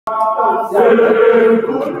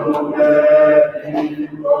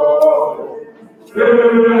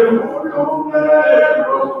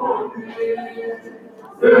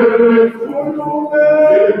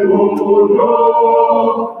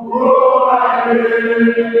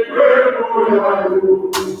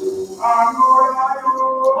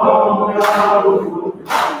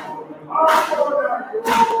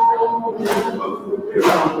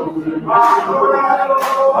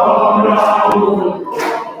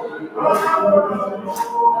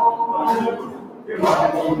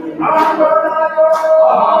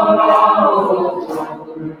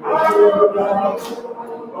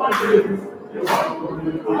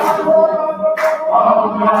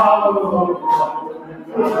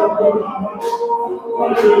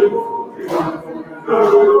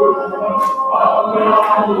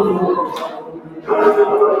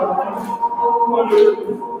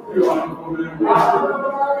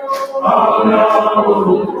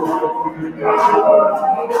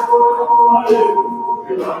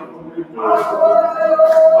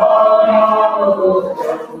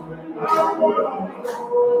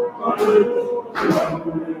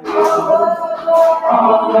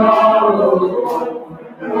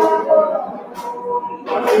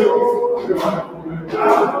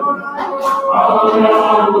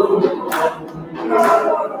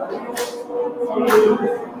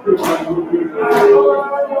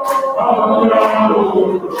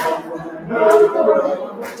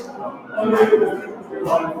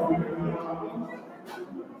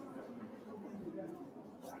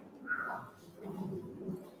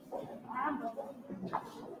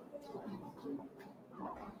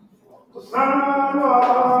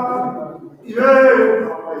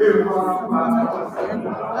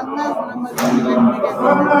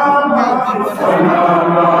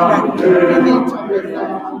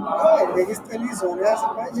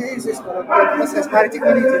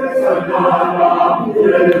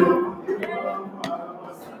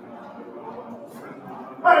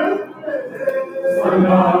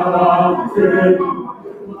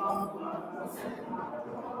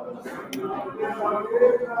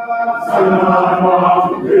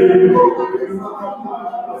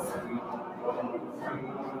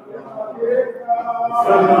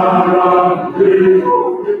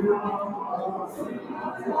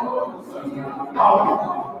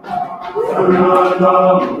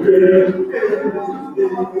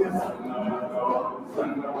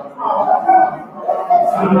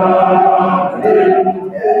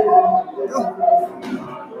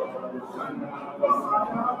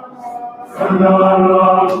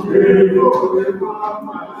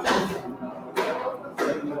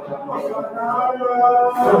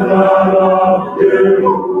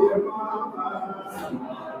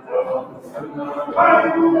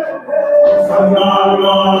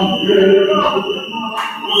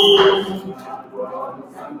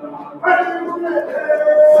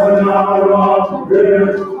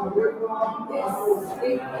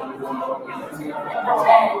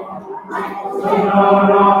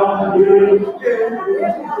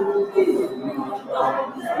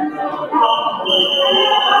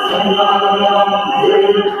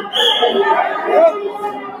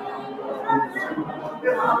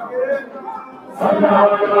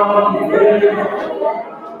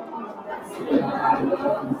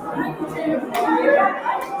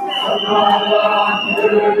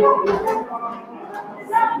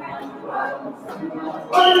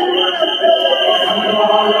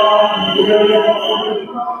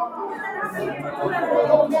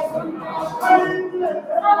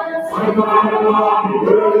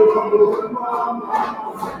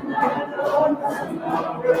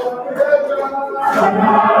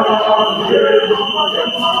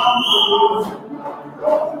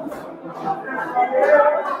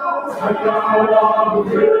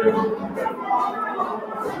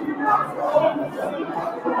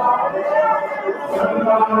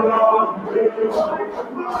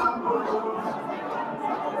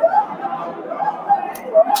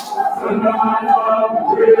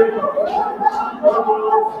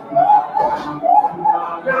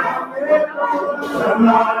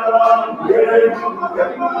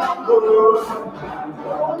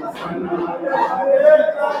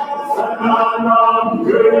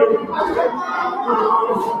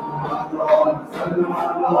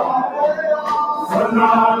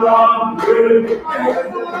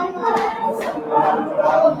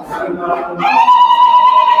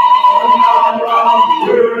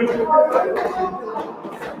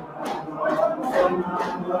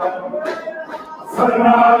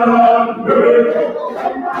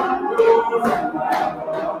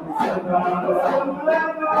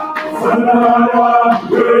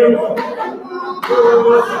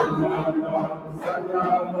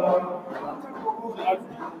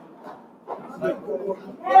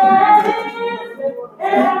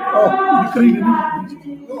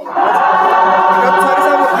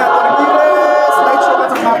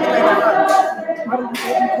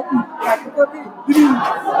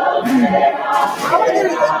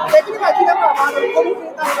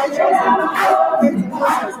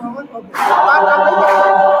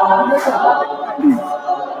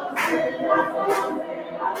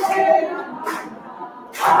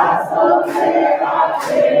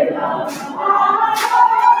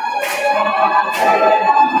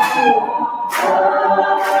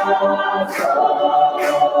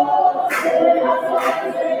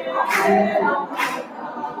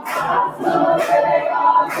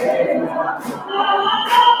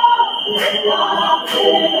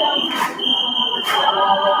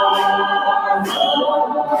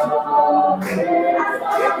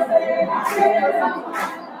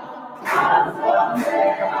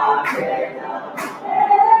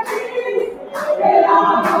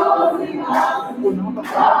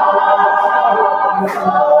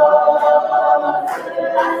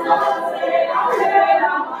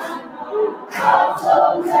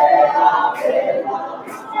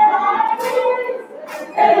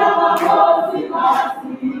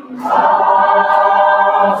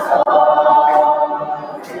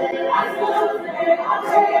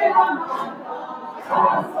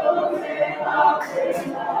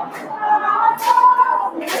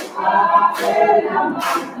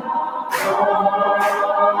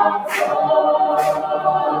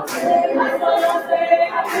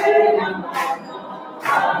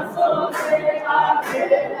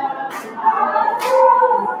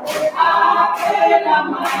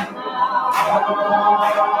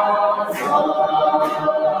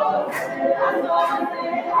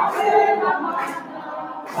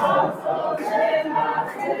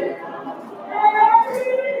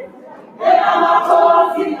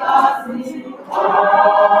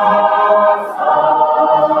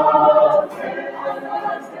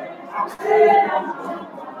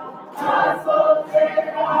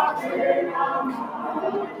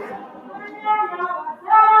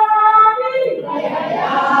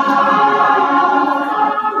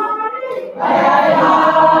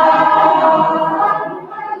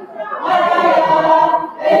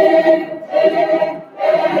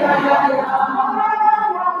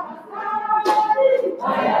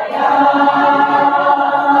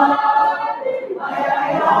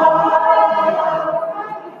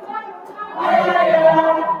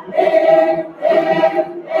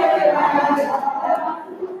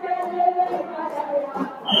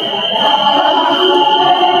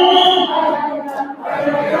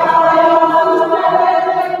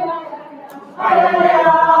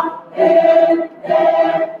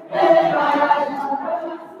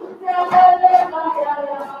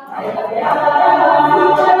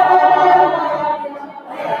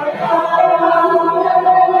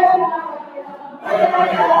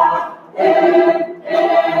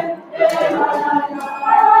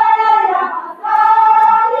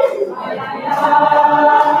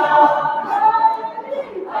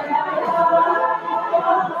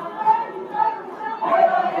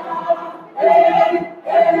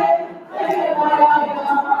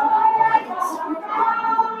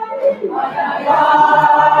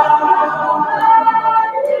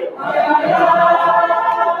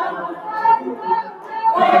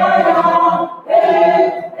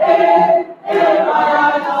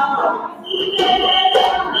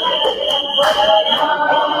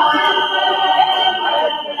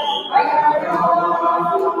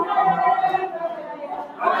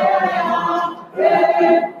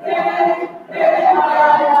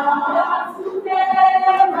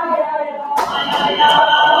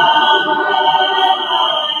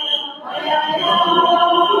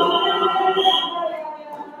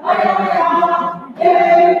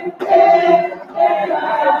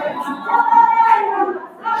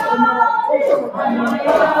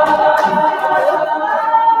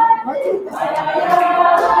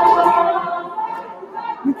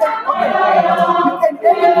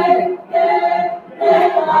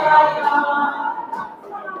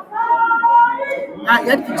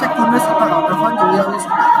You have to check the message out. The one that we always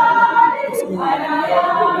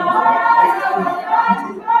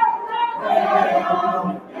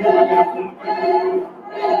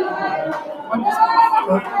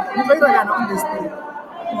on this thing.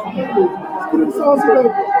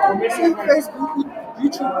 Facebook,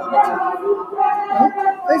 YouTube,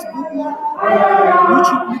 Facebook,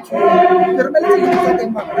 YouTube. The remaining is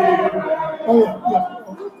getting back. Oh, yeah.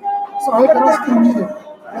 So I'm going to take you.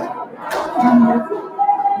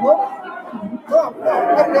 No,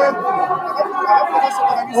 So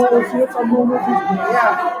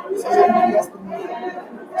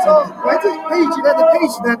what's the page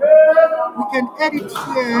that we can edit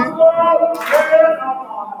here?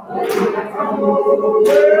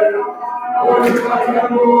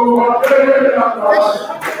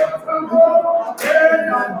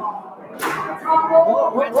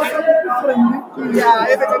 Yeah,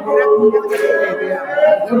 everything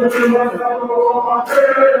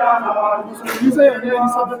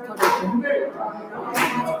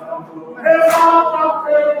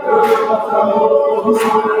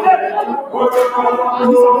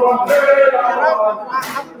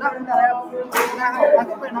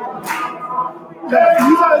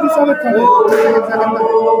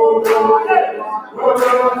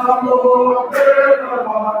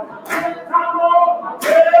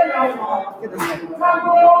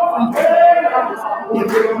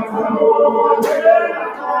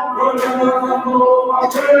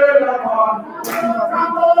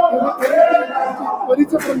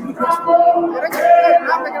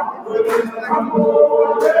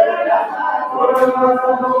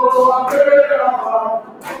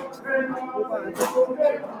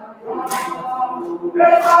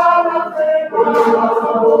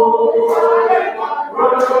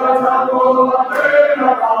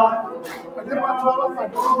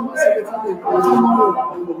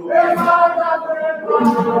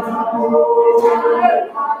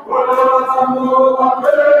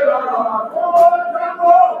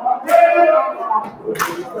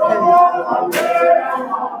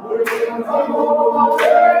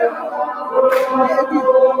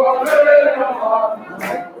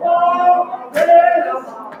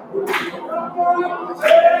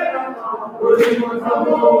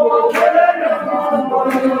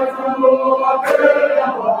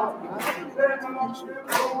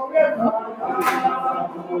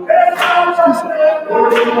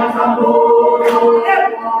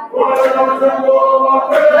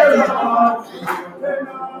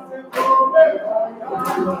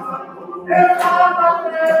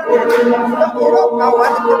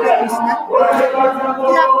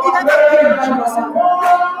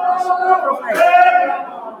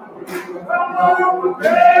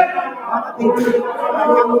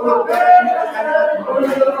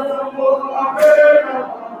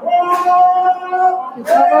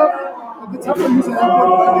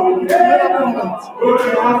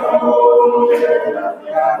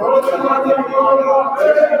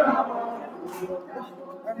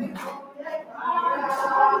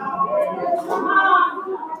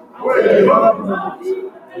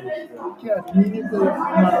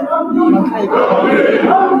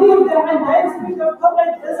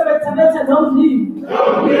Don't leave.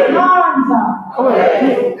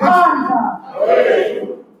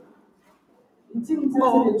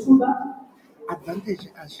 advantage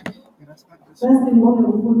actually. First thing,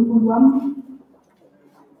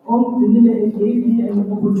 it gave me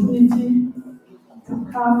an opportunity to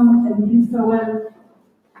come and bid farewell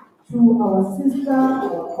to our sister,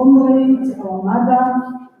 our comrade, our mother,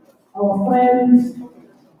 our friend,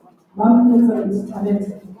 Mom Elizabeth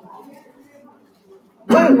Thabethe.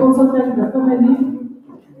 We also thank the family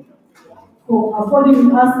for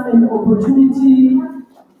affording us an opportunity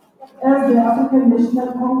as the African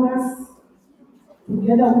National Congress,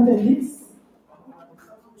 together with the leads,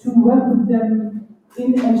 to work with them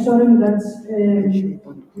in ensuring that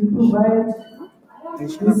we provide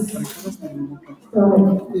this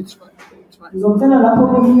ngizokutshela lapho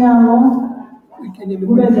emnyango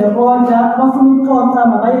kube le-order abafuna ukuxoxa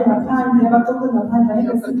mabaye ngaphandle abaxoxe ngaphandle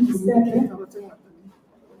ayekesindiseke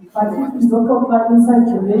but if ngizoxoxa inside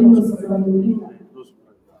the venue sizobalulekile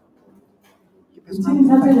uthi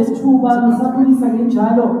ngithathe lethuba ngisakhulisa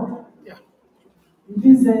ngenjalo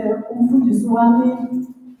ngibize umfundisi wami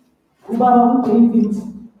ubaba uDavid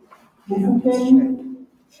Mufukeng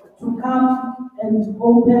to come and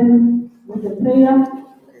open with the prayer.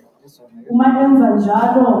 Uma enza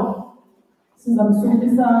njalo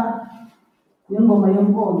sizamsukisa ngengoma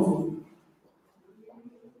yenkonzo.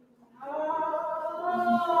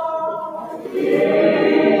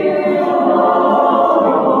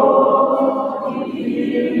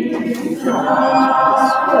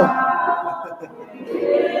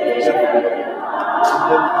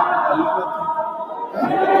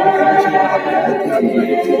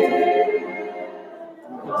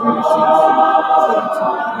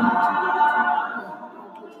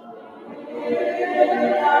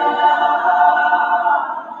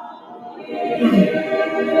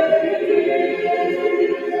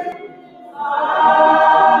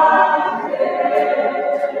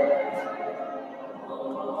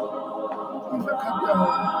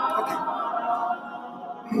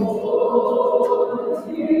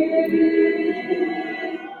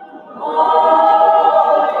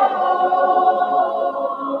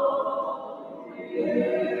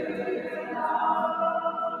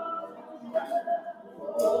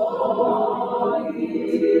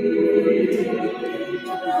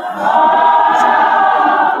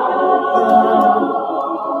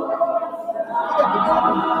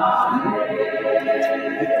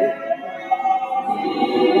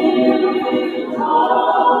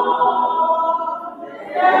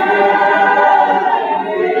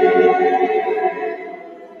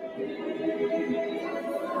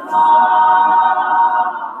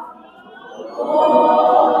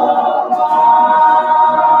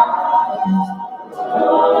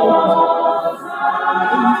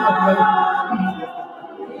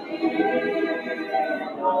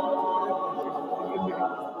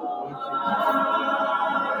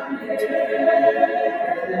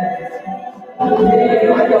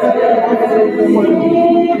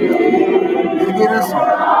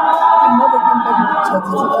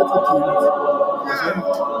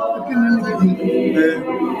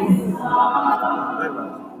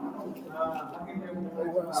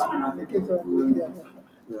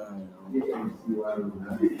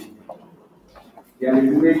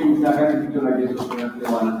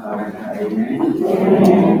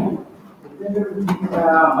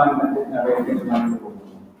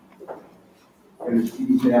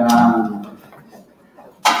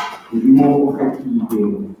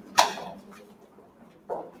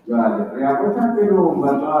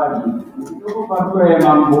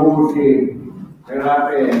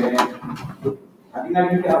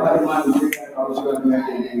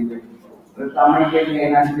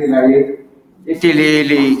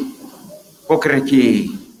 Itilili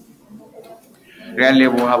pokreki reale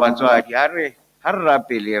boha batswadi harra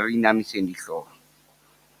pele re inamiseng dihlooho.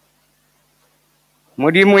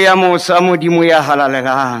 Modimo ya mosa, modimo ya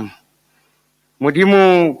halalelang,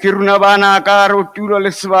 modimo ke rona bana ka re o tulo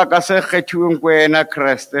le sebaka se kgethuweng ko wena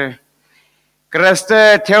Kreste.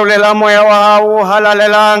 Kreste theolela moya wa hao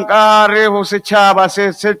halalelang ka re ho setjhaba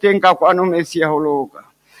se teng ka kwano Mesia ho loka.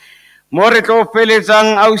 Mo re tlo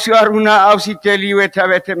feletsang ausi wa rona ausi Teliwe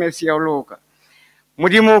Thabethe Mesia ho loka.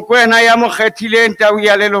 Modimo ko wena ya mo kgethileng tau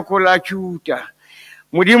ya leloko la Juda.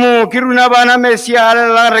 Modimo ke rona bana Mesia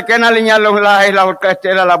halalelang re kena lenyalong la hae la ho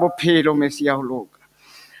qetela la bophelo Mesia ho loka.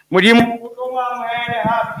 Modimo o tlo ngwamohele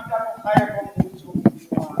ha fihla mokgae ko mmuso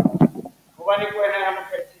hobane ko wena ya mo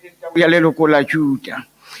kgethileng tau ya leloko la Juda.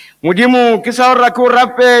 Modimo ke sa o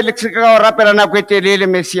rapele ke ka o rapela nako e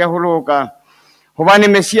telele Mesia ho loka.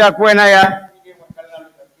 Hobane Mesia ko wena ya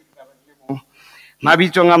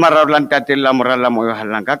mabitsong a mararo la ntate la morala moyo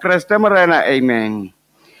hallang ka Kreste morena, amen.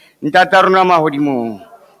 Ntata rona mahodimo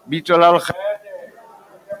bitso la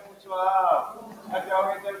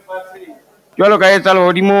jwalo ka etsa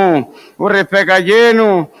lehodimo o re feka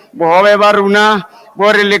jeno bohobe ba rona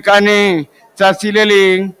bo re lekane tsatsi le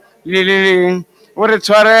leng le le leng o re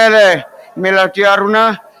tshwarele melato ya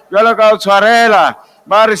rona jwalo ka o tshwarela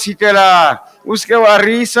ba re sitela o seke wa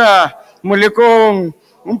risa molekong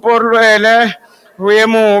mporlwele ho ye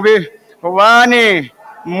mobe hobane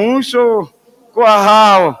mmuso kwa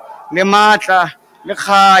hao le matla le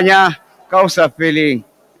khanya ka o sa feleng,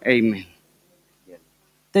 amen.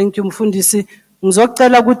 Thank you mfundisi.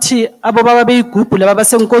 Ngizocela ukuthi abo baba beyigubhu laba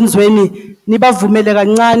basenkonzweni nibavumele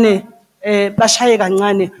kancane bashaye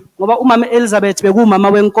kancane ngoba umama Elizabeth bekumama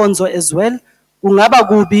wenkonzo as well. Kungaba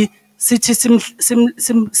kubi sithi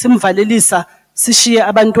simvalelisa sishiye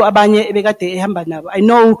abantu abanye ebekade ehamba nabo. I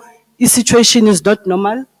know the situation is not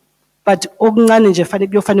normal, but okuncane nje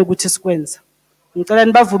kuyofanele ukuthi sikwenza. Ngicela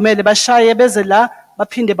nibavumele bashaye beze la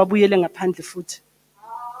baphinde babuyele ngaphandle futhi.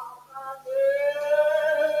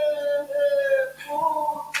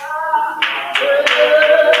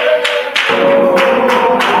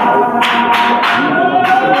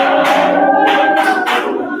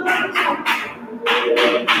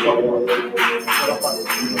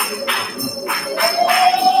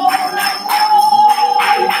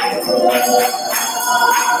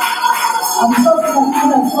 I'm so glad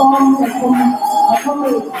a song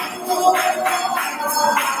that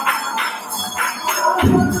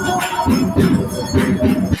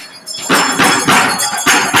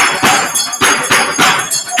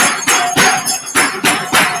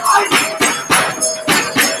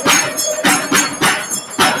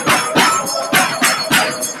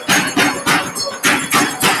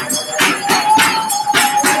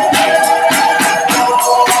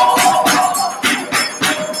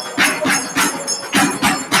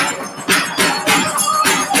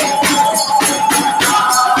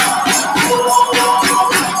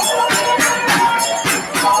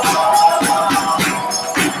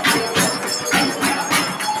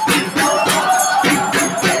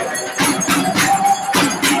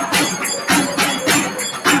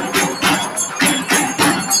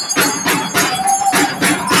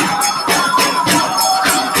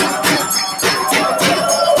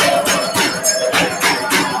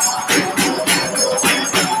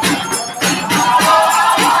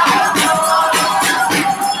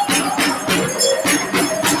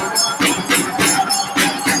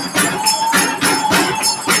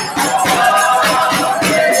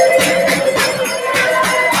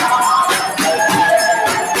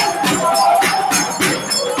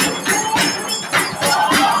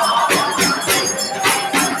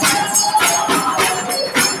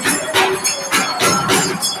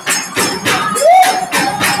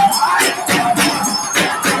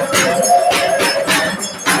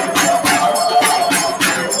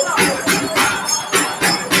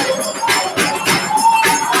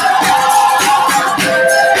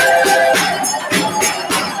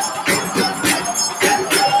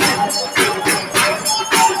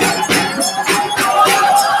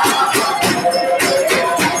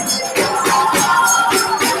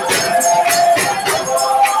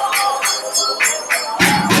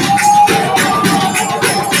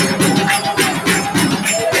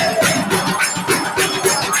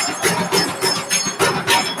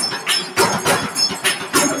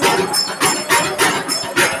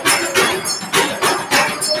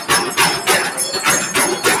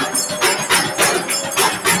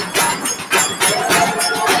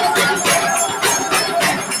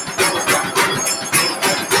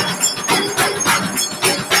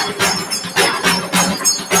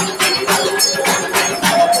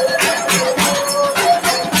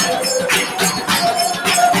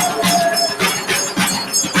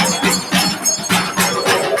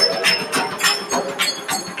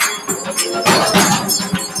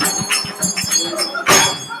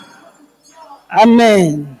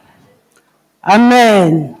Amen.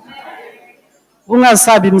 Amen.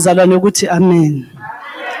 Ungasabi mzalwane ukuthi amen.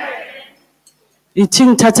 Ithi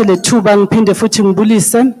ngithathe le thuba ngiphinde futhi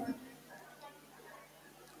ngibulise.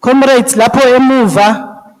 Comrades lapho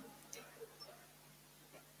emuva.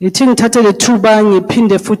 Ithi ngithathe le thuba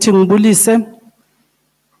ngiphinde futhi ngibulise.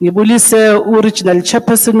 Ngibulise u-Regional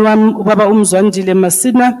Chairperson wami ubaba uMzwandile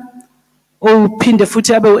Masina. Uphinde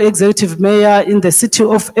futhi abe u-Executive Mayor in the city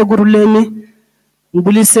of Ekurhuleni.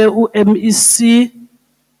 Ngibulise u-MEC,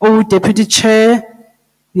 u-Deputy Chair.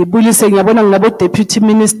 Ngibulise ngiyabona nginabo Deputy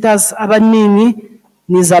Ministers abaningi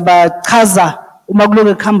nizabachaza uma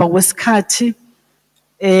kuloke kuhamba kwesikhathi.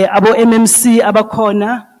 Abo MMC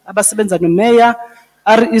abakhona abasebenza noMayor,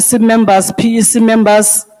 REC members, PEC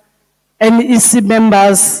members, NEC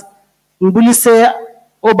members. Ngibulise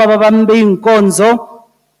obaba bami beyinkonzo.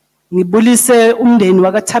 Ngibulise umndeni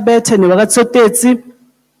wakaThabethe newakaTsotetsi.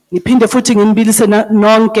 Ngiphinde futhi ngimbilise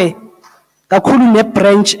nonke kakhulu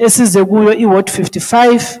ne-branch esize kuyo i-Ward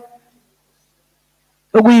 55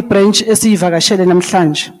 okuyi-branch esiyivakashele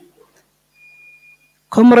namhlanje.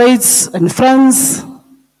 Comrades and friends,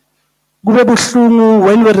 kube buhlungu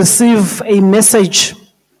when we receive a message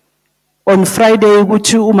on Friday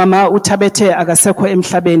ukuthi umama uThabethe akasekho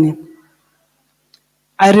emhlabeni.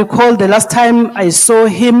 I recall the last time I saw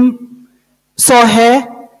her,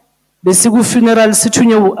 besiku funeral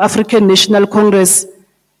sithunywe African National Congress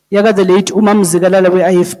yaka the late uMamzikalala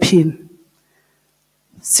we-IFP.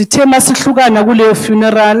 Sithe masihlukana kule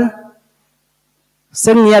funeral,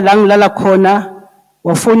 sengiya la ngilala khona,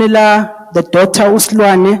 wafonela the daughter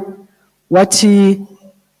uSilwane, wathi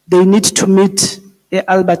they need to meet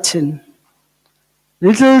eAlberton.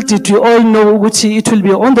 Little did we all know ukuthi it will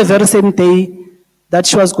be on the very same day that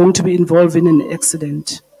she was going to be involved in an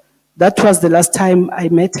accident. That was the last time I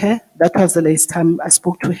met her. That was the last time I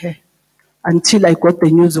spoke to her. Until I got the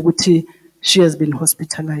news ukuthi she has been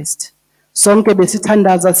hospitalized. Sonke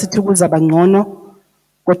besithandaza sithi kuzaba ngcono,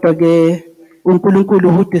 kodwa ke uNkulunkulu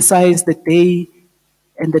who decides the day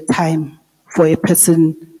and the time for a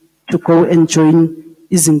person to go and join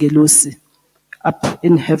izingelosi up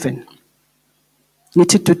in heaven.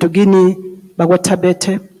 Ngithi dudukini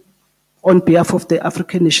bakwaThabethe on behalf of the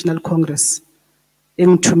African National Congress.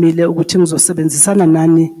 Engithumile ukuthi ngizosebenzisana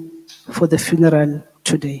nani for the funeral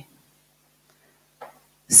today.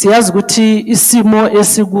 Siyazi ukuthi isimo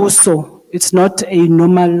esikuso, it's not a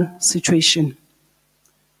normal situation.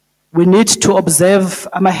 We need to observe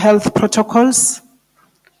our health protocols,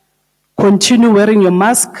 continue wearing your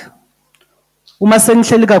mask. Uma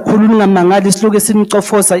senihleli kakhulu ningamangali siloke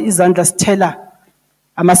sinicofoza izandla sithela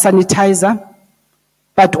ama sanitizer,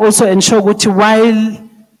 but also ensure ukuthi while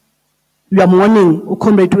you are mourning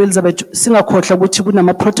uComrade Elizabeth singakhohlwa ukuthi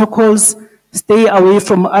kunama protocols, stay away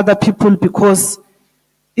from other people because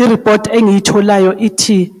i-report engiyitholayo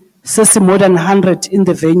ithi sesi more than 100 in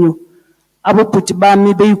the venue. Abobhuti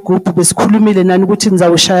bami beyigubhu besikhulumile nani ukuthi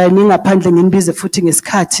nizawushaya ningaphandle nginibize futhi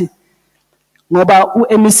ngesikhathi ngoba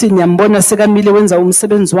uMEC ngiyambona sekamile wenza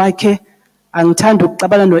umsebenzi wakhe. Angithanda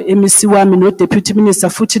ukuxabana noMEC wami no-Deputy Minister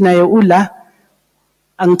futhi naye ula,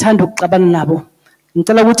 angithanda ukuxabana nabo.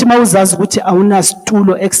 Ngicela ukuthi mawuzazi ukuthi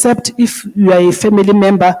awunasitulo except if you are a family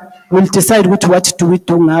member, will decide ukuthi what do we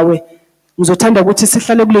do ngawe. Ngizothanda ukuthi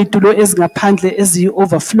sihlale kule itulo ezingaphandle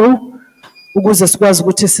ezi-overflow ukuze sikwazi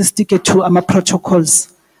ukuthi sistike to ama protocols.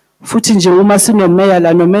 Futhi nje uma sinoMayor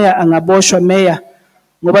la noMayor angaboshwa Mayor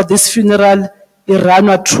ngoba this funeral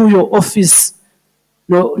iranwa through your office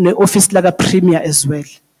ne-office laka Premier as well.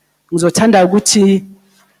 Ngizothanda ukuthi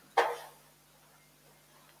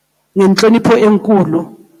ngenhlonipho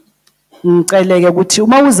enkulu ngiceleke ukuthi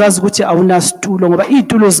uma uzazi ukuthi awunasitulo ngoba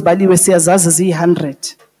izitulo zibaliwe siyazazi ziyi-100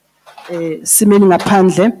 simeni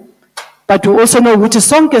ngaphandle, but we also know ukuthi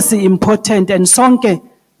sonke si-important and sonke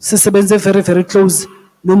sisebenze very very close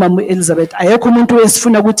noMama Elizabeth. Ayekho umuntu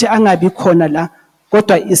esifuna ukuthi angabi khona la,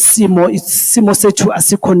 kodwa isimo sethu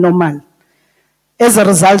asikho normal. As a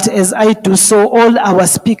result, as I do so, all our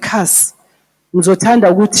speakers,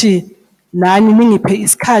 ngizothanda ukuthi nani ningiphe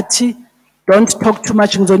isikhathi, don't talk too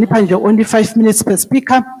much, ngizonipha nje only 5 minutes per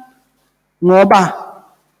speaker ngoba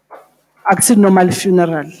akusi normal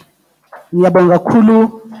funeral. Ngiyabonga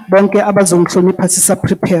kakhulu bonke abazongihlonipha sisa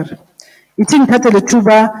prepare. Ithi ngithathe le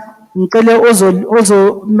thuba ngicele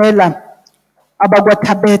ozomela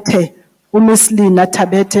abakwaThabethe uMiss Lina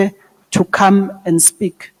Thabethe to come and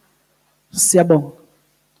speak. Siyabonga.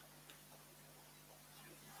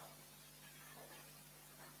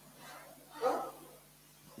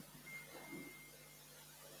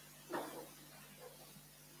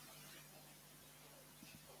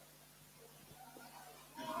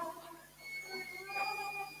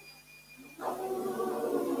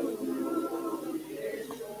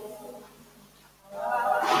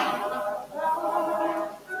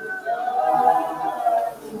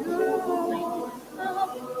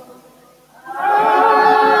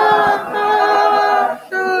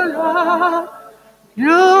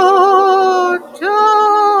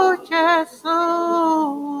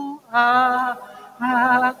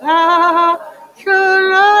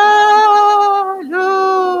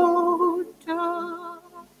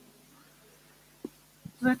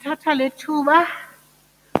 Ngithatha lethuba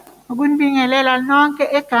ukunibingelela nonke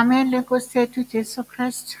egameni leNkosi yethu uJesu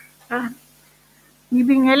Kristu.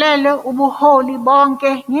 Ngibingelele ubuholi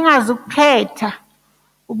bonke ngingazi ukukhetha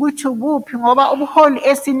ukuthi ubuphi ngoba ubuholi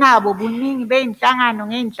esinabo buningi beyinhlangano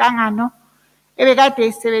ngeinhlangano ebekade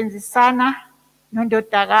isebenzisana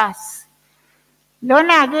nondodakazi.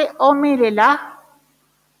 Lona-ke omile la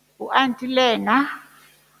u-Aunty Lena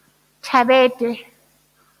Thabethe,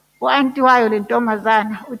 u-anti wayo le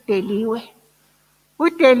ntombazana uDeliwe.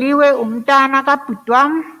 uDeliwe umntana kabhuti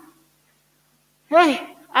wami. Hey,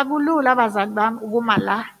 akulula abazali bami ukuma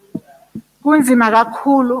la. Kunzima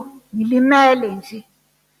kakhulu, ngilimele nje.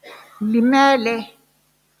 Ngilimele.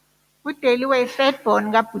 uDeliwe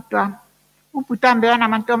i-firstborn kabhuti wami. Ubhuti wami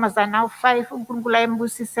bekanamantombazana awu-5 uNkulunkulu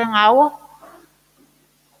ayembusise ngawo.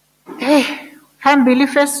 Hey, hambile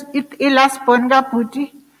i-lastborn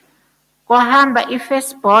kabhuti, kwahamba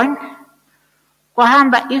i-firstborn,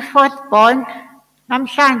 kwahamba i-fourthborn,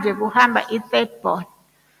 namhlanje kuhamba i-thirdborn.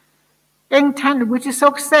 Engithanda ukuthi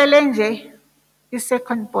sokusele nje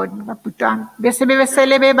i-secondborn kabhuti wami. Bese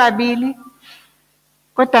bebesele bebabili,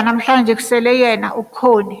 kodwa namhlanje kusele yena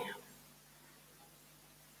uKhoni.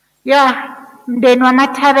 Ya, mndeni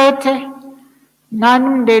wamaThabethe, nani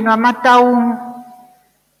mndeni wamaTaung,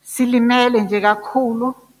 silimele nje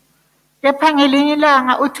kakhulu. Kepha ngelinye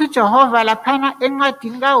ilanga uthi uJehova laphana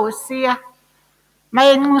encwadini kaHosiya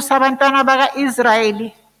mayenxusa abantwana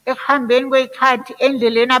baka-Israyeli ekuhambeni kwey'khathi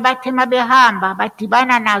endleleni abathe mabehamba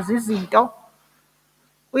badibana nazo izinto.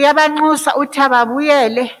 Uyabanxusa uthi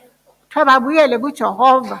ababuyele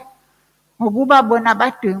kuJehova ngokuba bona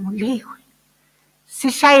badwenguliwe.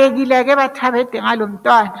 Sishayekile-ke baThabethe ngalo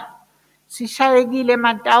mntwana. Sishayekile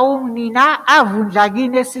maTaung, nina avundla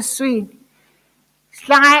kini esiswini.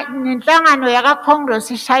 Nenhlangano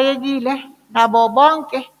yakaCongress ishayekile nabo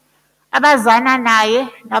bonke abazana naye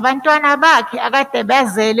nabantwana bakhe akade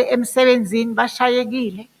bazele emsebenzini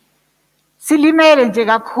bashayekile. Silimele nje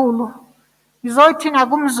kakhulu. Ngizothi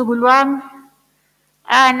nakumzukulu wami,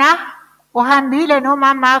 Ana, uhambile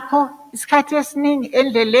nomamakho isikhathi esiningi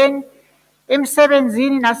endleleni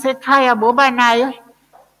emsebenzini nasekhaya boba naye,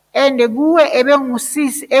 ende kuwe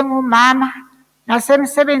ebengusisi engumama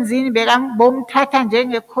nasemsebenzini bomthatha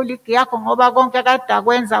njengekholigi yakho ngoba konke akade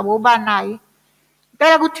akwenza boba naye.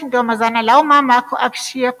 Ngicela ukuthi ntombazana la umamakho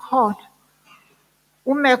akushiye khona,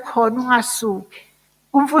 ume khona ungasuki.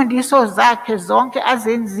 Kumfundiso zakhe zonke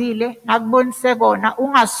azenzile nakubonise kona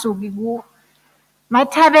ungasuki kuwo.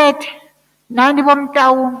 maThabethe, nani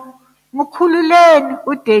bomTaung, ngukhululeni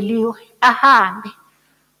uDeliwe ahambe.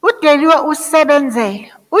 uDeliwe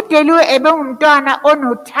usebenzele. uDeliwe ebengumntwana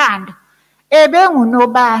onothando,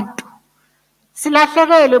 ebengunobantu.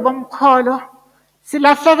 Silahlekelwe bomkholo,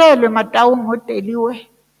 silahlekelwe maTaung uDeliwe.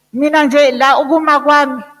 Mina nje la ukuma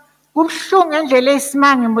kwami kubuhlungu ngendlela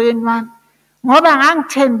eyisimanga emoyeni wami, ngoba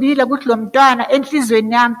ngangithembile ukuthi lo mntwana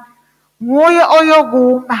enhlizweni yami nguye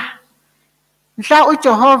oyokuma mhla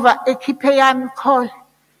uJehova ekhiphe yami call.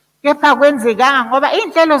 Kepha kwenzekanga ngoba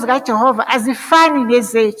iy'nhlelo zikaJehova azifani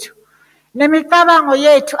nezethu, nemicabango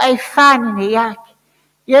yethu ayifani neyakhe.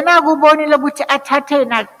 Yena kubonile ukuthi athathe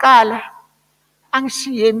nakuqala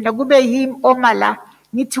angishiye mina, kube yimi oma la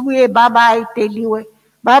ngithi kuye babayi Deliwe,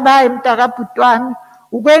 babayi mntakabhuti wami,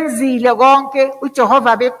 ukwenzile konke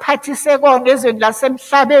uJehova bekuphathise kona ezweni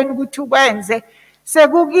lasemhlabeni ukuthi ukwenze.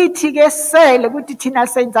 Sekukithi-ke sele ukuthi thina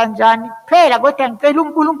senza njani kuphela, kodwa ngicela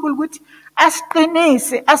uNkulunkulu ukuthi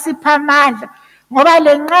asiqinise, asiphe amandla, ngoba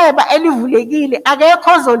le nqeba elivulekile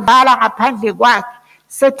akekho ozolivala ngaphandle kwakhe.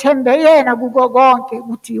 Sethembe yena kuko konke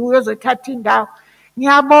ukuthi uye ozothatha indawo.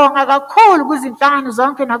 Ngiyabonga kakhulu kuzinhlangano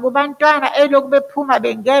zonke nakubantwana eloku bephuma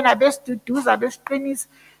bengena besiduduza besiqinisa.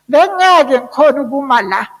 Bengeke ngikhona ukuma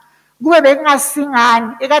la, kube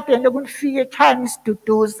bekungasingani ekadeni lokunifika ekhaya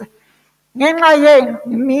ngisiduduza. Ngenxa yenu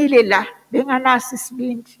ngimile la, benganaso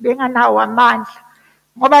isibindi, benganawo amandla,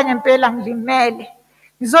 ngoba ngempela ngilimele.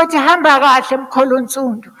 Ngizothi hamba kahle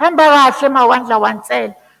Mkholonsundu, hamba kahle Mawandla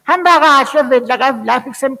Wansela, hamba kahle Vedla kaVilaphi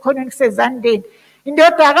kusemkhonweni kusezandeni.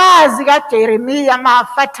 Indodakazi kaJeremiya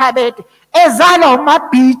Thabethe ezala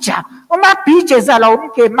uMabhija, uMabhija ezala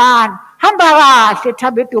umgemane. Hamba kahle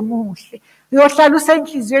Thabethe omuhle, uyohlala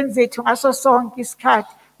usenhliziyweni zethu ngaso sonke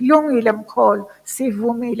isikhathi. Kulungile mkholo,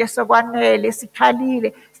 sivumile, sokwanele,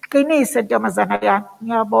 sikhalile, siqinise ntombazana yami.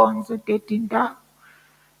 Ngiyabonga udade indawo.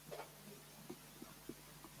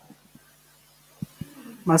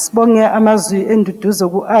 Masibonge amazwi enduduzo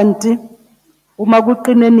ku-anti. Uma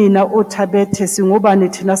kuqine nina oThabethe, singobani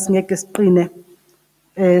thina singeke siqine?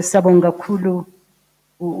 Siyabonga kakhulu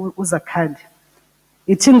uZakhali.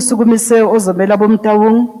 Ithi ngisukumise ozomela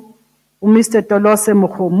bomTaung, uMr Tolose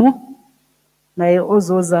Mukhomu naye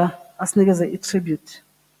ozoza asinikeze itribute.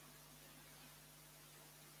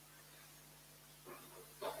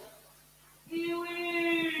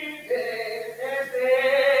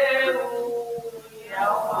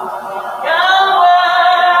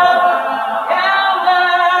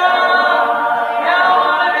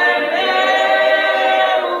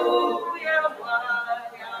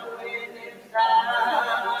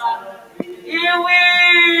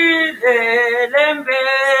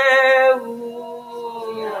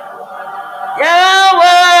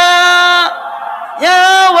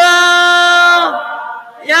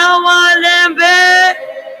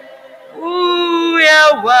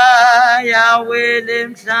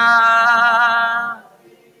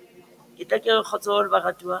 Kita ke kgotso le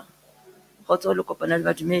baratuwa kgotso le kopana le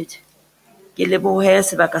badumedi ke lebohe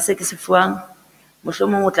sebaka se ke se fuang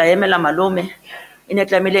mohlomong o tla emela malome ene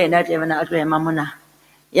tlamehile ena tle bana a tlo ema mona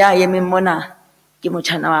ya emeng mona ke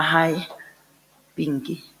motjhana wa hae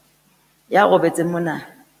Pinki ya robetseng mona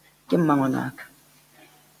ke mmangwana wa ka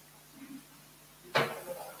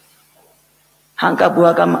ha nka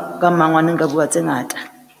bua ka mmangwana nka bua tse ngata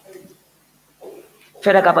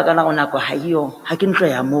fela ka baka la go nako ha iyo ha ke ntlo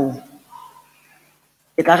ya moo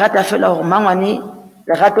e tla rata fela gore mmangwane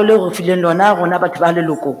lerato le go fileng lona rona batho ba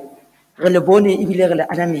leloko re le bone ebile re le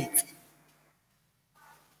anametse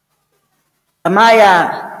amaya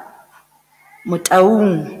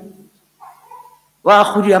motaung wa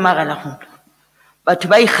go di amagala go batho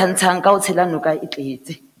ba ikgantshang ka o tshela noka e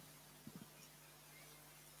tletse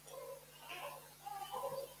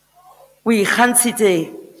o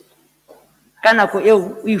ikgantshitse ka nako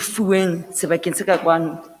eo o ifuweng sebakeng se ka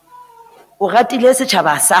kwano o ratile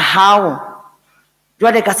setjhaba sa hao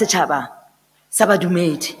jwale ka setjhaba sa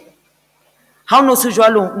badumedi ha o no se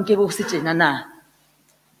jwalo nke bo se tjena na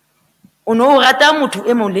o no rata motho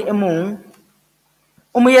e mong le e mong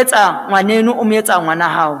o mo etsa ngwaneno o mo etsa ngwana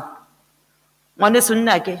hao ngwane se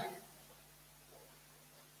nna ke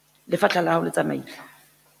le fatla la hao le tsamaile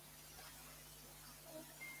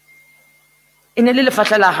ene le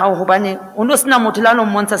lefatla la hao hobane o no sena motho la no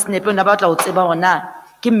mmontsha senepe o na batla o tseba hona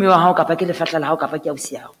ke mme wa hao kapa ke lefatla la hao kapa ke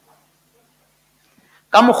ausi hao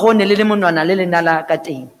ka mokgone le monwana le lenala ka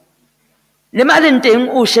teng le maleng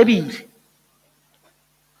teng o shebile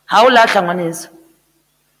ha o lahla ngwaneso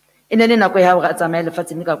ene le nako ya hore a tsamaye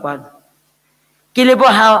lefatsheng ka kwano ke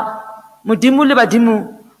leboha modimo le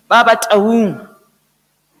badimo ba Taung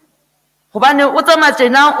hobane o tsamaya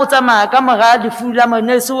tjena o tsamaya ka mora lefu la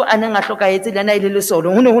ngwaneso a neng a hlokaetse le ana ile le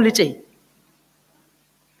solo ho ne ho le tjena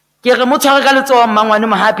ke re mo tshware ka letsoho mmangwane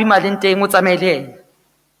mohapi maleng teng o tsamaye le yena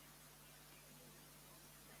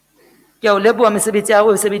ke o leboha mesebetsi ya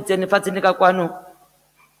o sebeditseng lefatsheng ka kwano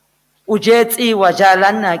o jetse wa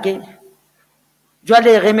jala nnake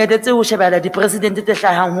jwale re medetse ho shebela di president tse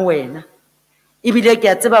hlahang ho wena ebile ke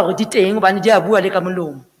a tseba hore di teng hobane di a bua le ka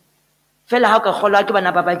molomo fela ha o ka kgolwa ke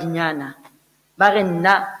bana ba badinyana ba re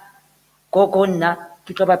nna gogo nna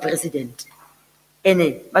ke tlo ba president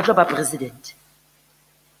ene ba tlo ba president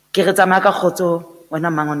ke re tsamaya ka kgotso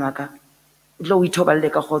wena mmangwana wa ka o tlo o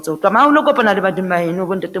ithoballe ka kgotso tsamaya o lo kopana le badimo ba heno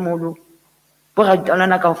bo ntatemolo bo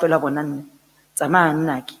raditalana kaofela bona nne tsamaya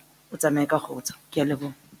nnake o tsamaye ka kgotso ke a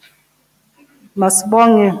leboha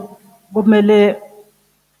Masibonge kumele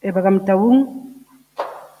ebakamTaung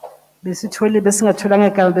besithole besingatholanga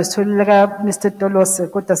igama besitholile ka Mr Tolose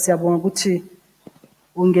kodwa siyabonga ukuthi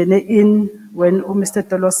ungene in when Mr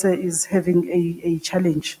Tolose is having a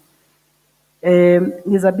challenge.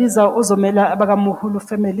 Ngizabiza ozomela abakaMuhulu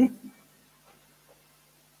family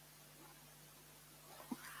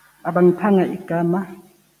abangiphanga igama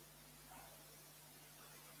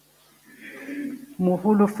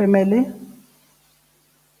Muhulu family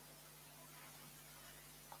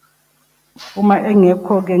uma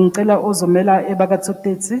engekho ke ngicela ozomela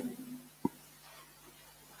ebakaThabethe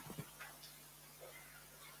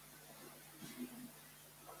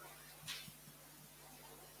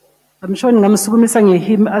I'm sure ngamsukumisa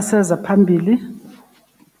ngehim aseza phambili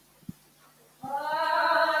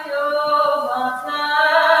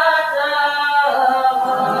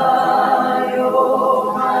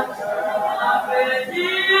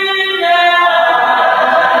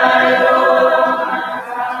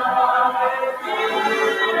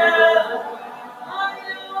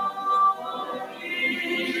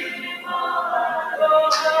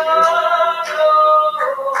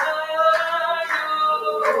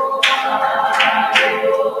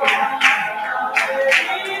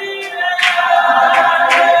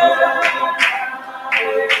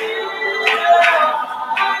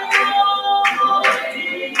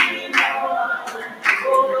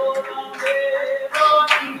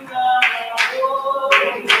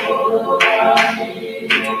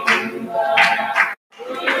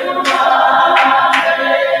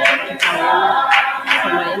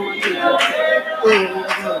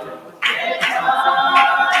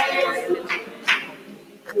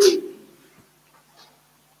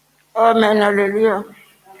Amen, hallelujah.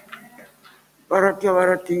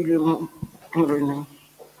 Baratile morena.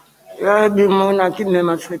 Ya bi mona ke mme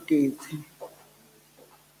Matshwetetse.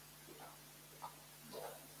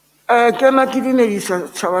 Ke makidimedisa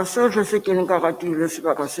tšhaba sohle se ke leng ka ratile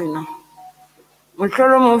sebaka sena.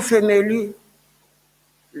 Mohlolo mo family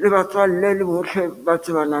le batswalle le bohle ba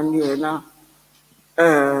tsebanang le yena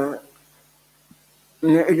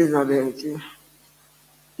mme Elizabeth.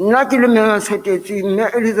 Nna ke le mme Matshwetetse, mme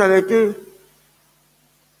Elizabeth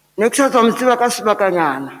ne ke sa tswa mo tseba ka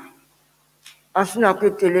sebakanyana. A se nako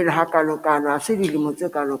e telele hakalokalo, a se dilemo tse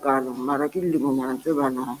kalokalo, mara ke dilemonyana tse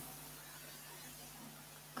banang.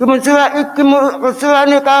 Ke mo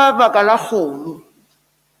tsebane ka baka la kgomo.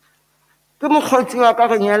 Ke mokgotsi wa ka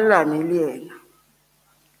re nyallane le yena.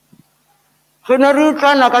 Re ne re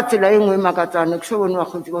utlwana ka tsela e nngwe e makatsane, ke se bone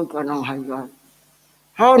bakgotsi ba utlwanang ha jwale.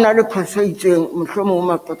 Ha o na le phoso e itseng, mohlomong o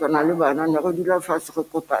maqotana le bana, ne re dula fatshe re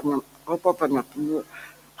kopanya puo,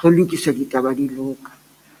 re lokisa ditaba di loka.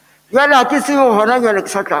 Jwale ha ke tsebe hona jwale ke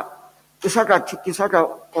sa tla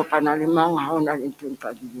kopana le mang ha o na le ntho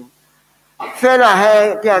ka dilong. Fela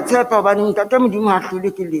he ke a tshepa hobane ntate Modimo ha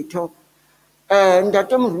hlole ke letho.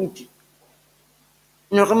 Ntate Moruti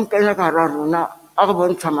ne re mo kenya ka hara rona a re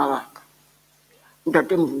bontsha mabaka.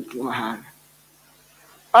 Ntate Moruti mahala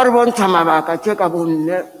a re bontsha mabaka tje ka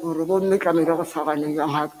bomme hore bomme tlamehile go tshwarane jang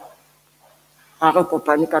ha re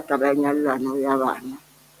kopane ka taba ya nyallano ya bana.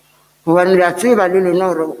 Hobane le a tseba le lena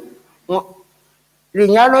hore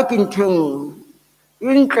lenyalo ke ntho e nngwe e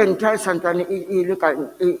ntle ntho e santsane e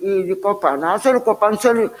le kopana. Ha se le kopane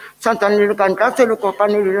santsane le le ka ntle, ha se le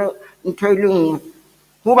kopane le ntho e le nngwe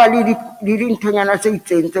ho ba le dinthonyana tse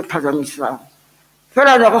itseng tse phazamisang.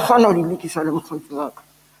 Fela ne re kgona ho di lokisa le mokgotsi wa ka,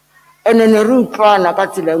 ene ne re utlwana ka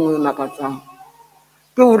tsela e nngwe e makatsang.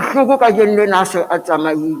 Ke bohloko ka jeno lena a se a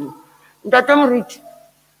tsamaile. Ntate Moruti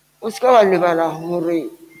o se ka wa lebala hore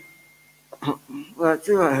wa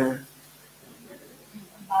tseba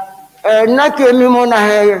he nna ke eme mona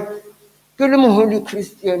he ke le Holy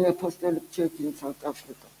Christian Apostolic Church in South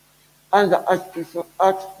Africa under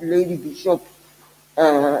Lady Bishop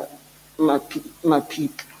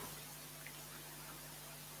Mapika.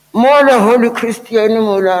 Mola Holy Christian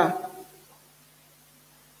mola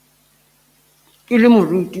ke le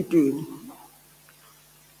moruti teng,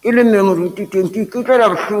 ke le mme moruti teng. Ke ikutlwela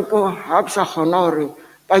bohloko ha ke sa kgona hore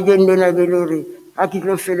ka jeno lena be le hore ha ke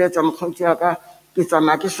tlo feletsa mokgotsi wa ka ke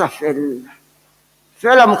tsamaya ke sa fella.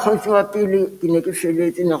 Fela mokgotsi wa pele ke ne ke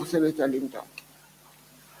feletse, ne go sebetsa le ntate.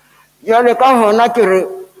 Jwale ka hona ke re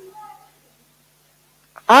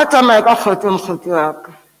ha tsamaya ka kgotso mokgotsi wa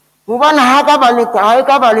ka, hobane ha e ka ba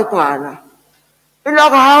le kwala e le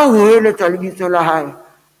gore ha o hoeletsa lebitso la hae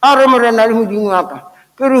a re morena le Modimo wa ka,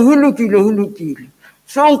 ke re ho lokile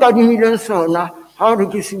seo nkadimileng sona ha o re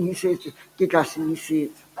ke se buisetse ke tla se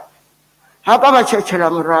buisetsa. Ha ka ba tjhetjhela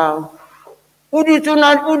morao. O ditse a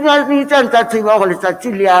ntse a tseba gore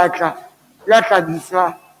letsatsi le a tla la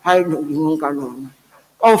tlabiswa ha e le Modimong ka lona.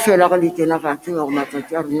 Kaofela re le tjena ra tseba gore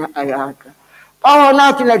matsatsi a rona a ya tla. Ka hona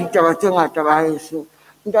ha ke na ditaba tse ngata ba heso.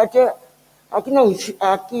 Ntate o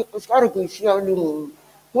ska re ke o siya o le mong.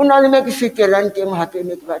 Ho na le me ke fetelang teng hape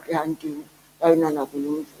me ke batlehang teng ka ena nako le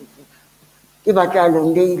motsotso. Ke batla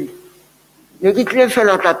Longdale. Ne ke tlile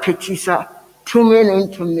fela tla phethisa thumo eno e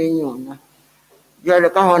nthommeng yona. Jwale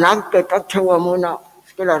ka hona ha ke qeta theoha mona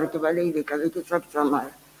se ke la re ke balehile ka be ke tsa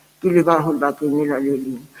tsamaya ke leba ho bakeng la le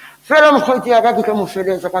leng. Fela mokgotsi ya ka ke tlo mo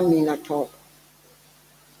feletsa ka mmina talk.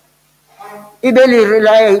 E be le re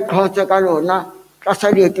la e khotse ka lona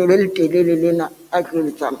tlasa leeto le letelele lena a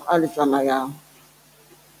le tsamayang.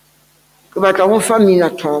 Ke batla go fa mmina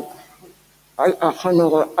talk a kgone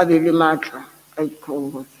gore a be le matla a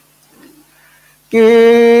ikhongotse.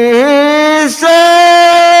 Ke se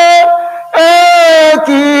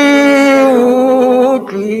ki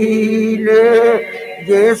utlwile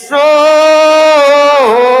Jesu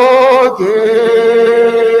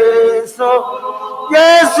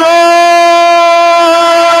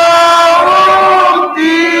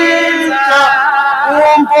umpisa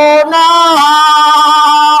umpona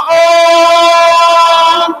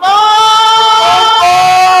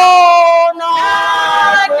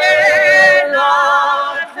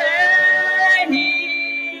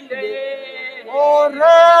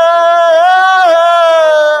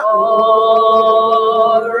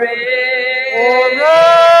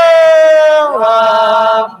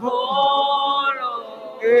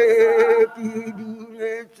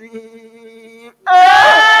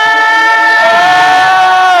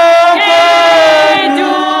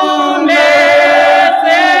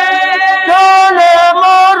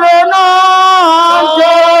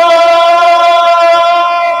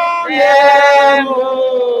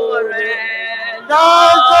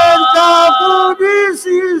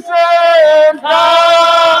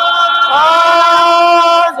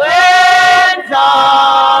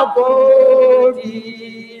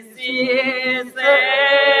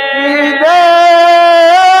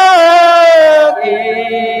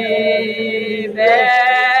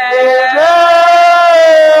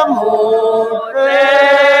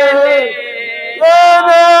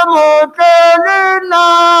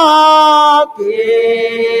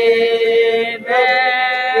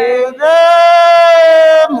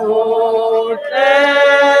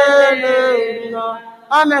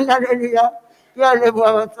Amen, hallelujah. Ke a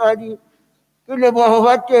leboha batswadi. Ke leboha ho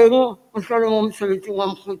ba teng mohlolo mo mosebetsing wa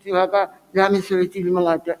mokgotsi wa ka le ha mesebetsi le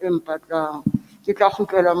mengata e mpatlang. Ke tla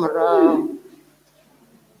kgutlela morao.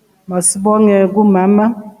 Masibonge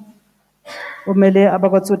kumama omele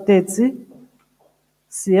abakwaTsotetsi.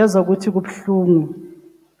 Siyezwa ukuthi kubuhlungu.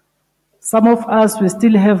 Some of us, we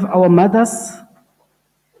still have our mothers.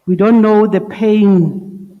 We don't know the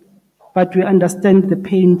pain, but we understand the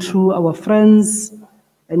pain through our friends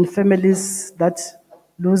and families that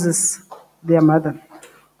loses their mother.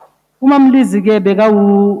 Umamlizi ke beka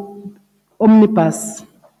omnibus.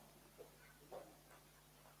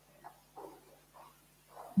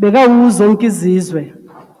 Beka zonke izizwe.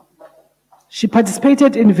 She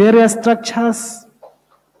participated in various structures.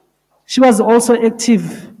 She was also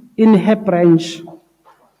active in her branch.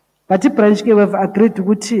 But the branch we have agreed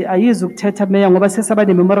ukuthi ayizu ukuthetha mayor ngoba sesaba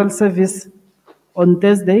memorial service on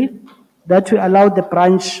Thursday that we allow the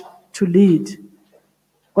branch to lead.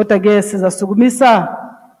 Kodwa ke sizasukumisa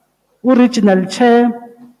regional chair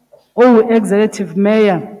or executive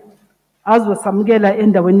mayor azosamukela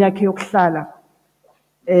endaweni yakhe yokuhlala.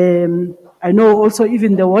 I know also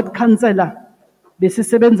even the ward councillor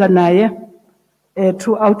besisebenza naye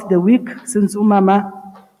throughout the week since umama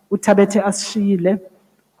uThabethe asishiyile.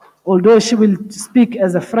 Although she will speak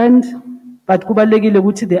as a friend, but kubalekile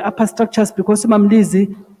ukuthi the upper structures, because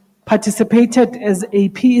Mamlizi participated as a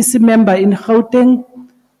PEC member in Gauteng,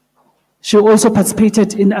 she also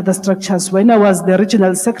participated in other structures. When I was the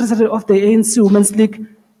regional secretary of the ANC Women's League,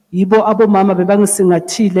 yibo abo mama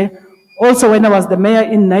bebangisingathile. Also when I was the mayor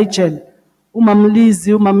in Niger,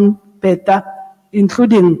 Mamlizi, Thabethe,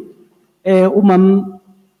 including they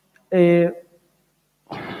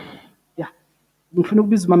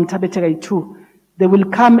will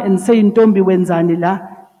come and say Ntombi wenzani la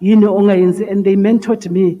yini ongayenzi, and they mentored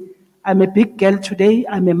me. I'm a big girl today,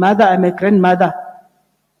 I'm a mother, I'm a grandmother.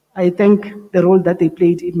 I thank the role that they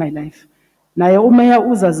played in my life. Naye umeya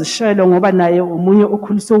uzazishelo ngoba naye umunye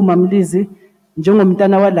okhulisa uMamlizi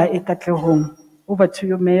njengomntana wala eKatlehong. Over to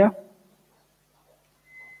you, Mayor.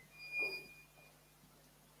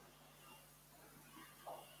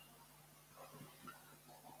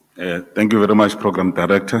 Thank you very much, Program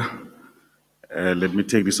Director. Let me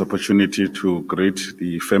take this opportunity to greet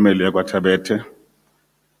the family of Thabethe,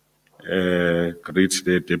 greet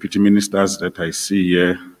the Deputy Ministers that I see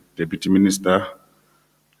here, Deputy Minister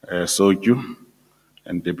Soju,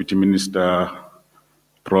 and Deputy Minister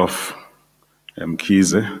Prof.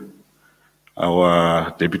 Mkhize,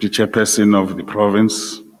 our Deputy Chairperson of the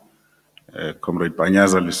province, Comrade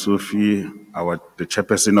Panyaza Lesufi, the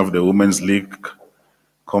Chairperson of the Women's League,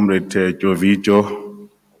 Comrade Jovijo,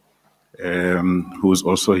 who is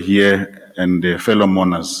also here, and the fellow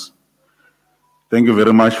mourners. Thank you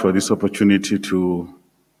very much for this opportunity to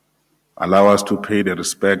allow us to pay the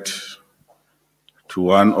respect to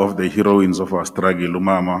one of the heroines of our struggle,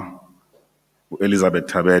 Umama, Elizabeth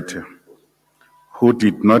Thabethe, who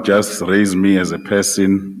did not just raise me as a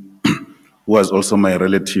person, who was also my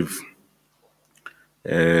relative.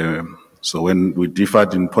 So when we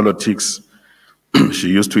differed in politics, she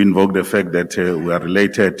used to invoke the fact that we are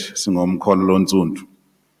related.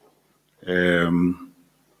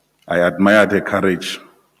 I admired her courage.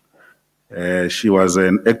 She was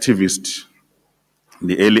an activist in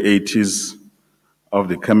the early 80s of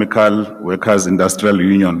the Chemical Workers Industrial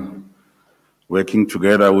Union, working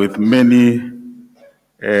together with many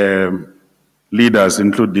leaders,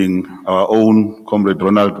 including our own Comrade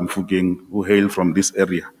Ronald Mfugeng, who hail from this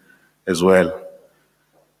area as well.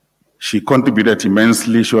 She contributed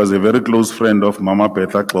immensely. She was a very close friend of Mama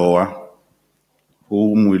Petha Klowa,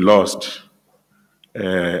 whom we lost,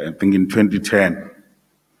 I think in 2010.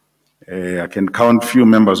 I can count few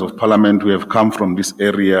members of parliament who have come from this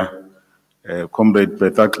area. Comrade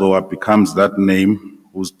Petha Klowa becomes that name,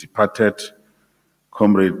 who's departed.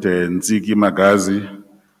 Comrade Nzigi Magazi,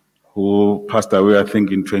 who passed away, I think,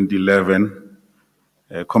 in 2011.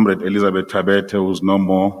 Comrade Elizabeth Thabethe, who's no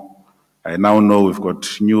more. I now know we've got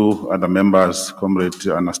new other members, Comrade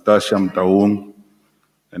Anastasia Mtaung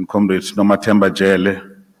and Comrade Nomathemba Jele,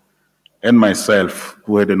 and myself,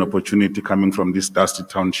 who had an opportunity coming from this dusty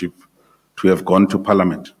township to have gone to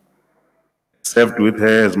Parliament. I served with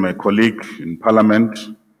her as my colleague in Parliament,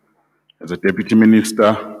 as a Deputy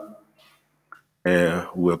Minister. We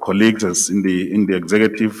were colleagues as in the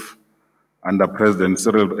executive under President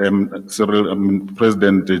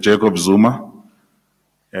President Jacob Zuma.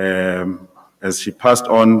 As she passed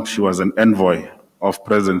on, she was an envoy of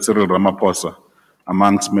President Cyril Ramaphosa,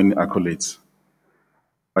 amongst many accolades.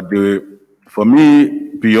 But for me,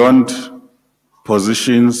 beyond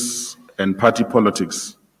positions and party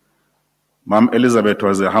politics, Mom Elizabeth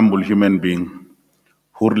was a humble human being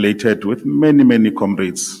who related with many, many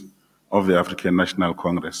comrades of the African National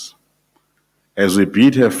Congress. As we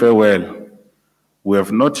bid her farewell, we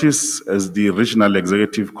have noticed as the Regional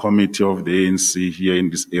Executive Committee of the ANC here in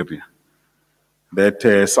this area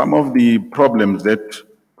that some of the problems that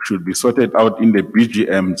should be sorted out in the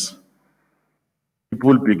BGMs,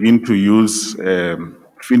 people begin to use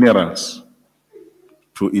funerals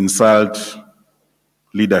to insult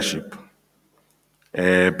leadership.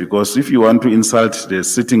 Because if you want to insult the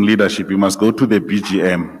sitting leadership, you must go to the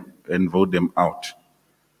BGM and vote them out.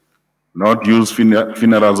 Not use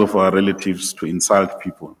funerals of our relatives to insult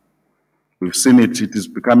people. We've seen it, it is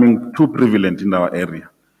becoming too prevalent in our area,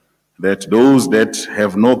 that those that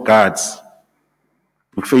have no guards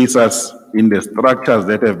to face us in the structures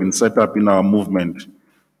that have been set up in our movement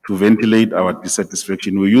to ventilate our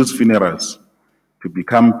dissatisfaction, we use funerals to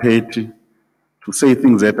become petty, to say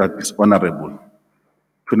things that are dishonorable,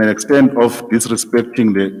 to an extent of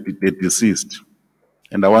disrespecting the deceased.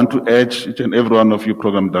 And I want to urge each and every one of you,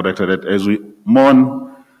 Program Director, that as we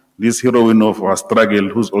mourn this heroine of our struggle,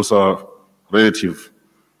 who's also our relative,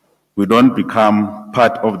 we don't become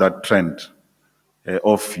part of that trend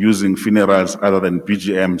of using funerals other than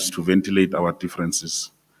BGMs to ventilate our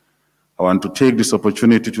differences. I want to take this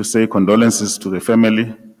opportunity to say condolences to the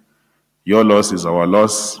family. Your loss is our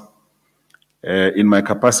loss. In my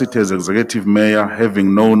capacity as executive mayor,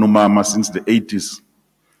 having known Umama since the 80s,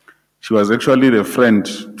 she was actually the friend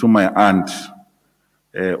to my aunt,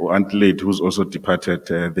 Aunt Late, who's also departed.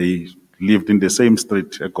 They lived in the same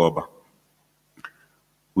street, Goba.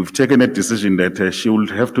 We've taken a decision that she will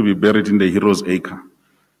have to be buried in the Heroes Acre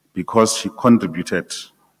because she contributed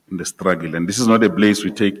in the struggle. And this is not a place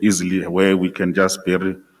we take easily where we can just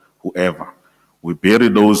bury whoever. We bury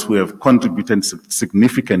those who have contributed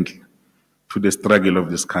significantly to the struggle of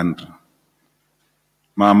this country.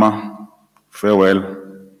 Mama, farewell.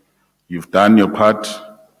 You've done your part.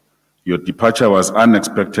 Your departure was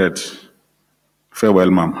unexpected.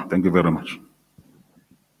 Farewell, Mama. Thank you very much.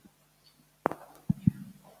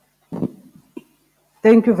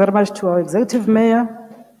 Thank you very much to our Executive Mayor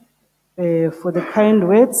for the kind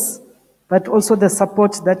words, but also the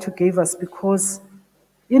support that you gave us, because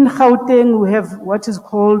in Gauteng we have what is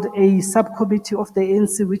called a subcommittee of the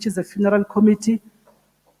ANC, which is a funeral committee,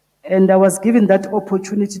 and I was given that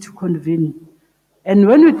opportunity to convene. And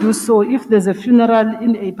when we do so, if there's a funeral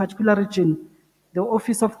in a particular region, the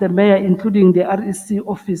office of the mayor, including the REC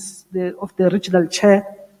office of the regional chair,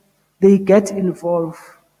 they get involved.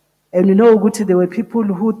 And you know, Guti, there were people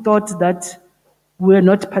who thought that we were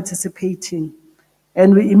not participating.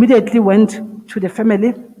 And we immediately went to the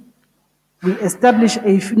family. We established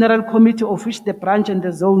a funeral committee of which the branch and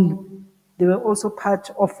the zone, they were also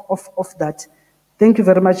part of that. Thank you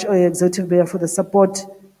very much, Executive Mayor, for the support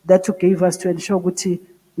that you gave us to ensure Guti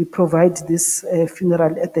we provide this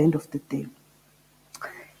funeral at the end of the day.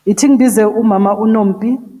 Itingibize umama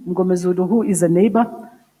uNompi Mngomezulu, who is a neighbor,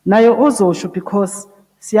 nayo ozosho because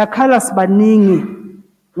siyakhala sibaningi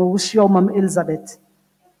ngokushiya uMama Elizabeth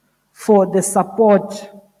for the support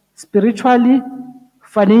spiritually,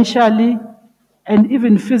 financially, and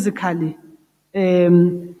even physically.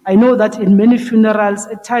 I know that in many funerals,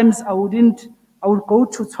 at times I would go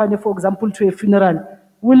to Tshwane, for example, to a funeral.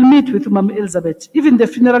 We'll meet with Mama Elizabeth. Even the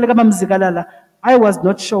funeral of Mama Zigalala, I was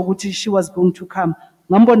not sure what she was going to come.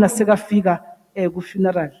 Ngambona sekafika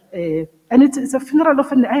funeral. And it's a funeral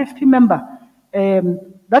of an IFP member.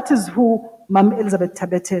 That is who Mama Elizabeth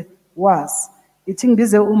Thabethe was.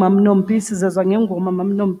 Itingibize umama Nompi, sizezwa ngengoma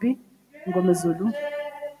Mama Nompi, ngoma Zulu.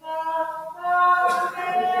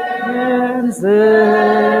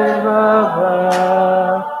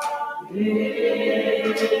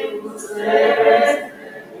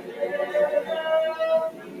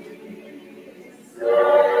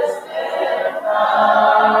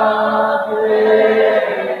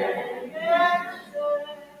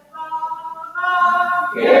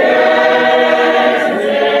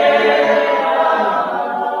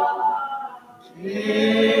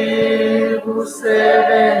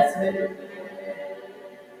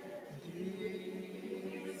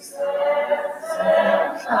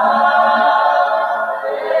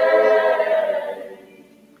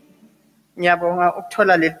 Ngiyabonga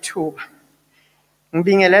ukuthola lethuba.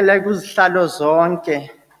 Ngibingelele kuzihlalo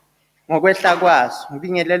zonke ngokwehla kwazo,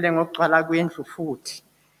 ngibingelele ngokugcwala kwendlu futhi.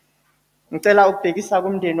 Ngicela ukubhekisa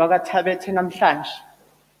kumndeni wakaThabethe namhlanje.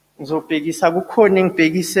 Ngizobhekisa kukhona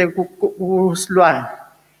ngibhekise kuSilwane.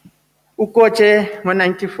 Ukoje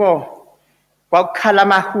ngo94 kwakukhala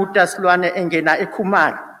amahuta Silwane engena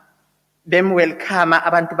eKhumalo. bemwelcome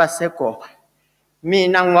abantu baseGoba.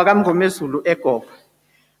 Mina ngwakamngomezulu eGoba.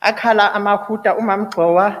 Akhala amahuta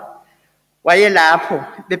uMamgxowa wayelapho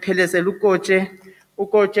bephelezela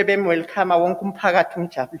ukotshe bemwelcome wonke umphakathi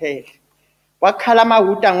umjabulele. Wakhala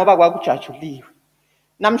amahuta ngoba kwakujajuliwe.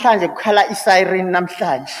 Namhlanje kukhala isiren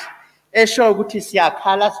namhlanje. Esho ukuthi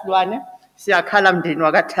siyakhala silwane, siyakhala mndeni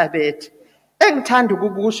wakaThabethe. Engithanda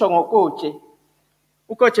ukukusho ngokotshe.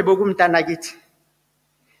 Ukotshe bekumntana kithi.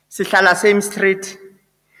 Sihlala same street.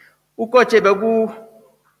 Ukotshe beku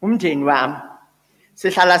umndeni wami.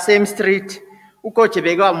 Sihlala same street. Ukotshe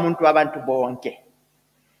beka umuntu wabantu bonke.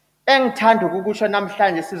 Engithanda ukukusho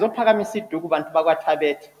namhlanje sizophakamisa iduku kubantu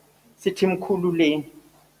bakwaThabethe. Sithi mkhululeni.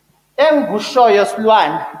 Engikushoyo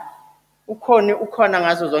silwane. Ukhona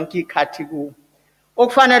ngazo zonke ikhathi ku.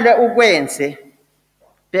 Okufanele ukwenze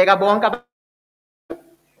bheka bonke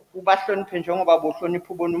ubahloniphe njengoba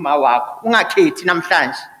uhlonipha ubona wakho. Ungakhethi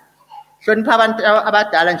namhlanje. Hlonipha abantu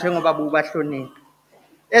abadala njengoba ubahlonipha.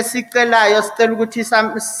 Esicelayo sicela ukuthi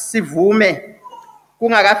sivume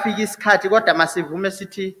kungakafiki isikhathi kodwa masivume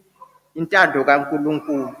sithi intando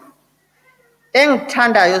kaNkulunkulu.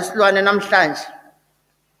 Engithandayo silwane namhlanje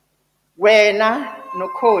wena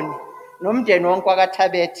nokhoni nomndeni wonke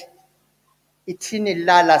wakaThabethe ithini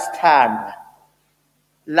lala sithandwa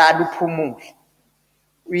lala uphumule.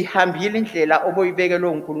 Uyihambile indlela oboyibekelwe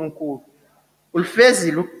uNkulunkulu.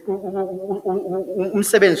 Ulifezile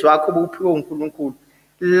umsebenzi wakho obuphiwe uNkulunkulu.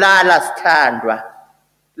 Lala sithandwa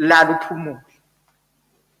lala uphumule.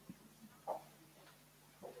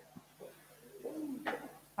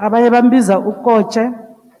 Abaye bambiza ukotshe,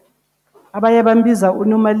 abaye bambiza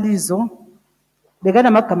uNomalizo,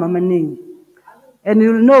 bekanamagama amaningi. And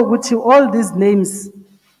you'll know ukuthi all these names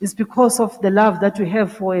is because of the love that we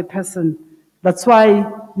have for a person. That's why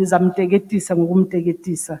nizamteketisa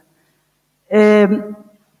ngokumteketisa.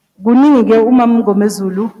 Kuningi ke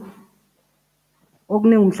uMamngomezulu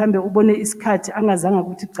okuningi mhlambe ubone isikhathi angazanga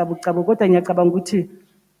ukuthi cabo kodwa ngiyacabanga ukuthi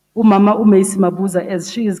umama uMacy Mabuza,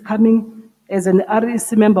 as she is coming as an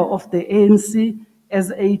REC member of the ANC,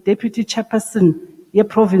 as a deputy chairperson ye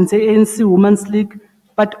province ANC Women's League,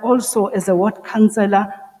 but also as a ward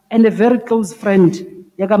councillor and a very close friend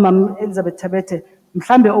yaka Mam Elizabeth Thabethe.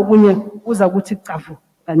 Mhlambe okunye uza kuthi cavu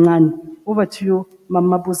kancane. Over to you, Mam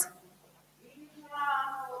Mabuza.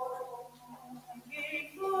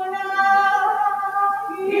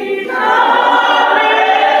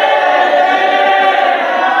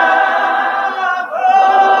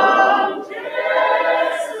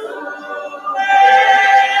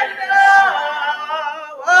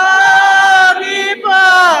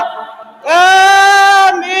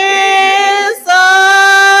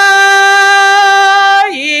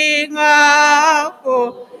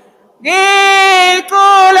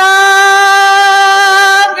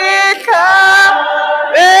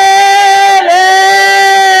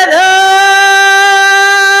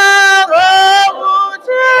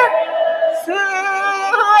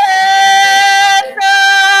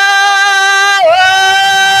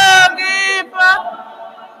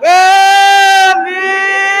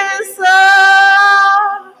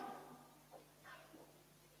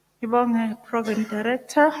 Program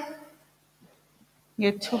Director,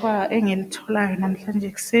 ngethuba engilitholayo namhlanje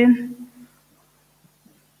ekseni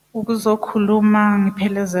ukuzokhuluma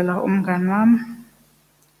ngiphelezela umngani wami,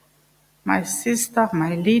 my sister,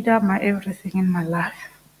 my leader, my everything in my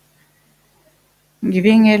life.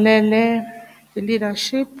 Ngibingelele the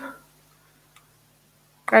leadership,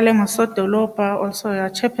 qale ngosodolobha, also your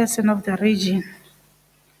chairperson of the region.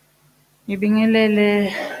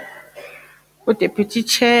 Ngibingelele Deputy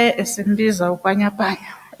Chair esimbiza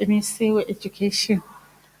uPanyapanya emisiwe education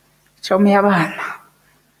chomyabana.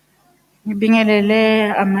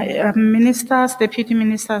 Ngibingelele ministers, deputy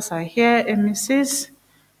ministers are here, MCs.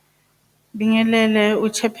 Bingelele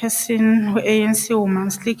uChairperson ANC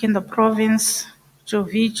Women's League in the province,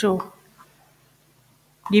 Jovijo.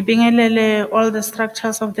 Ngibingelele all the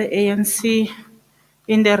structures of the ANC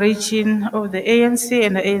in the region of the ANC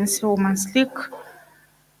and the ANC Women's League.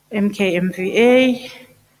 MKMVA,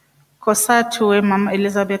 Kosatu, where Mama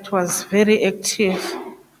Elizabeth was very active.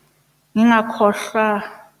 Ngingakhohlwa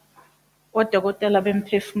odokotela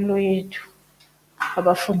bemphefumulo yethu,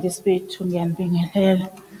 abafundisi bethu ngiyanibingelela.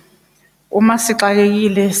 Uma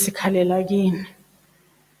sixakekile sikhalela kini.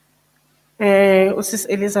 Usisi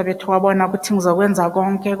Elizabeth wabona ukuthi ngizokwenza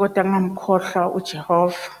konke kodwa ngamkhohlwa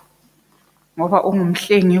uJehova ngoba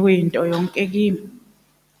ungumhlengi winto yonke kimi.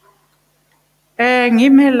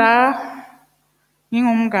 Ngime la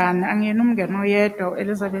ngingumngane, angiyena umngane oyedwa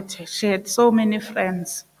Elizabeth. She had so many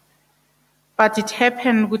friends, but it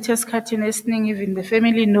happened ukuthi esikhathini esiningi even the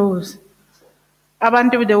family knows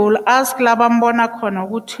abantu they will ask labambona khona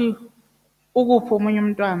ukuthi ukuphi omunye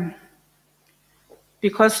umntwana.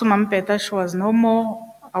 Because Thabethe, she was no more,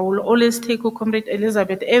 I will always take Comrade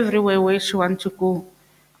Elizabeth everywhere where she wants to go.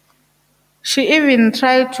 She even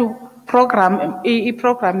tried to program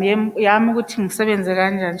i-program yami ukuthi ngisebenze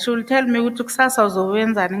kanjani. She will tell me ukuthi kusasa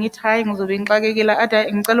uzowenzani, ngithi hayi ngizobe ngixakekile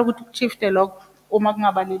ade ngicela ukuthi ukuchifte lokho uma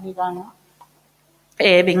kungabalelekanga.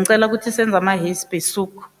 Bengicela ukuthi senze ama-haze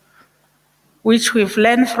besuku, which we've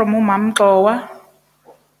learned from uMamXowa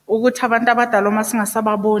ukuthi abantu abadala uma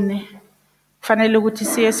singasababoni kufanele ukuthi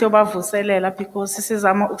siye siyobavuselela because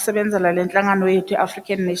sizama ukusebenzela le nhlangano yethu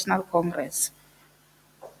i-African National Congress.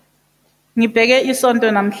 Ngibheke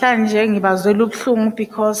isonto namhlanje ngibazwela ubuhlungu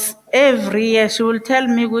because every year she will tell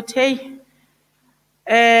me ukuthi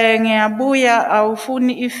hey ngiyabuya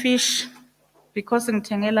awufuni ifish because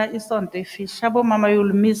ngithengela isonto ifish. Yabo mama, you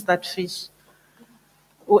will miss that fish.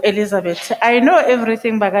 Elizabeth, I know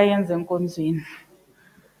everything bakayenze enkonzweni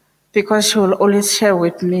because she will always share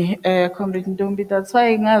with me, Comrade Ntombi. That's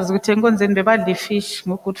why ngazi ukuthi enkonzweni bebadla ifish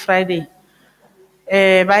ngo-Good Friday.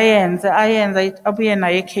 Bayenze ayenza abuye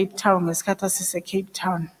naye eCape Town ngesikhathi asise-Cape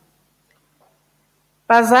Town.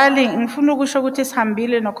 Bazali, ngifuna ukusho ukuthi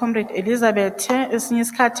sihambile noComrade Elizabeth esinye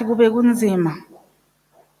isikhathi kube kunzima.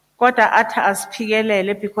 Kodwa athi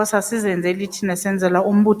asiphikelele because asizenzeli thina senzela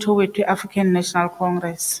umbutho wethu i-African National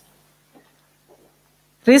Congress.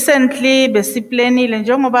 Recently besiplanile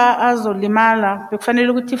njengoba azolimala bekufanele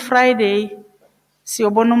ukuthi Friday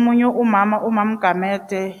siyobona umunye umama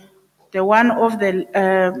Thabethe, the one of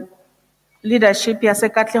the leadership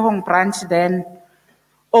yaseKatlehong branch then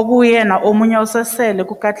okuyena omunye osesele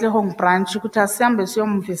kuKatlehong branch ukuthi asihambe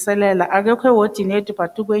siyomviselela akekho ewardini yethu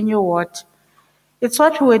but kwenye ward. It's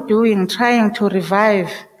what we were doing, trying to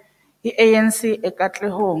revive the ANC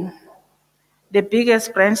eKatlehong, the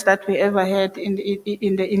biggest branch that we ever had in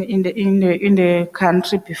the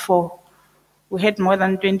country before. We had more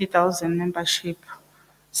than 20,000 membership.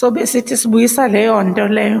 So basically sibuyisa leyo nto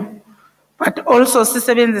leyo, but also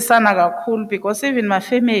sisebenzisana kakhulu because even my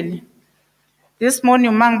family this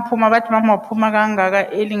morning mangiphuma bathi mama uphuma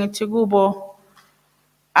kangaka early ngithi kubo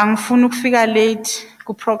angifuni ukufika late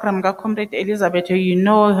ku program ka Comrade Elizabeth, you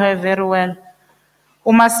know her very well.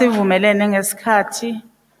 Uma sivumelene ngesikhathi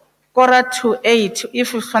 7:45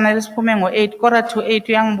 if ufanele siphume ngo-8 7:45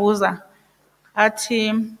 uyangibuza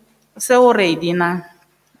athi sewu-ready na.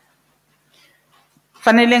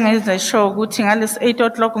 Fanele ngenze sure ukuthi ngalesi 8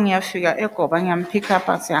 o'clock ngiyafika eGoba ngiyampick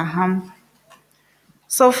up siyahamba.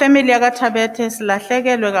 So family yakaThabethe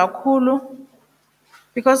silahlekelwe kakhulu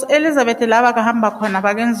because Elizabeth laba kahamba khona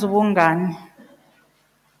bakenza ubungani.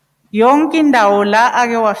 Yonke indawo la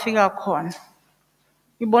ake wafika khona.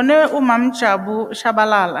 Ibone uMamJabu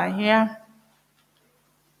Shabalala here.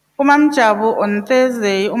 uMamJabu on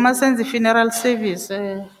Thursday uma senza funeral service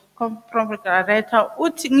Prophet director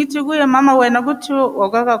uthi ngithi kuye mama wena kuthi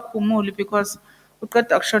wakakakhumuli because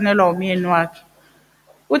uqeda ukushonelwa umyeni wakhe.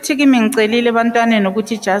 Uthi kimi ngicelile abantwaneni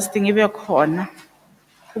ukuthi just ngibe khona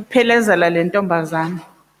ukuphelezela le ntombazana.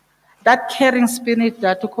 That caring spirit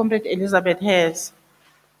that Comrade Elizabeth has.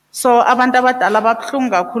 So abantu abadala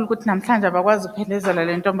babhlungu kakhulu ukuthi namhlanje abakwazi ukuphelezela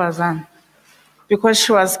le ntombazana because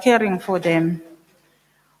she was caring for them.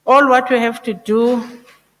 All what we have to do,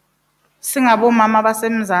 singabo mama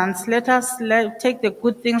basemzansi, let us take the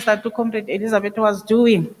good things that Comrade Elizabeth was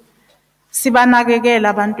doing. Sibanakekela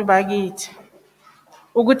abantu bakithi.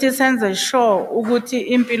 Ukuthi senze sure ukuthi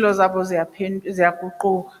impilo zabo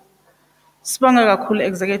ziyaguquka. Sibonge kakhulu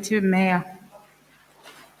executive mayor.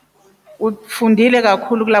 Ufundile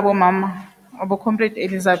kakhulu kulabo mama abo Comrade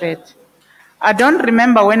Elizabeth. I don't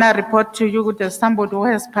remember when I report to you ukuthi somebody who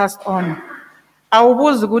has passed on.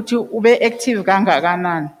 Awubuzi ukuthi ube active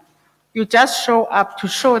kangakanani. You just show up to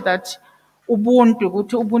show that ubuntu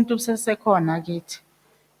ukuthi ubuntu busesekhona kithi.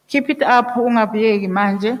 Keep it up ungabiyeki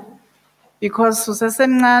manje because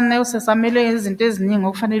usesemncane usesamele izinto eziningi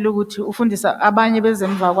okufanele ukuthi ufundisa abanye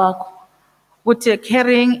bezemva kwakho. Ukuthi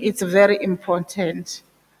caring it's very important.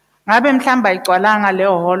 Ngabe mhlamba ayigcwalanga le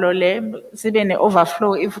holo le sibe ne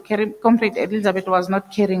overflow if Comrade Elizabeth was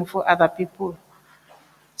not caring for other people.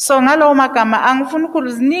 So ngalo magama angifuni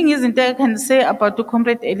ukukhulu ziningi izinto I can say about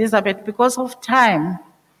Comrade Elizabeth because of time.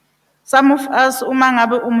 Some of us uma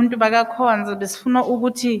ngabe umuntu bakakhonza besifuna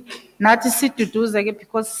ukuthi nathi siduduzeke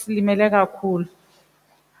because silimele kakhulu.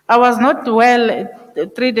 I was not well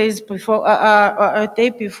 3 days before, a day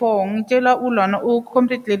before. Ngitshela ulona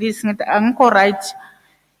Comrade Lelisi ngithi angikho right.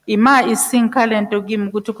 Ima isinka lento kimi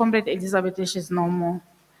ukuthi Comrade Elizabeth she's no more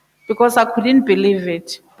because I couldn't believe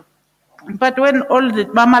it. But when all the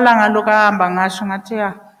bamalanga lokahamba ngasho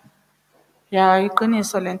ngathi Ya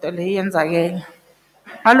iqiniso lento le iyenzakele.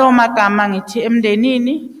 Ngalo magama ngithi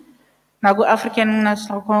emndenini naku African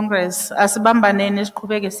National Congress asibambaneni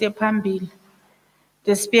siqhubeke siye phambili.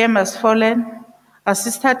 The spear must fallen.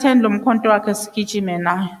 Asisithatheni lo mkhonto wakhe sigijime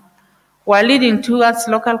nayo. While leading towards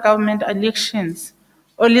local government elections,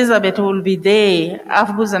 Elizabeth will be there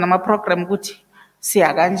afubuza nama program ukuthi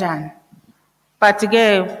siya kanjani. But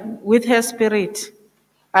with her spirit,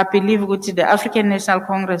 I believe ukuthi the African National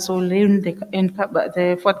Congress will win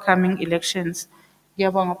the forthcoming elections.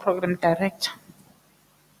 Ngiyabonga program director.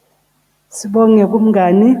 Sibonge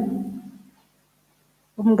kumngani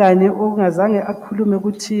ongazange akhulume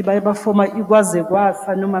ukuthi baye bafoma ikwaze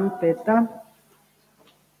kwasa noma Mbheta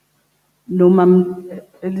noma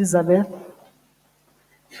Elizabeth.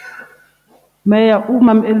 Mayor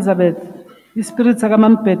uMam Elizabeth, ispirit saka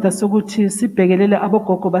Mbheta sokuthi sibhekelele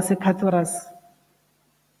abogogo base Cathoras.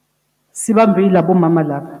 Sibambe labo mama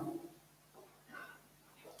laba.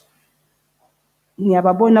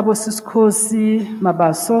 Ngiyababona bosisiKhosi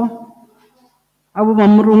Mabaso, abo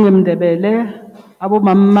mamrungu eMndebele, abo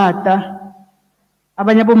mamata,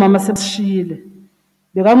 abanye abo mama sebashile.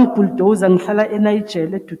 Bekangibuldoza ngihlala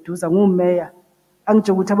eNigeria eduduza ngumeya.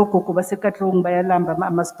 Angitsho ukuthi abogogo baseKatlong bayalamba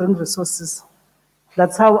ama spring resources.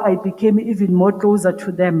 That's how I became even more closer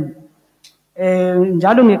to them.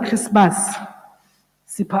 Njalo ngeChristmas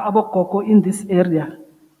sipha abogogo in this area.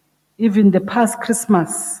 Even the past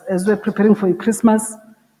Christmas, as we're preparing for Christmas,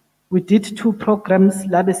 we did 2 programs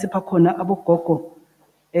labe sipha khona abogogo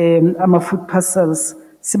ama food parcels.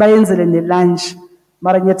 Sibayenzele ne lunch.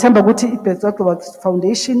 Mara ngiyathemba ukuthi iBethel Global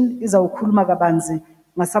Foundation izawukhuluma kabanzi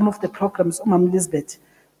nga some of the programs uMam Elizabeth.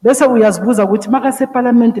 Bese uyazibuza ukuthi maka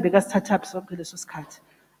seParliament bekasithatha phi sonke leso sikhathi.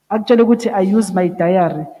 Akutshela ukuthi I use my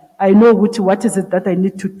diary. I know ukuthi what is it that I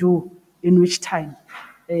need to do in which time.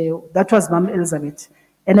 That was Mam Elizabeth.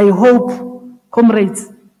 And I hope, comrades,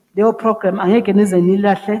 leyo program angeke nize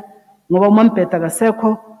nilahle ngoba uMampeta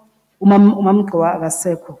akasekho, uMam Gqwa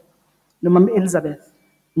akasekho, noMam Elizabeth.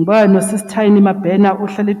 Ngiba no Sister Tiny Mabhena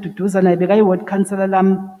ohlala eduduza naye bekayi ward councillor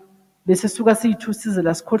lami bese suka siyi2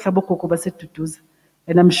 sizela sikhohla bogogo baseduduza.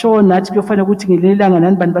 And I'm sure nathi kuyofanele ukuthi ngilelanga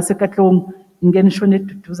nani bantu baseKatlong ngene shone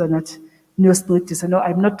eduduza nathi niyosincedisa. No,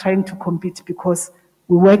 I'm not trying to compete because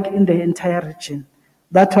we work in the entire region.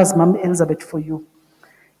 That was Mam Elizabeth for you.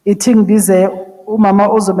 Ithi ngibize umama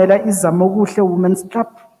ozomela izamo kuhle Women's Club,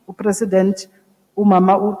 uPresident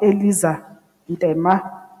umama uEliza Ntema.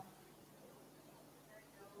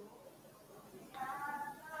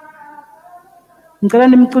 Ngicela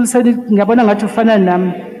nimculiseni ngiyabona ngathi ufana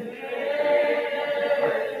nami.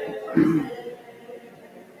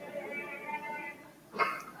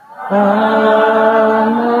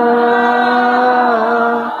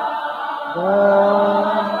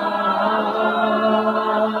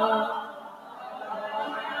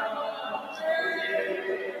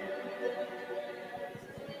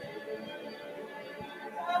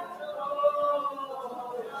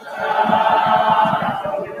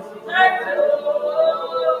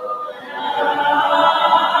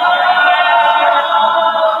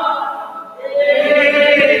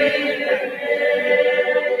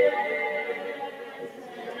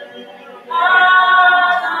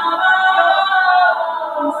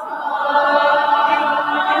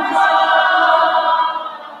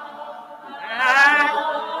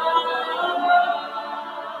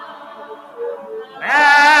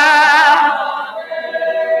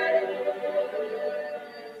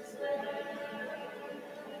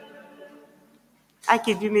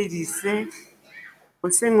 Ke dumedise o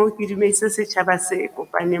sengo ke dumedise setjhaba se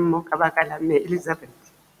kopaneng mo ka baka la Mme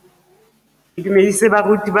Elizabeth. Ke dumedise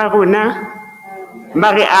baruti ba rona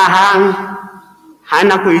ba re ahang ha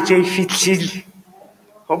nako e tse fitlhile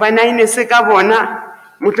hobane ine se ka bona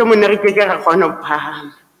motho mo ne re ke ra kgona ho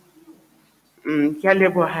phahama. Ke a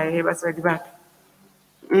leboha batswadi ba ka.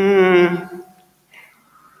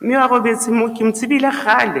 Mme wa robetse mo ke mtsibile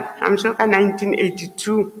gale I'm sure ka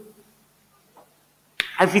 1982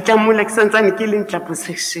 a fitla mo le santsane ke le ntla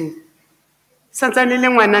possession santsane le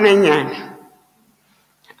ngwanananyana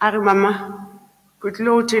a re mama go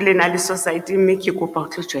tlo o tshele na le society mme ke kopa o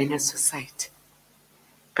tlo join society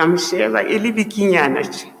ka msheba e le bikinyana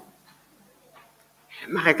tje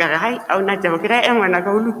mara ka re hai a ona taba ke ra engwana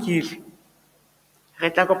ka o lokile re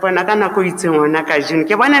tla kopana ka nako itseng ona ka june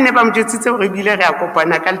ke bona ne ba mjetsitse hore bile re a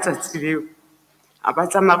kopana ka letsatsi leo a ba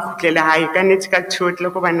tsa makhutlele hae ka netse ka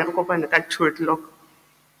thotle ko bana re kopana ka thotle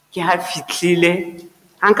ke ha fitlile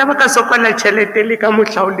anka ba ka sokola tšhelete le ka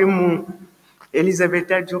mohla o le mong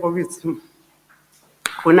Elizabeth a di robetse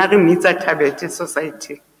gona re mitsa Thabethe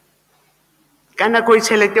society ka nako e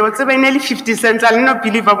tšhelete o tsebe ne le 50 cents a le no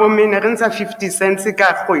believer bo mene re ntsha 50 cents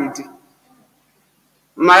ka kgwedi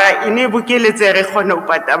mara e ne bokeletse re kgona ho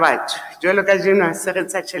pata batho jwalo ka jeno se re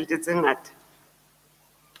ntsha tšhelete tse ngata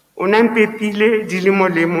o na mpepile dilemo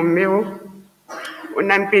lemo mmeo o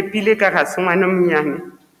na mpepile ka ga sengwana monyane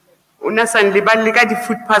o na san le ba le ka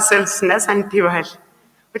di-food parcels na san tebale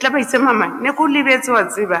o tla ba itse mama ne go lebetse wa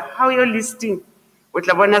tseba how your listing o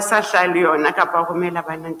tla bona sa hla le yona kapa romela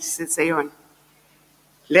bana ntisetse yona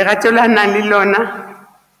lerato la nang le lona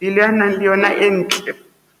pelo ya nang le yona e ntle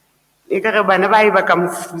e ka re bana ba e ba ka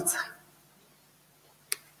mofutsa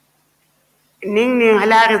neng ha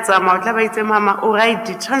la re tsamaya o tla ba itse mama o right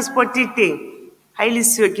transport e teng ha ile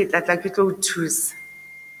sio ke tlatla ke tlo o thusa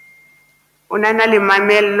o na le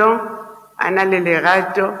mamello ana le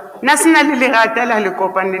lerato na sena le lerata la le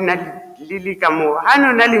kopane na le ka mo ha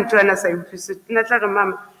no na le ntho ana sa iphuse na tla re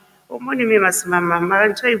mama o mone me masimama mara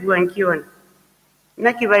ntho e buang ke yona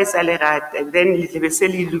nna ke ba isa lerata then le tlebe se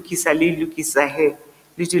le lokisa he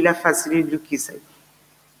le dula fatshe le lokisa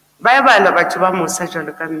ba ya balwa batho ba mosa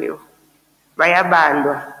jalo ka mmeo ba ya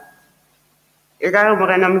balwa e ka re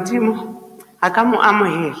morena modimo a ka mo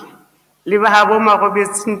amohela le ba ha bo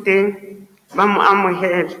marobetseng teng ba mo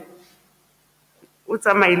amohela o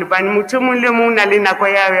tsamaile bane motho mong le mong na le nako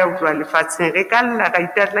ya ho tloha lefatsheng re ka lla ka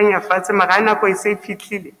itatlanya fatshe mara nako e se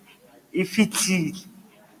e fitlhile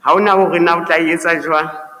ha ona hore na o tla etsa jwang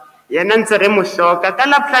yena ntse re mo hloka ka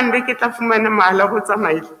la plan be ke tla fumana mahala go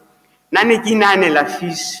tsamaile nane ke inanela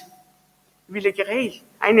fish bile ke re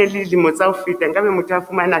a ine le dilemo tsa ho feta nka be motho a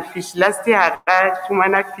fumana fish last year ka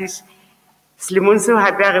fumana fish selemong seo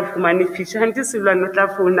hape a re fumane fish hante selwane o tla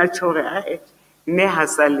founa tjhore mme ha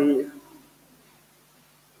sa leyo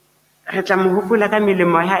re tla mo hopola ka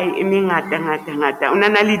melemo ya hae e mengata o na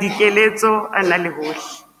le dikeletso a na le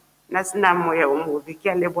hohle na sena moya o mobe ke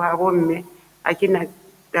a leboha bomme a ke na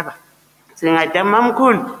taba sengata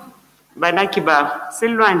mamkhulu bana ke ba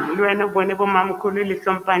selwane le wena bone bo mamkhulu le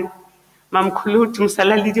hlompane mamkhulu o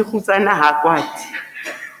tumsala le dikgutsana ha kwati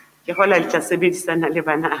ke gola le tla sebedisana le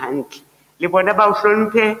bana hantle le bona ba o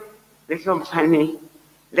hlomphe le hlomphane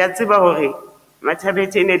le a tseba hore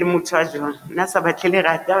Mathabethe ne le motho a jwang na sa batle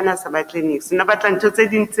lerata ona sa batle niks na batla ntho tse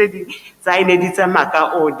ding tsa ine di tsamaya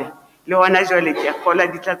ka order le ona jwale ke kgola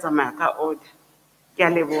di tla tsamaya ka order ke a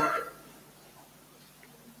leboha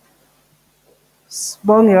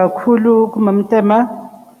Sibonge kakhulu kumamtema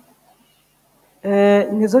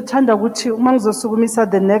ngizothanda ukuthi uma ngizosukumisa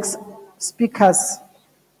the next speakers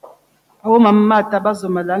awomamata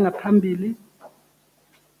bazoma la ngaphambili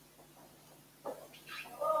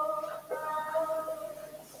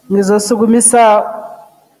ngizosukumisa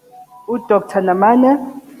uDr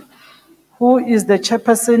Namane who is the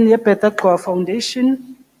chairperson yeBetha Gqowa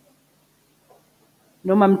Foundation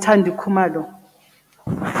noMamthandi Khumalo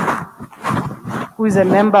who is a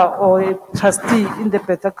member or a trustee in the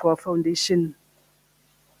Betha Gqowa Foundation.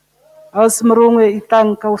 Ausmrungwe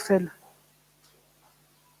itang kaofela.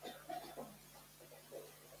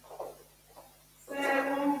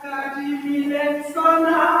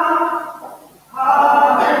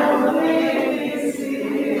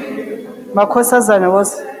 Makhosazana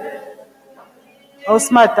was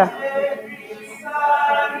Ausmata.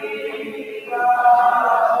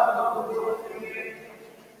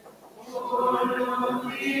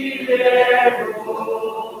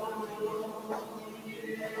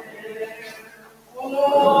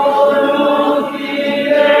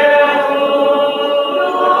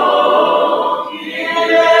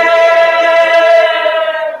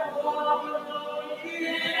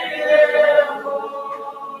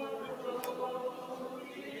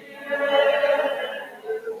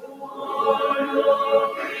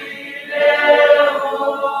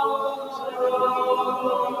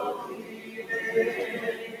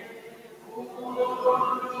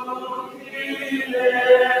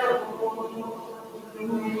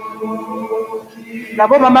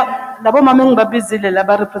 Labo mama ngibabizile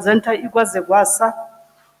laba representa iKwaZekwasa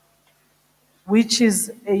which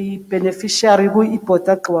is a beneficiary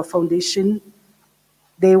ku-Betha Gqowa Foundation.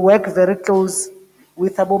 They work very close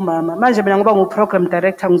with abo mama. Manje mina ngoba ngu-program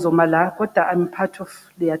director ngizoma la kodwa I'm part of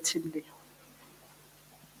their team there.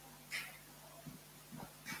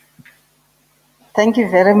 Thank you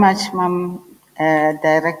very much, Ma'am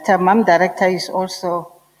Director. Ma'am Director is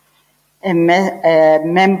also a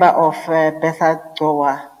member of Betha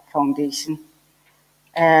Gqowa Foundation.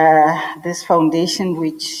 This foundation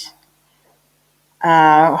which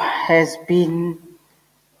has been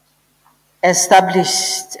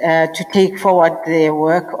established to take forward the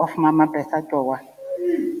work of Mama Betha Gqowa.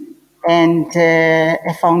 And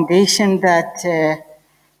a foundation that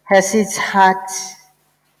has its heart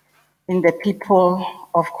in the people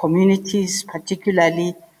of communities,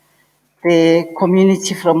 particularly the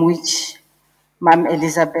community from which Ma'am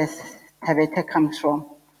Elizabeth Thabethe comes from.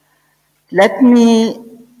 Let me,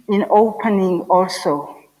 in opening,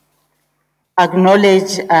 also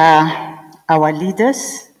acknowledge our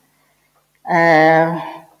leaders,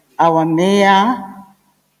 our mayor,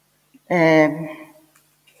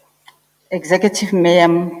 Executive Mayor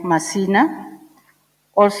Masina,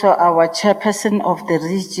 also our chairperson of the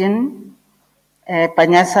region,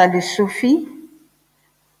 Panyasa Lusufi,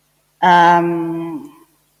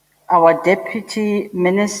 our Deputy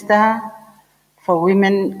Minister for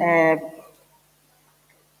Women,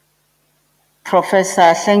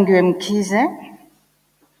 Professor Sengiwe Mkhize,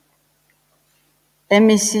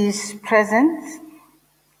 MECs present,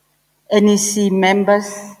 NEC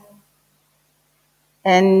members,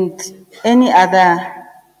 and any other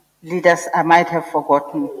leaders I might have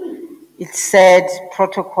forgotten. It said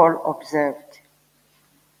protocol observed.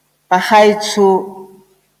 Bagaetsho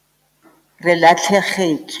re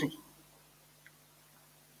latlhegetswe.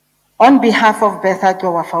 On behalf of Betha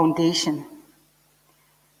Gqoba Foundation,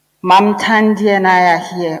 Ma'am Thandi and I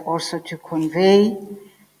are here also to convey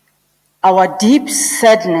our deep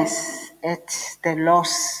sadness at the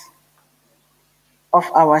loss of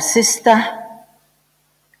our sister,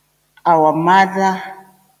 our mother,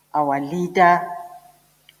 our leader,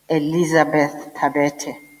 Elizabeth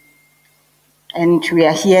Thabethe. And we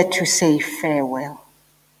are here to say farewell.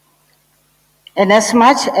 And as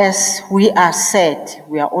much as we are sad,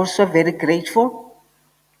 we are also very grateful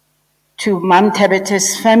to Ma'am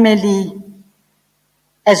Thabethe's family,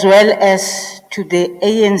 as well as to the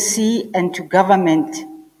ANC and to government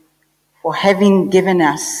for having given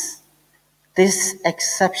us this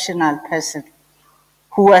exceptional person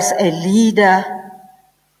who was a leader,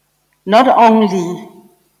 not only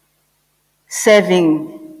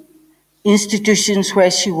serving institutions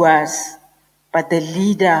where she was, but the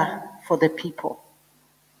leader for the people.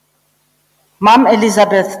 Ma'am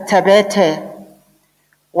Elizabeth Thabethe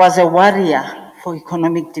was a warrior for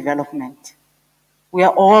economic development. We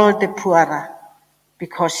are all the poorer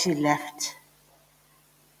because she left.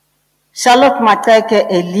 Charlotte Maxeke,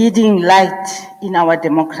 a leading light in our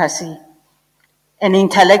democracy, an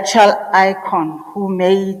intellectual icon who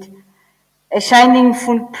made a shining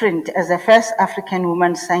footprint as the first African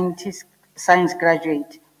woman science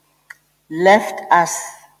graduate, left us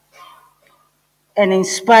an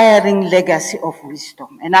inspiring legacy of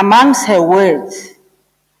wisdom. And amongst her words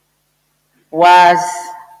was,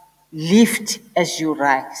 "Lift as you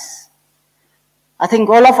rise." I think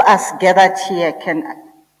all of us gathered here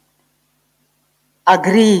can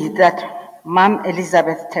agree that Ma'am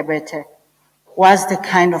Elizabeth Thabethe was the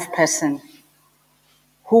kind of person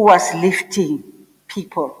who was lifting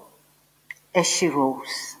people as she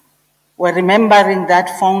rose. We're remembering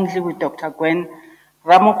that fondly with Dr. Gwen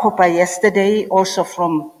Ramokopa yesterday, also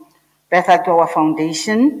from Betha Gqoba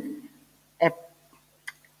Foundation,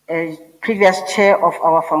 a previous chair of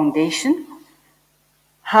our foundation,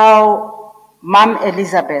 how Ma'am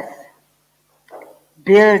Elizabeth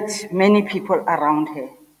built many people around her.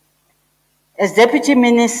 As Deputy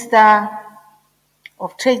Minister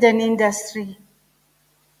of Trade and Industry,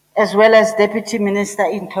 as well as Deputy Minister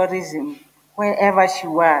in Tourism, wherever she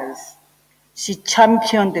was, she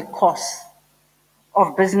championed the cause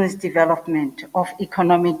of business development, of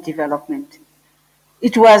economic development.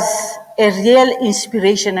 It was a real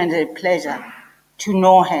inspiration and a pleasure to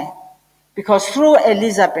know her, because through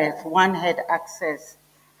Elizabeth, one had access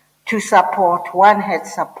to support, one had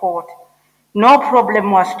support. No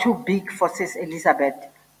problem was too big for Sis Elizabeth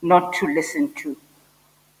not to listen to.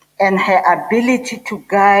 And her ability to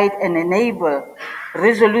guide and enable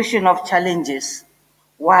resolution of challenges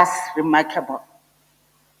was remarkable.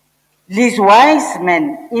 Liz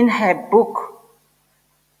Wiseman, in her book,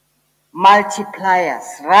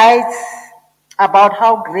 Multipliers, writes about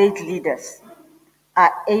how great leaders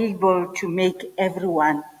are able to make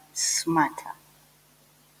everyone smarter.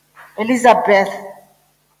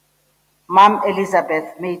 Ma'am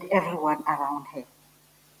Elizabeth made everyone around her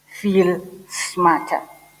feel smarter.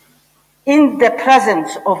 In the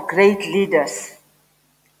presence of great leaders,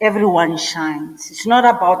 everyone shines. It's not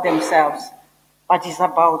about themselves, but it's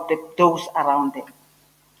about those around them.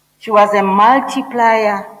 She was a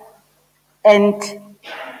multiplier, and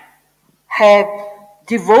her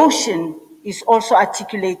devotion is also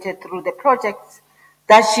articulated through the projects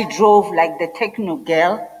that she drove, like the Techno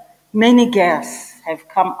Girl. Many girls have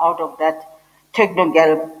come out of that Techno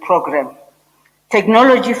Girl program.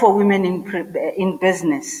 Technology for women in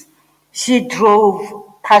business. She drove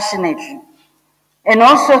passionately. And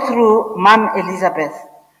also through Mom Elizabeth,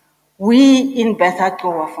 we in Betha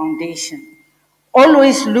Kowa Foundation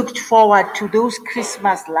always looked forward to those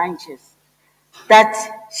Christmas lunches that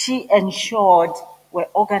she ensured were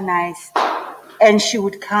organized, and she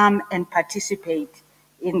would come and participate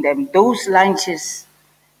in them. Those lunches,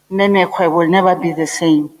 Memekwe will never be the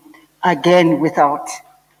same again without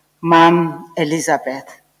Mom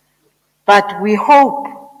Elizabeth. But we hope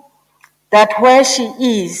that where she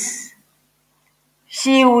is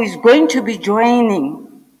going to be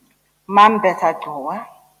joining Mom Betha Kowa,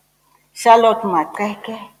 Charlotte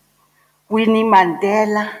Mateke, Winnie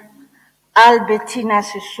Mandela, Albertina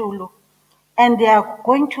Sisulu, and they are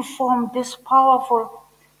going to form this powerful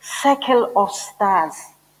circle of stars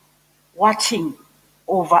watching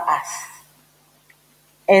over us.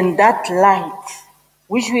 And that light,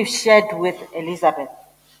 which we've shared with Elizabeth,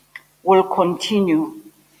 will continue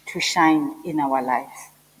to shine in our lives.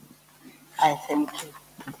 I thank you.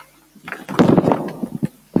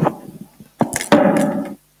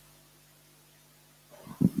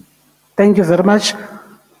 Thank you very much.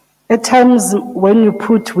 At times, when you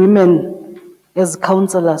put women as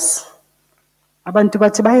counselors, abantu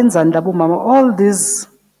bathi bayenzani labo mama, all these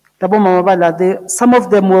labo mama bala, some of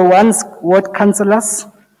them were once ward counselors,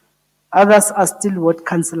 others are still ward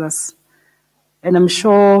counselors. And I'm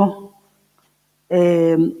sure,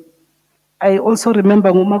 I also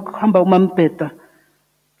remember ngumahamba uMampeta,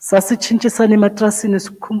 sasichintshisana ematrasini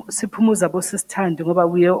siphumuza bosisithande ngoba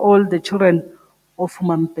we are all the children of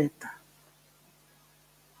uMampeta.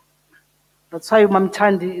 That's why Mam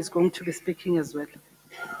Chandi is going to be speaking as well.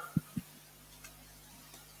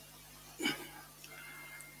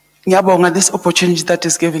 Ngiyabonga this opportunity that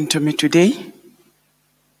is given to me today.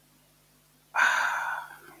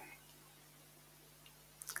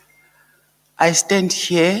 I stand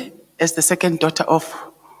here as the second daughter of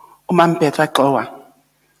Umampetha Qowa.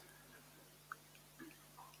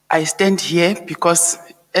 I stand here because,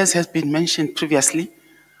 as has been mentioned previously,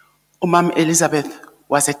 Umam Elizabeth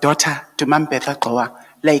was a daughter to Mampetha Qowa,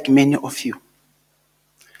 like many of you.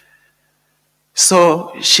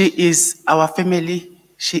 So she is our family,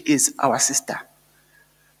 she is our sister.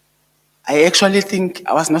 I actually think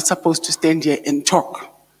I was not supposed to stand here and talk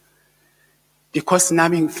because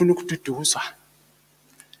nami ngifuna ukududuzwa.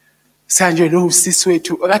 Sanje lo usisi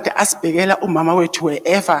wethu okade asibhekela umama wethu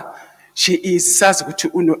wherever she is, sazi ukuthi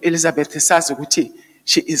uno Elizabeth, sazi ukuthi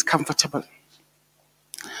she is comfortable.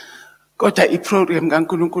 Kodwa iprogram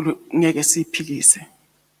kaNkulunkulu ngeke siphilise.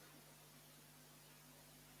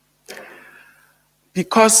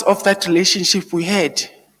 Because of that relationship we had,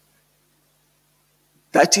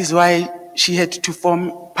 that is why she had to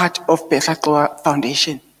form part of Betha Qowa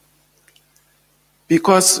Foundation.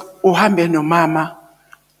 Because uhambe no mama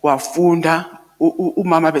wafunda,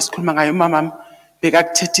 umama besikhuluma ngayo, umama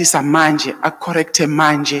bekakuthethisa manje, acorrecte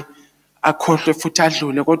manje, akhohlwe futhi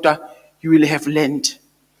adlule, kodwa you will have learned.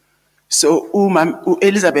 So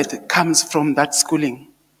Elizabeth comes from that schooling.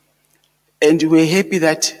 And we're happy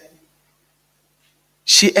that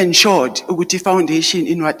she ensured Uguti Foundation,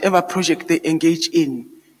 in whatever project they engage in,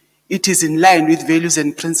 it is in line with values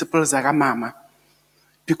and principles of mama.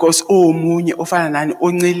 Because munye ofana nani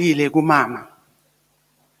oncelile kumama.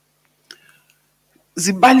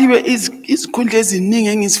 Zibaliwe izikhundla eziningi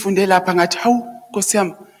engizifunde lapha ngathi how Nkosi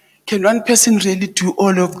yami, can one person really do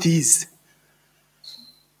all of these?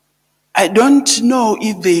 I don't know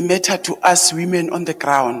if they matter to us women on the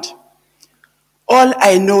ground. All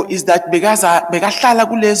I know is that bekahlala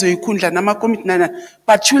kulezo ikhundla nama-committee nana,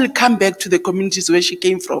 but she will come back to the communities where she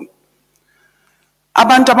came from.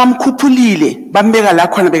 Abantu abamkhuphulile bambeka la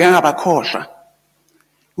khona bekangabakhohlwa.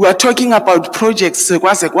 We are talking about projects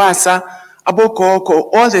kwasa abogogo,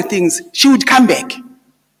 all the things. She would come back.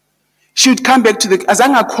 She would come back to the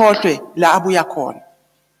azangakhohlwe la abuya khona.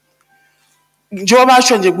 Njoba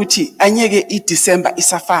asho nje ukuthi anyeke iDecember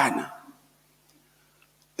isafana.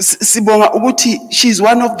 Sibonga ukuthi she is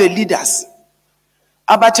one of the leaders.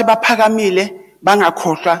 Abathe baphakamile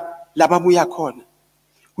bangakhohlwa lababuya khona.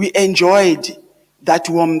 We enjoyed that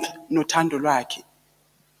warmth nothando lwakhe.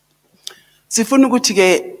 Sifuna ukuthi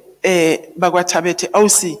ke bakwa Thabethe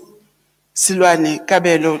awusi Silwane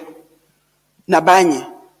Kabelo nabanye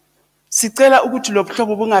sicela ukuthi lo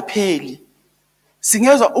buhlobo bungapheli.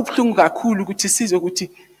 Singezwa ubuhlungu kakhulu ukuthi sizwe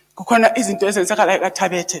ukuthi kukhona izinto ezenzakala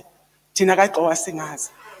eThabethe thina kaGqowa singazi.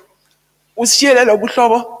 Usishiyele lo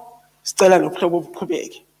buhlobo, sicela lo buhlobo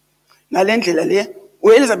buqhubeke. Ngalendlela le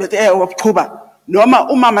uElizabeth wabuqhuba noma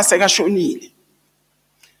umama sekashonile.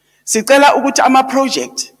 Sicela ukuthi ama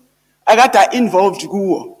project akade involved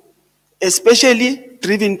kuwo, especially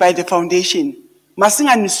driven by the foundation,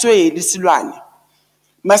 masinganisweli Silwane.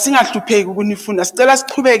 Masingahlupheki ukunifuna. Sicela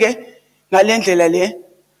siqhubeke ngalendlela le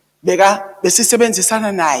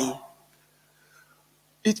besisebenzisana naye.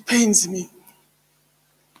 It pains me.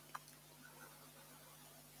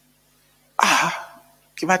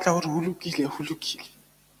 Ke batla hore ho lokile.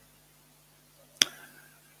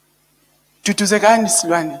 Duduzekani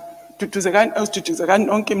silwane. Duduzekani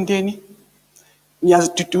onke mndeni.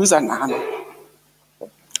 Ngiyaziduduza nami.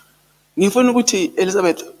 Ngifuna ukuthi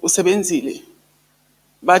Elizabeth usebenzile.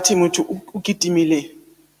 Bathi muthu ugidimile.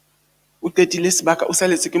 Uqedile isibaka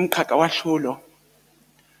usaletse kumkhaka wahlulo.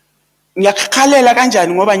 Ngiyakhalela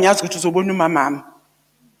kanjani ngoba ngiyazi ukuthi uzobona umamami.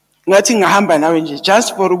 Ngathi ngahamba nawe nje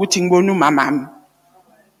just for ukuthi ngibone umamami.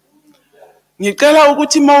 Ngicela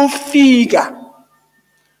ukuthi mawufika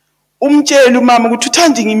umtshele umama ukuthi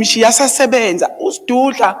uthandi ngimshiya asasebenza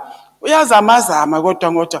usidudla uyazamazama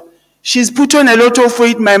kodwa she's put on a lot of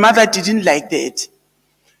weight. My mother didn't like that.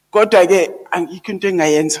 Kodwa ke angikho into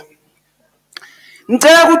engayenza.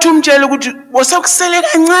 Ngicela ukuthi umtshele ukuthi bosekusele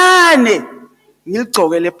kancane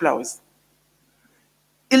ngiligcoke le blouse.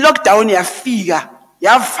 I-lockdown yafika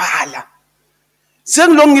yavala.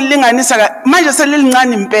 Sengilongilinganisa manje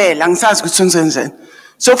selilincane impela ngisazi ukuthi ngizenzeni.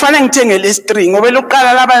 So kufanele ngithenge lesi3 ngoba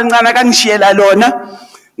lokuqala labancane akangishiyela lona.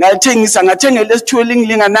 Ngalithenga lesi2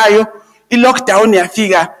 elingilinganayo. I-lockdown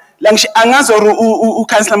yafika la ngisho angazi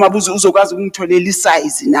uCouncillor Mabuza uzokwazi ukungitholela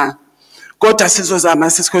isize na. Kodwa sizozama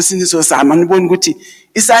sisikhosini sizozama ngibona ukuthi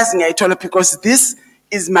isize ngiyayithola because this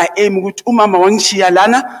is my aim ukuthi umama wangishiya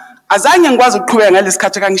lana azange ngikwazi ukuqhubeka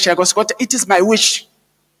ngalesikhathi akangishiya kodwa it is my wish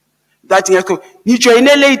that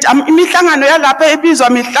ngijoyine late imihlangano yalapha ebizwa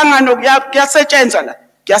imihlangano kuyasetshenzwa la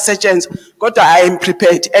kuyasetshenzwa kodwa I am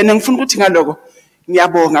prepared and ngifuna ukuthi ngaloko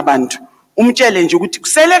ngiyabonga abantu umtshele nje ukuthi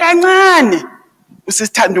kusele kancane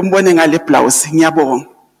usithanda umbone ngale blouse ngiyabonga.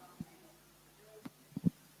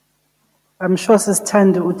 I'm sure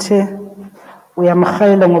sisithanda uthe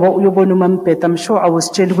uyamkhayela ngoba uyobona uMaMbheda. I'm sure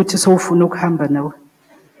awusitshela ukuthi sowufuna ukuhamba nawe.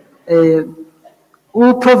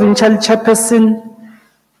 U-provincial chairperson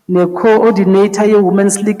ne-coordinator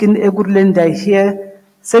ye-Women's League in Ekurhuleni here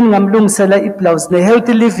seningamlungisela iblouse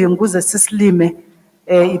ne-healthy living kuze sisilime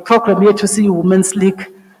i-program yethu siyi-Women's League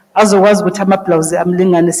azokwazi ukuthi ama-blouse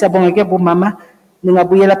amlingane. Siyabonga ke bomama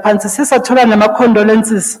ningabuyela phansi. Sisathola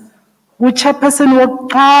nama-condolences ku-chairperson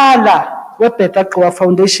wokuqala we-Bheda Gqowa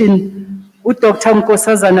Foundation uDr.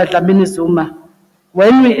 Nkosazana Dlamini Zuma.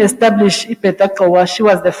 When we established i-Bheda Gqowa, she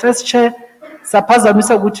was the first chair.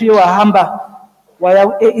 Saphazamisa ukuthi uyahamba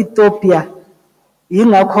waya e-Ethiopia.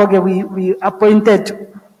 Yingakho-ke we appointed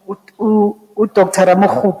uDr.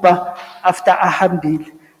 Ramokhupa after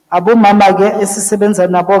ahambile. Abomama-ke esisebenza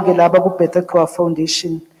nabo-ke laba ku-Bheda Gqowa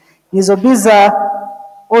Foundation. Ngizobiza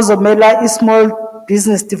ozomela i-Small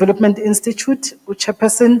Business Development Institute,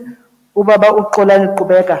 uChairperson ubaba uXolani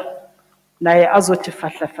Qubeka, naye azothi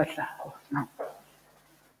fahla.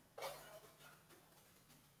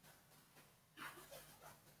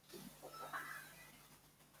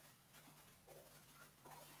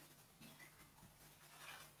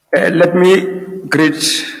 Let me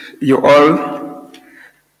greet you all,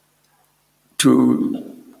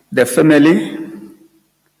 to the family,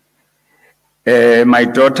 my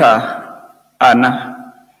daughter Anna.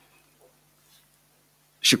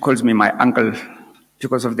 She calls me my uncle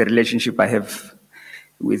because of the relationship I have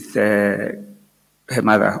with her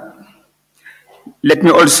mother. Let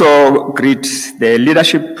me also greet the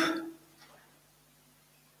leadership,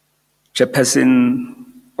 chairperson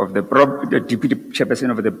of the deputy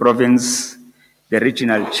chairperson of the province, the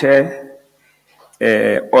regional chair,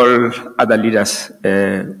 all other leaders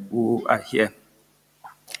who are here.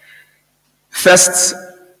 First,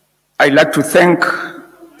 I'd like to thank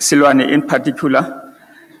Silwane in particular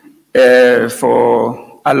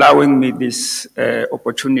for allowing me this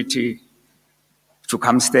opportunity to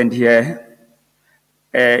come stand here.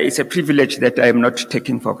 It's a privilege that I am not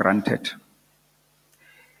taking for granted.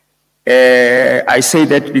 I say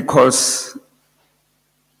that because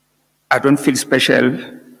I don't feel special,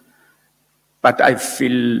 but I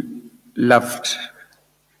feel loved.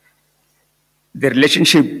 The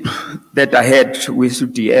relationship that I had with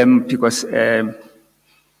UDM, because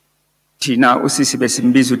Tina Usisi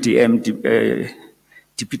Besimbizu UDM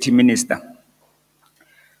Deputy Minister.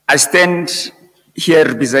 I stand here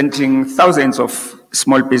representing thousands of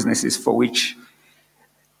small businesses for which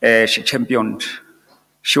she championed.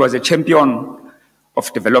 She was a champion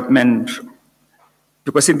of development,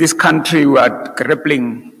 because in this country we are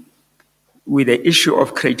grappling with the issue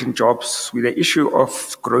of creating jobs, with the issue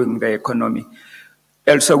of growing the economy,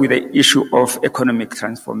 also with the issue of economic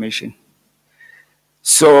transformation.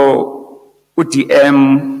 So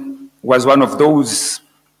UDM was one of those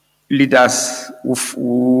leaders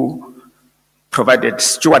who provided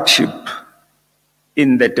stewardship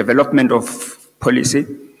in the development of policy,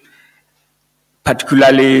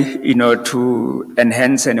 particularly, to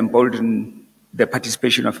enhance and embolden the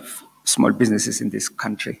participation of small businesses in this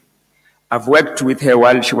country. I've worked with her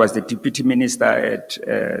while she was the Deputy Minister at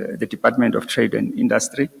the Department of Trade and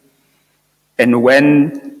Industry. And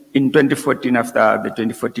when, in 2014, after the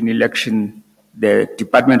 2014 election, the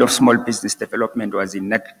Department of Small Business Development was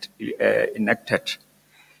enacted,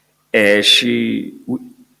 she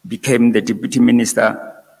became the Deputy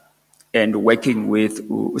Minister and working with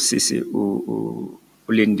Usisi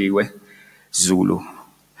Ulindiwe Zulu.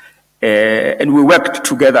 And we worked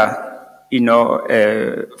together,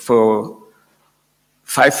 for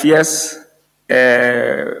 5 years.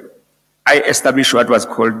 I established what was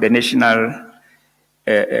called the National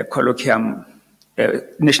Colloquium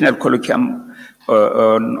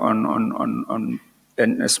on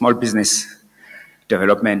small business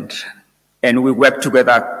development. And we worked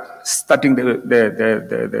together, starting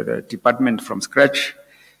the department from scratch,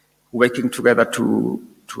 working together to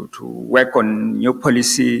work on new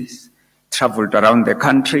policies, traveled around the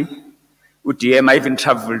country. UDM, I even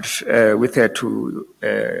traveled with her to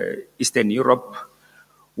Eastern Europe,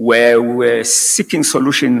 where we were seeking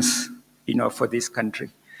solutions, for this country.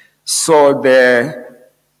 So the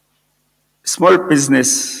small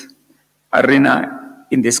business arena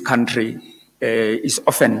in this country is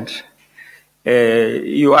often,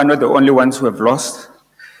 you are not the only ones who have lost.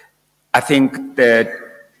 I think that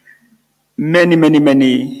many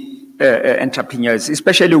entrepreneurs,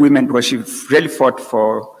 especially women, because she really fought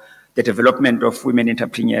for the development of women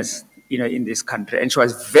entrepreneurs, in this country. And she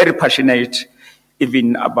was very passionate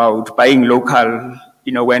even about buying local.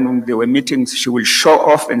 When there were meetings, she will show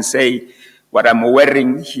off and say, what I'm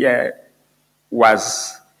wearing here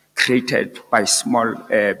was created by small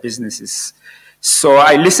businesses. So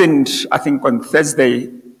I listened, I think on Thursday,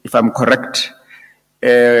 if I'm correct,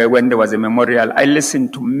 when there was a memorial, I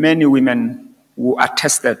listened to many women who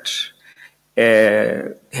attested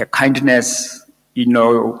her kindness,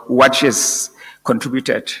 what she's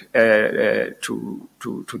contributed to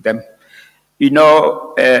them.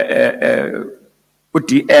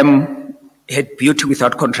 UDM had beauty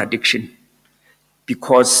without contradiction,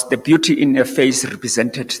 because the beauty in her face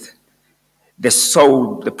represented the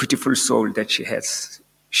soul, the beautiful soul that she has.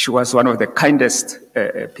 She was one of the kindest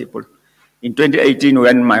people. In 2018,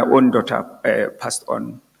 when my own daughter passed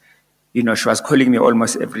on, she was calling me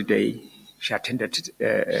almost every day. She attended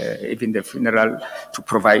even the funeral to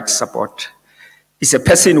provide support. It's a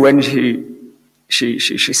person, when she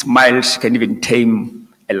smiles, she can even tame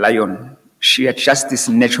a lion. She had just this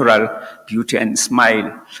natural beauty and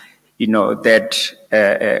smile, that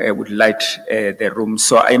would light the room.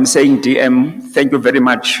 So I am saying, DM, thank you very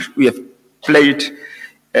much. We have played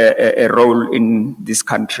a role in this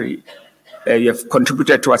country. You have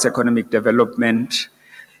contributed towards economic development.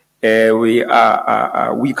 We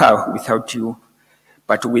are weaker without you.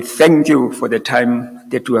 But we thank you for the time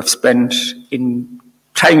that you have spent in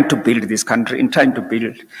trying to build this country, in trying to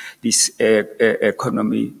build this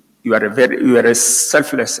economy. You are a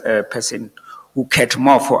selfless person who cared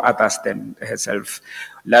more for others than herself.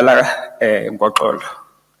 Lala Ngokolo,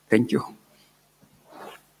 thank you.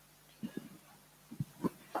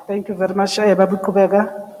 Thank you very much, Babu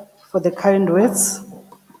Kubega, for the kind words.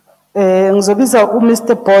 Ngizobiza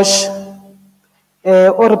Mr. Bosch,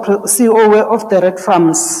 or CEO of the Red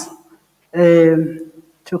Farms,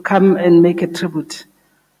 to come and make a tribute.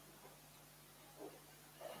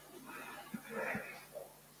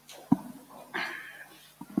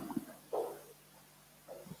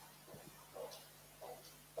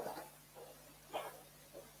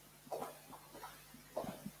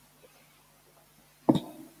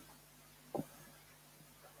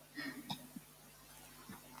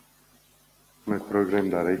 My program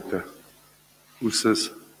director, Usis.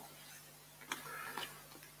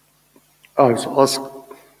 I was asked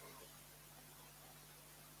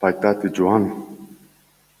by Tati Johan,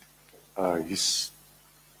 he's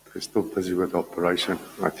still busy with the operation.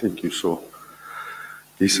 I think you saw.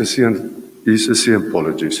 He sincere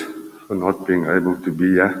apologies for not being able to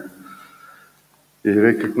be here. He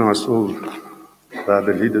recognized all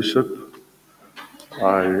the leadership.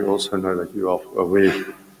 I also know that you are aware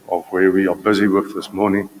of where we are busy with this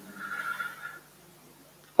morning.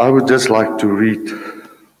 I would just like to read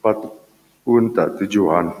what Tati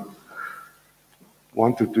Johan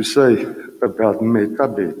wanted to say about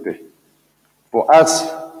Thabethe. For us,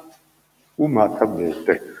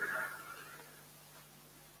 Thabethe.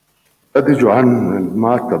 Tati Johan and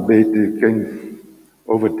Thabethe came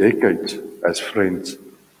over decades as friends.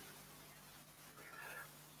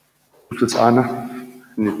 It's Anna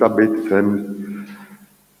in the Thabethe family.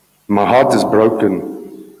 My heart is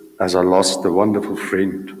broken as I lost a wonderful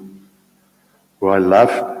friend who I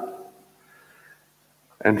loved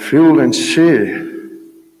and feel and share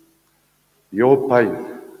your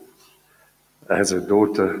pain as a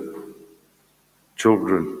daughter,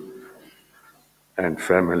 children, and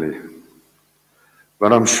family.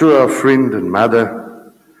 But I'm sure our friend and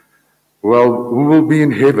mother, who will be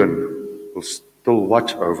in heaven, will still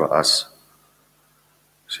watch over us.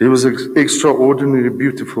 She was an extraordinarily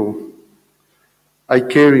beautiful, a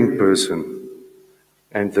caring person,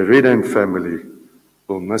 and the Redheim family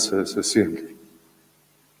will miss her sincerely.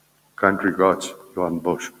 Kind regards, Johan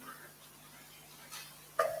Bosch.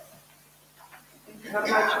 Thank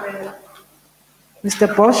you very much,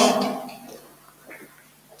 Mr. Bosch.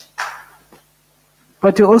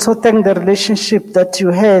 But you also thank the relationship that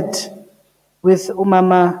you had with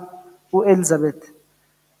Umama Elizabeth.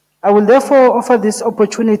 I will therefore offer this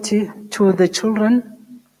opportunity to the children,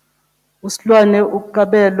 Uslwane,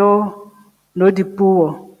 Ukabelo,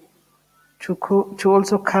 Nodipuo, to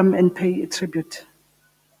also come and pay a tribute.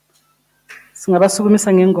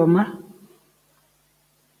 Singabasukumisa ngengoma.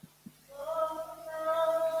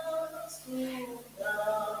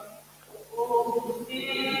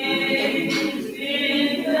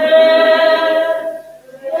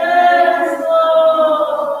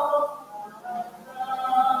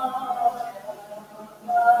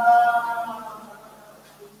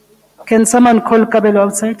 Can someone call Kabelo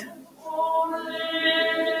outside?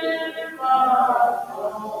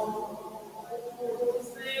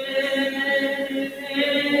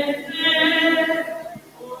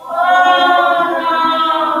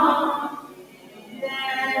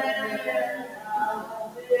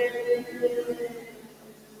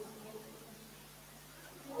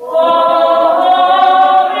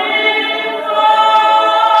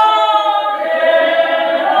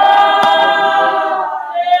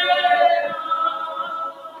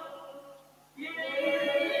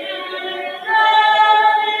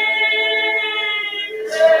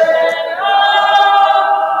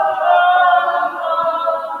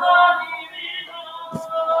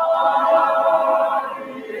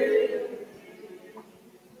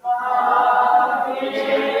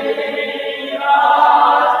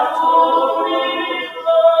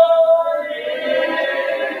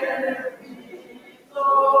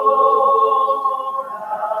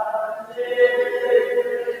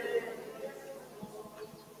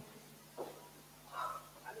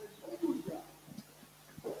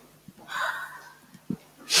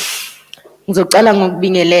 Ngizocala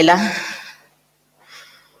ngokubingelela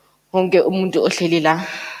wonke umuntu ohleli la.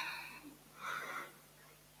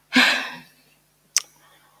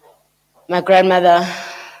 My grandmother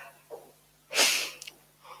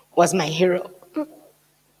was my hero.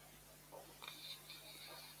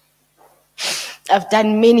 I've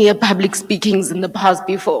done many public speakings in the past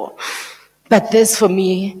before, but this for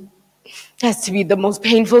me has to be the most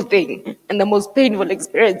painful thing and the most painful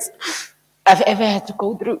experience I've ever had to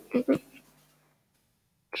go through.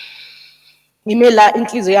 Ngimela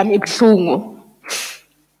inhliziyo yami ibuhlungu.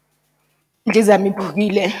 Inhliziyo yami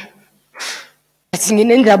iphukile. Athi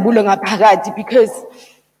nginenjabulo ngaphakathi because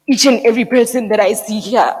each and every person that I see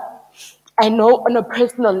here, I know on a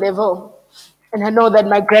personal level, and I know that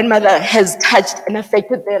my grandmother has touched and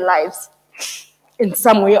affected their lives in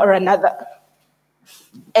some way or another.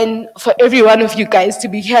 And for every one of you guys to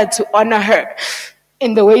be here to honor her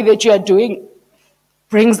in the way that you are doing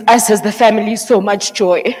brings us as the family so much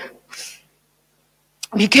joy.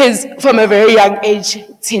 Because from a very young age,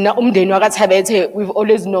 Tina umndeni wakathabethe, we've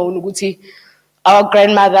always known ukuthi our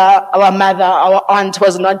grandmother, our mother, our aunt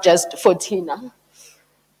was not just for Tina.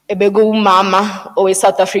 Ebegu mama or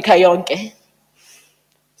South Africa yonke.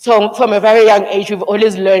 So from a very young age, we've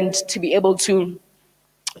always learned to be able to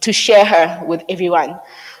share her with everyone.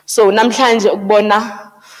 So namhlanje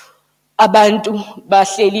ukubona abantu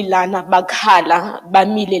bahleli lana bakhala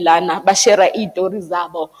bamile lana bashare izitori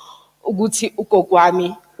zabo ukuthi ugogo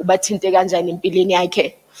wami ubathinte kanjani empilweni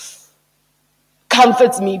yakhe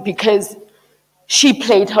comforts me because she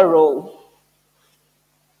played her role.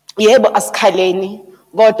 Yebo asikhaleni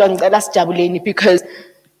kodwa ngicela sijabuleni because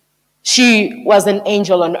she was an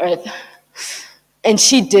angel on earth and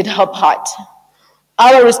she did her part.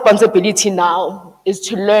 Our responsibility now is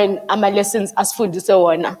to learn ama lessons asifundise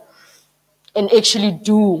wona and actually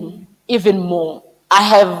do even more. I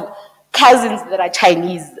have cousins that are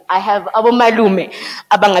Chinese. I have abomalume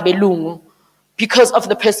abangabelungu because of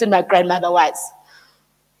the person my grandmother was.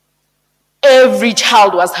 Every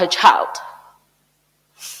child was her child.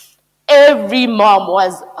 Every mom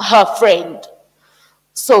was her friend.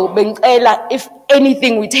 So, bengcela, if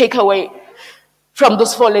anything we take away from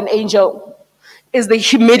this fallen angel is the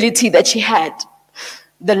humility that she had,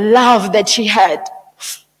 the love that she had,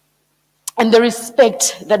 and the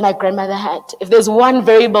respect that my grandmother had. If there's one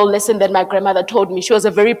variable lesson that my grandmother told me, she was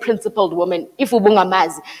a very principled woman. If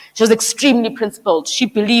ubungamazi, she was extremely principled. She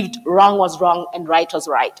believed wrong was wrong and right was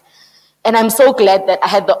right. And I'm so glad that I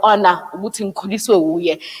had the honor,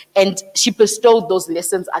 and she bestowed those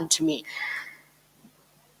lessons unto me.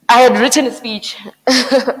 I had written a speech,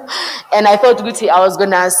 and I thought, Guti, I was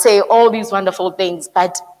going to say all these wonderful things,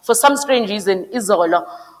 but for some strange reason, Izolo,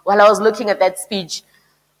 while I was looking at that speech,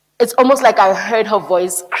 it's almost like I heard her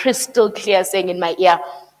voice crystal clear saying in my ear,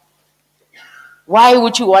 why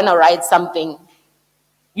would you want to write something?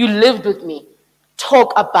 You lived with me.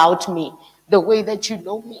 Talk about me the way that you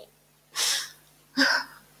know me.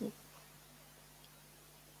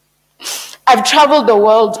 I've traveled the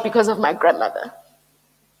world because of my grandmother.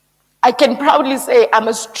 I can proudly say I'm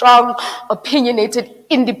a strong, opinionated,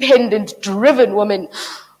 independent, driven woman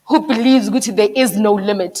who believes, Guti, there is no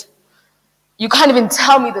limit. You can't even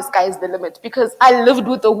tell me the sky is the limit, because I lived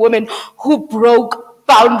with a woman who broke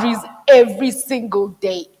boundaries every single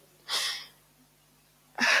day.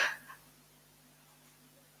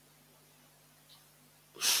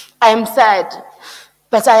 I am sad,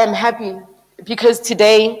 but I am happy, because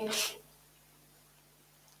today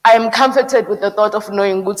I am comforted with the thought of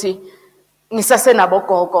knowing Guti, ngisase nabo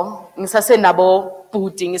gogo, ngisase nabo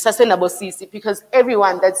bhuti, ngisase nabo sisi, because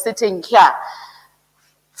everyone that's sitting here,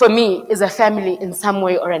 for me, is a family in some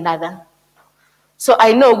way or another. So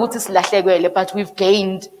I know Guti silahlekile, but we've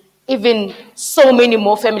gained even so many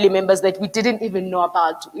more family members that we didn't even know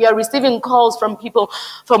about. We are receiving calls from people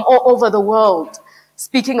from all over the world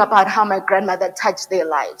speaking about how my grandmother touched their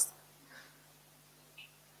lives.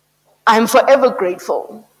 I'm forever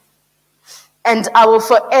grateful. And I will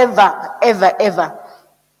forever, ever, ever,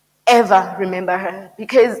 ever remember her.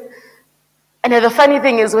 Because, and the funny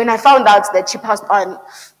thing is, when I found out that she passed on,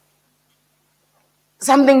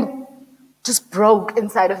 something just broke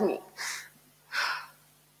inside of me.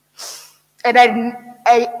 And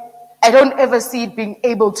I don't ever see it being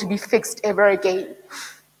able to be fixed ever again.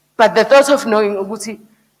 But the thought of knowing Uguti,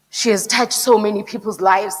 she has touched so many people's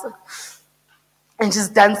lives. And she's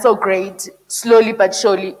done so great, slowly but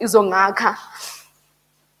surely, izongaka,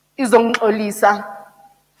 izongolisa,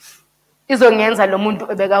 izongenza lo muntu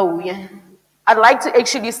ebeka uye. I'd like to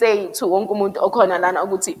actually say to wonke umuntu okhona lana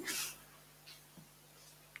ukuthi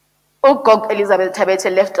Ugog Elizabeth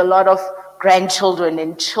Thabethe left a lot of grandchildren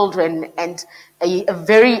and children and a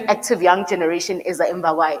very active young generation is a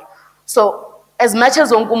Mbawai. So as much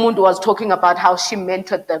as wonke umuntu was talking about how she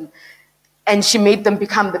mentored them and she made them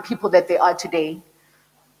become the people that they are today,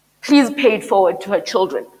 please pay it forward to her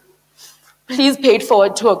children. Please pay it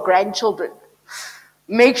forward to her grandchildren.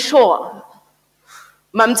 Make sure,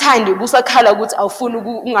 Mamthandi, busakhala ukuthi awufuni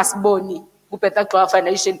ungasiboni kuBetha Gxowa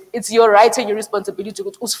Foundation. It's your right and your responsibility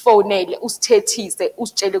ukuthi usifonele, usithethise,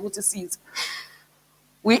 usitshele ukuthi size.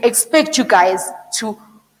 We expect you guys to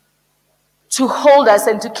hold us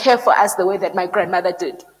and to care for us the way that my grandmother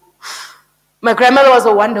did. My grandmother was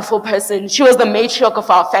a wonderful person. She was the matriarch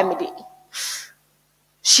of our family.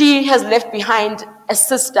 She has left behind a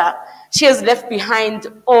sister. She has left behind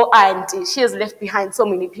auntie. She has left behind so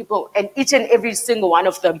many people. And each and every single one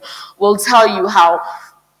of them will tell you how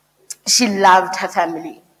she loved her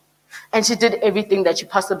family. And she did everything that she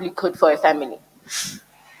possibly could for her family.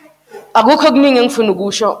 All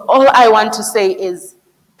I want to say is,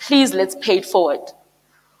 please let's pay it forward.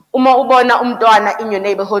 Uma ubona umntwana in your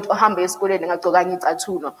neighborhood ohamba esikoleni ngagqokanga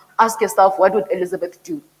icathulo, ask yourself, what would Elizabeth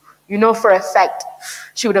do? You know for a fact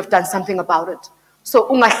she would have done something about it. So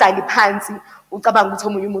ungahlali phansi ucabanga ukuthi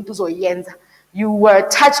omunye umuntu uzoyenza. You were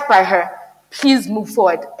touched by her. Please move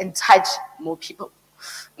forward and touch more people.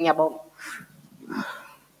 Ngiyabonga.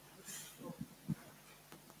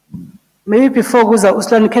 Maybe before Guza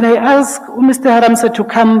Uslan, can I ask Mr. Haramsa to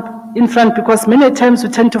come in front, because many times we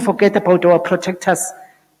tend to forget about our protectors,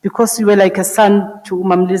 because you were like a son to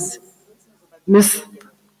Mamliz. Miss,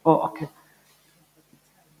 oh, okay.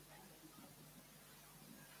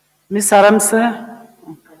 Miss Haramsa.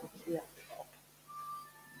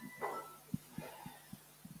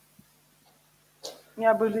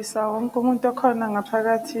 Ngiyabulisa wonke umuntu okhona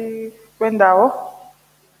ngaphakathi kwendawo.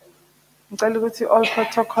 Ngicela ukuthi all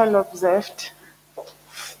protocol observed.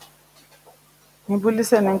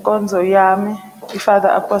 Ngibulise nenkonzo yami,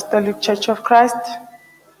 iFather Apostolic Church of Christ,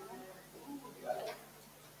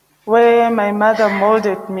 where my mother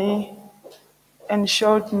molded me and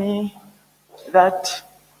showed me that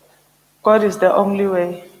God is the only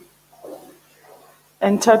way.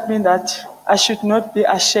 and taught me that I should not be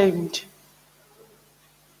ashamed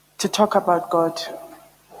to talk about God.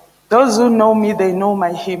 Those who know me, they know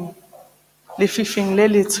my hymn. Lififing le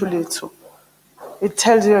lithu lithu. It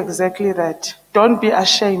tells you exactly that. Don't be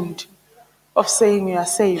ashamed of saying you are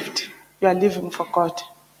saved. You are living for God.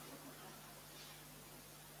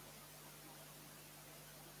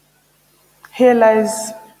 Here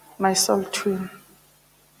lies my soul twin.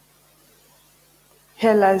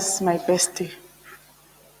 Here lies my bestie.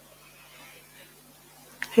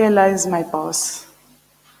 Here lies my boss,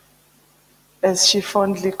 as she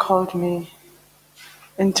fondly called me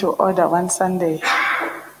into order one Sunday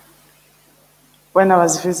when I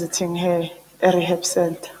was visiting her at rehab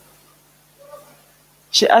center.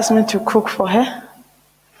 She asked me to cook for her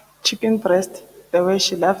chicken breast the way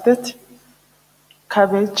she loved it,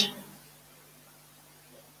 cabbage,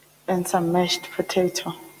 and some mashed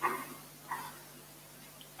potato.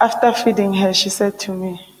 After feeding her, she said to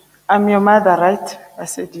me, "I'm your mother, right?" I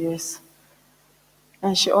said, "Yes."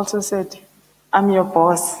 And she also said, "I'm your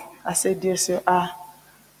boss." I said, "Yes, you are."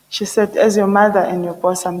 She said, "As your mother and your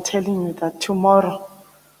boss, I'm telling you that tomorrow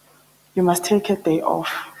you must take a day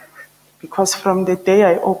off. Because from the day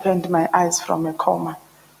I opened my eyes from a coma,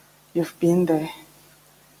 you've been there.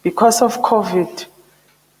 Because of COVID,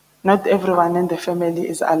 not everyone in the family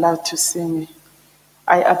is allowed to see me.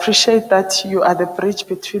 I appreciate that you are the bridge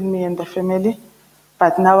between me and the family,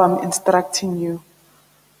 but now I'm instructing you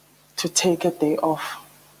to take a day off."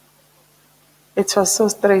 It was so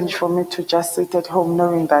strange for me to just sit at home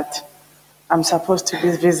knowing that I'm supposed to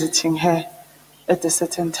be visiting her at a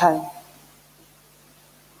certain time.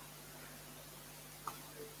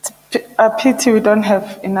 It's a pity we don't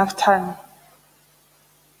have enough time.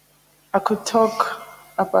 I could talk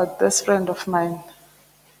about this friend of mine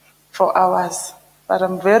for hours, but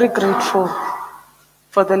I'm very grateful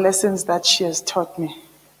for the lessons that she has taught me.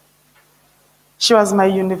 She was my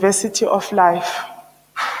university of life.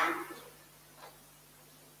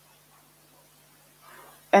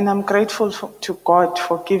 And I'm grateful to God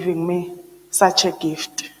for giving me such a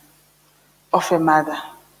gift of a mother.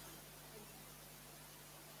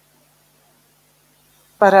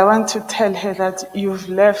 But I want to tell her that you've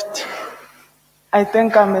left, I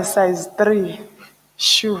think I'm a size 3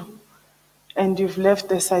 shoe, and you've left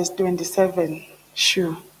a size 27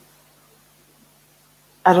 shoe.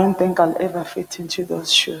 I don't think I'll ever fit into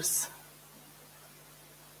those shoes.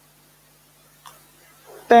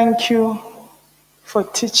 Thank you for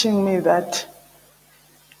teaching me that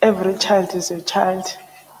every child is a child,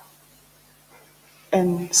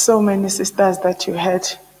 and so many sisters that you had,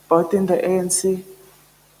 both in the ANC,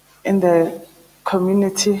 in the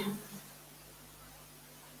community,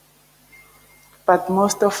 but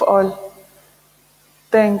most of all,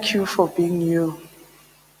 thank you for being you,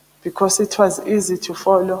 because it was easy to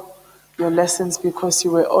follow your lessons because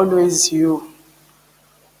you were always you.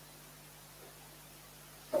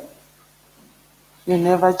 You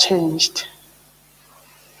never changed.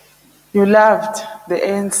 You loved the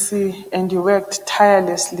ANC and you worked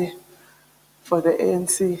tirelessly for the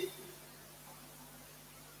ANC.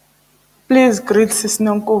 Please greet Sis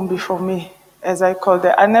Nonkumbi for me, as I called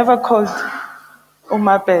her. I never called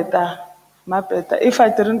Umapeta, Mapeta. If I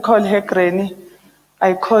didn't call her Granny,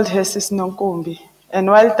 I called her Sis Nonkumbi. And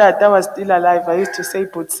while Tata was still alive, I used to say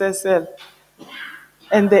Butsesel.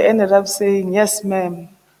 And they ended up saying, "Yes, ma'am,"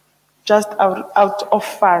 just out of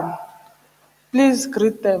fun. Please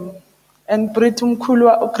greet them. And greet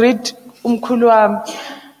Umkulwa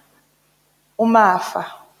Umafa.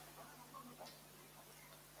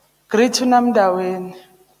 Greet Unamdawen.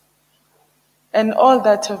 And all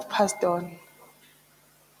that have passed on.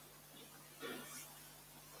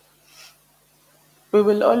 We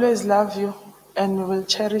will always love you and we will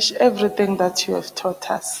cherish everything that you have taught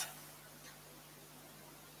us.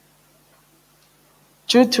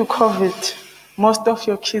 Due to COVID, most of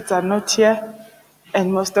your kids are not here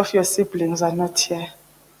and most of your siblings are not here.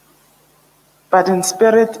 But in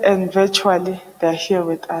spirit and virtually, they're here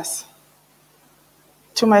with us.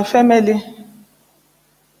 To my family,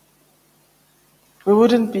 we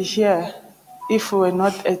wouldn't be here if we were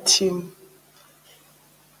not a team.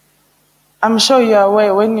 I'm sure you are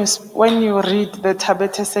aware when you read the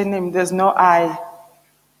Thabethe surname, there's no I.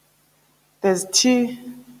 There's T,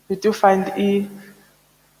 we do find E,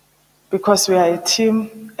 because we are a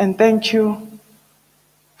team. And thank you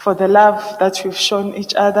for the love that we've shown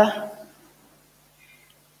each other.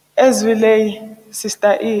 As we lay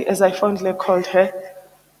Sister E, as I fondly called her,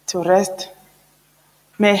 to rest,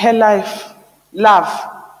 may her love,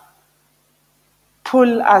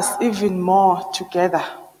 pull us even more together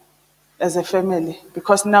as a family,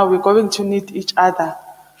 because now we're going to need each other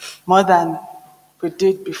more than we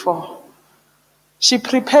did before. She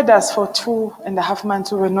prepared us for 2.5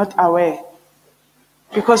 months. We were not aware,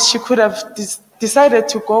 because she could have decided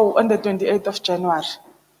to go on the 28th of January.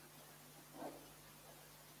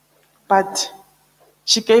 But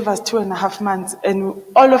she gave us 2.5 months, and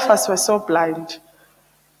all of us were so blind.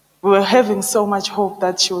 We were having so much hope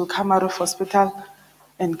that she will come out of hospital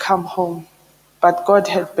and come home. But God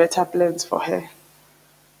had better plans for her.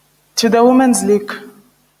 To the Women's League,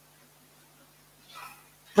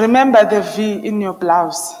 remember the V in your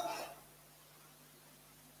blouse.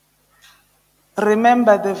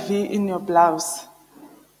 Remember the V in your blouse.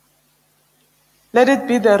 Let it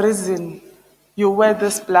be the reason you wear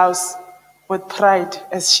this blouse with pride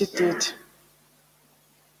as she did.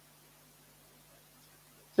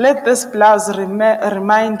 Let this blouse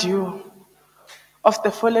remind you of the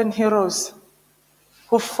fallen heroes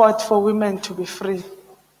who fought for women to be free.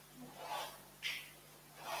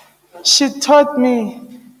 She taught me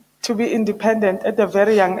to be independent at a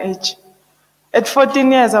very young age. At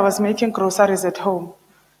 14 years, I was making groceries at home.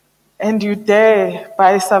 And you dare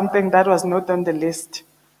buy something that was not on the list.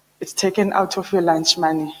 It's taken out of your lunch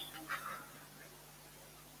money.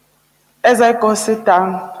 As I go sit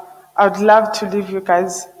down, I would love to leave you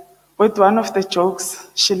guys with one of the jokes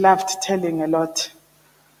she loved telling a lot.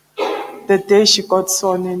 The day she got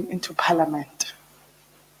sworn into Parliament.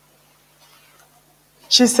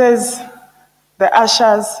 She says the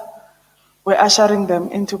ushers were ushering them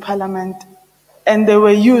into Parliament, and they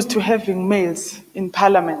were used to having males in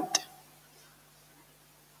Parliament.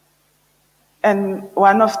 And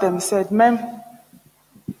one of them said, "Ma'am,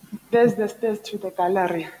 there's the stairs to the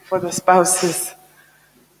gallery for the spouses."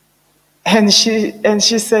 And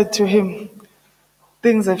she said to him,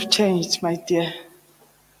 "Things have changed, my dear.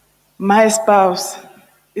 My spouse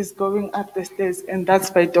is going up the stairs, and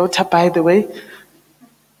that's my daughter, by the way,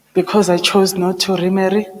 because I chose not to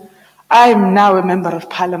remarry. I'm now a member of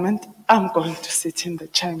Parliament. I'm going to sit in the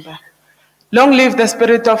chamber. Long live the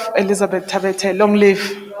spirit of Elizabeth Thabethe, long live."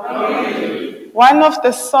 One of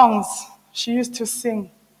the songs she used to sing,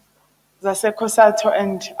 Zaseko Sato,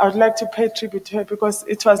 and I would like to pay tribute to her because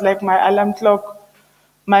it was like my alarm clock.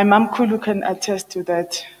 My mom Kulu can attest to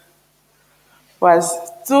that. Was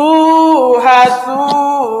Tsuha,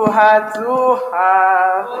 Tsuha, Tsuha.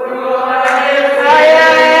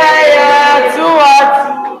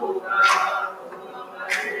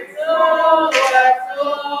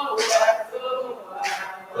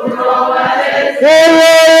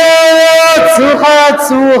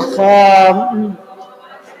 Tsuha,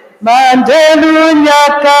 Mandelu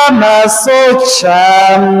nyaka masocha.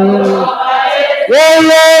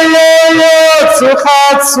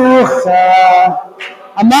 Tsuha.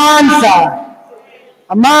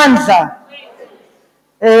 Amandla.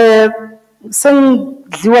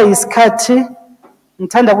 Sengidliwa isikhathi,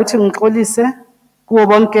 ngithanda ukuthi ngixolise kuwo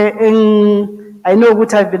bonke I know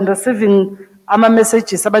ukuthi I've been receiving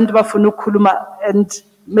ama-messages abantu bafuna ukukhuluma, and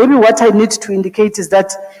maybe what I need to indicate is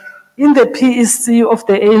that in the PEC of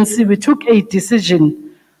the ANC we took a decision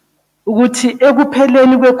ukuthi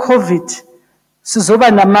ekupheleni kwe-COVID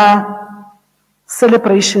sizoba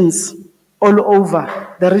nama-celebrations all over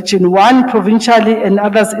the region, one provincially and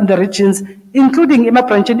others in the regions, including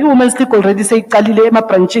ema-branchini. I-Women's League already seyiqalile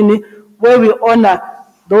ema-branchini where we honor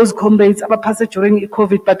those comrades abaphase during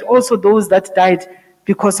COVID, but also those that died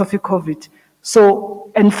because of COVID. So,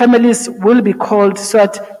 and families will be called so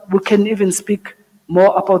that we can even speak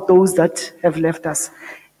more about those that have left us.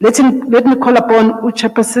 Let me call upon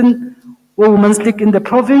Chairperson of Women's League in the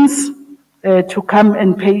province to come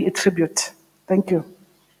and pay a tribute. Thank you.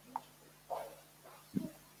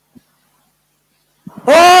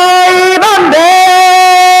 Oi Bambe!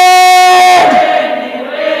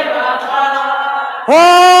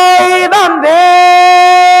 Oi Bambe!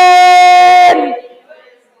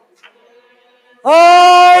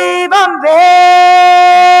 Oi Bambe!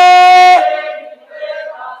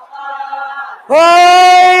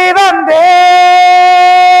 Oi Bambe!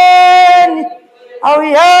 Oh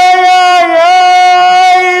yeah,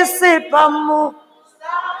 isipamu.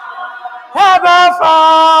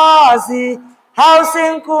 Abafazi, house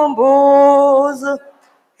in Kumbuzu.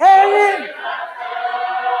 Hey,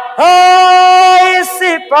 oh,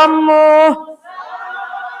 isipamu.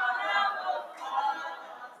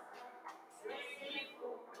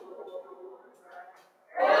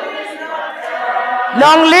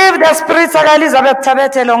 Long live the spirits of Elizabeth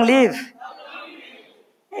Thabethe, long live.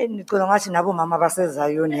 Hey, ngicela ngathi nabo mama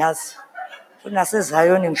baseZayoni yazi.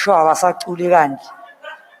 KunaseZayoni ngisho abasaculi kanje.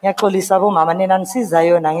 Ngiyaxolisa bomama nina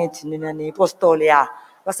nisizayona ngithi nina neapostoli ya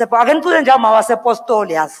wasepo akenicule njengama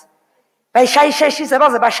wasepostoli yazi bayishayisheshise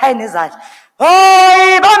baze bashaye nezandla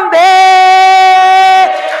hoyi bambe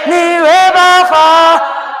niwe bafa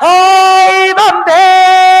hoyi bambe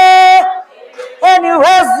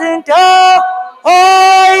eniwe zinto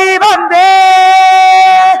hoyi bambe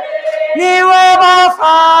niwe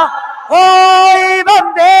bafa hoyi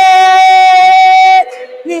bambe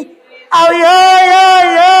ni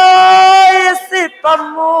ayoyoyo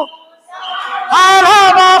isipamu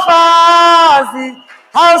alabafazi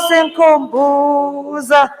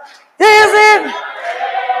hausenkumbuza izi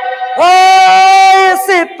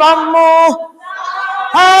isipamu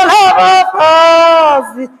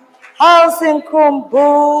alabafazi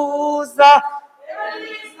hausenkumbuza.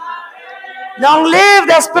 Long live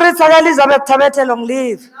the spirits of Elizabeth Thabethe, long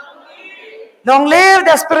live. Long live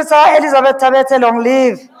the spirits of Elizabeth Thabethe, long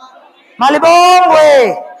live.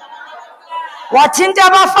 Malibongwe. Wathinta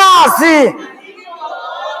abafazi.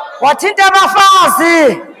 Wathinta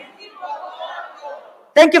abafazi.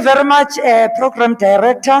 Thank you very much, Program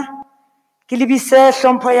Director. Kilibise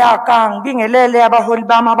hlompho yaka ngibingelele abaholi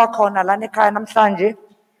bami abakhona lana ekhaya namhlanje.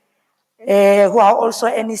 Who are also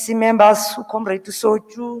NEC members, uComrade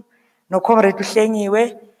Sochu, noComrade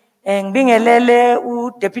Uhlengiwe. Ngibingelele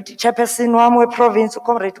uDeputy Chairperson wami weProvince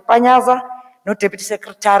uComrade Panyaza, noDeputy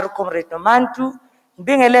Secretary uComrade Nomantu.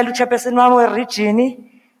 Ngibingelele uChairperson wami weRegion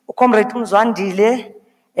uComrade Mzwandile.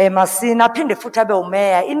 Masina aphinde futhi abe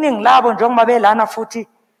umeya. Iningi labo njengoba belana futhi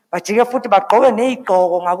bajike futhi bagqoke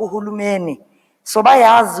nezigqoko ngakuhulumeni. So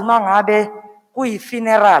bayazi uma ngabe kuyi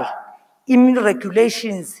funeral,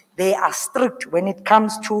 regulations they are strict when it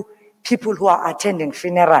comes to people who are attending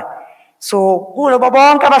funeral. So kulo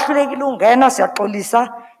bonke abahlulekile ungena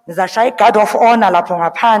siyaxolisa nizashaya iGuard of Honor lapho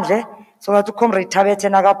ngaphandle so that uComrade Thabethe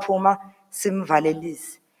nakaphuma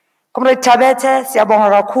simvalelise. Comrade Thabethe siyabonga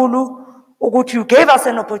kakhulu ukuthi you gave us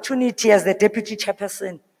an opportunity as the Deputy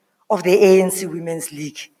Chairperson of the ANC Women's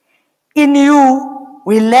League. In you,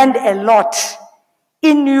 we learned a lot.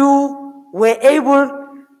 In you, we're able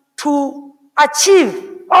to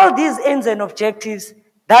achieve all these aims and objectives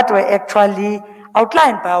that were actually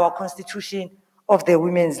outlined by our Constitution of the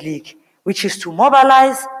Women's League, which is to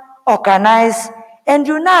mobilize, organize, and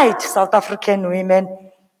unite South African women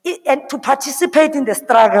and to participate in the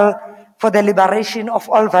struggle for the liberation of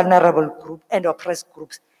all vulnerable groups and oppressed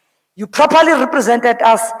groups. You properly represented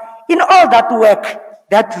us in all that work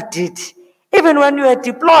that you did. Even when you were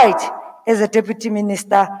deployed as a deputy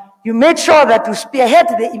minister, you made sure that you spearhead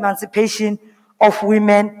the emancipation of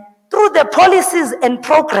women through the policies and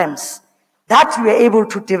programs that you were able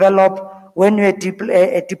to develop when you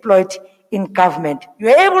were deployed in government. You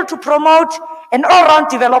were able to promote an all-round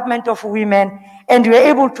development of women, and you were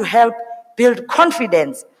able to help build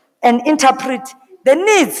confidence and interpret the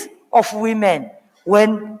needs of women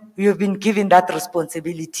when we have been given that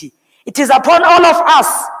responsibility. It is upon all of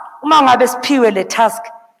us, the task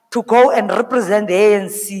to go and represent the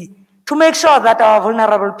ANC, to make sure that our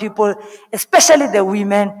vulnerable people, especially the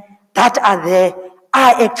women that are there,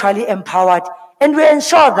 are actually empowered. And we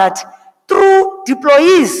ensure that through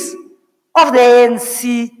deployees of the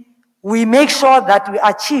ANC, we make sure that we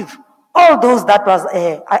achieve all those that was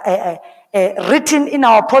written in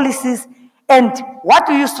our policies and what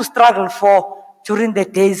we used to struggle for during the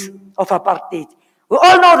days of apartheid. We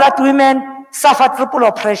all know that women suffer triple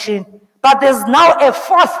oppression, but there's now a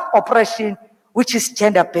fourth oppression, which is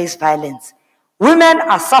gender-based violence. Women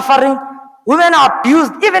are suffering, women are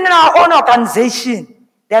abused, even in our own organization.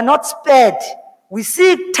 They are not spared. We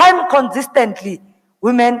see time consistently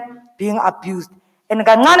women being abused. And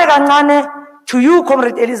to you,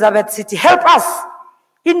 Comrade Elizabeth City, help us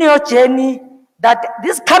in your journey that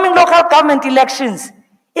these coming local government elections,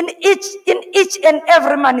 in each and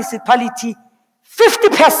every municipality,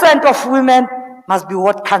 50% of women must be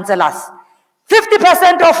ward councillors.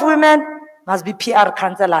 50% of women must be PR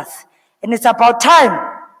councillors. And it's about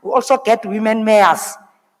time we also get women mayors,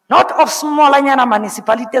 not of smaller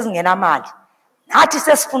municipalities.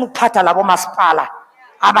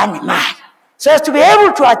 So as to be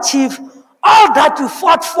able to achieve all that you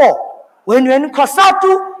fought for when you were in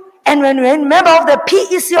COSATU and when you were a member of the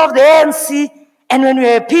PEC of the ANC and when you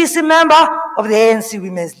were a PEC member of the ANC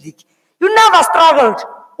Women's League. You never struggled.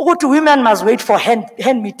 Women must wait for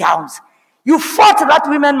hand-me-downs. You fought that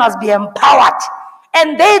women must be empowered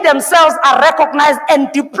and they themselves are recognized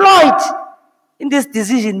and deployed in these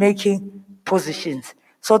decision-making positions.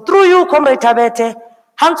 So through you, Comrade Thabethe,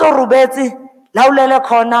 Hanso Rubetsi, Laulele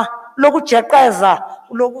Kona, Logu Jekeza,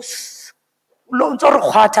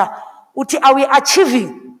 are we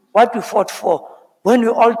achieving what we fought for when we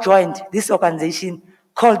all joined this organization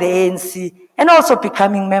called the ANC and also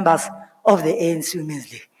becoming members of the ANC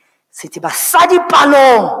Women's League. Sithi basadi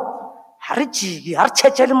palong, hari jiki, hari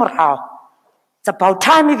chechele morao. It's about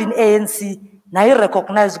time even ANC now you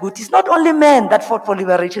recognize good. It's not only men that fought for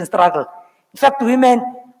liberation struggle. In fact, women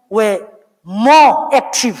were more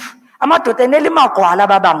active. Amadoda enele magwala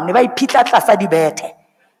babang ne ba iphitla tlasa dibethe.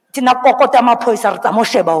 Tina kokota amaphoyisa re tsa mo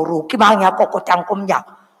sheba hore ke mang ya kokotang ko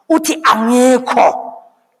mnyako. Uthi angekho.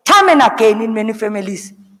 Time and again in many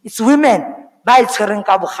families, it's women by tshwereng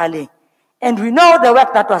ka bogaleng. And we know the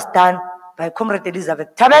work that was done by Comrade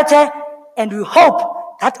Elizabeth Thabethe, and we hope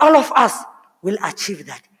that all of us will achieve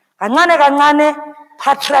that. Kancane kancane,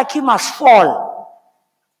 patriarchy must fall.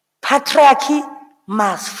 Patriarchy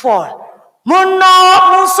must fall.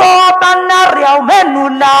 Muso banaria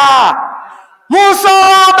menula. Muso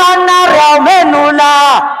banaria menula.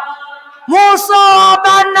 Muso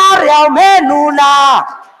banaria menula.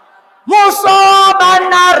 Muso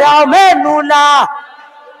banaria menula.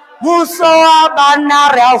 Muso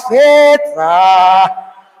banaria fetsa.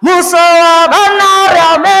 Muso banaria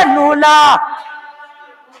menula.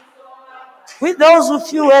 With those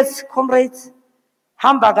few words, comrades,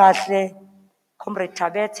 hamba kahle, Comrade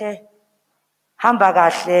Thabethe, hamba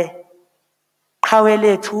kahle, qhawe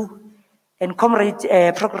lethu, and Comrade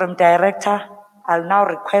Program Director, I'll now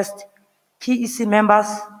request PEC members,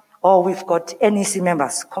 or we've got NEC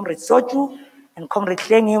members, Comrade Soju and Comrade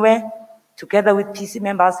Hlengiwe, together with PEC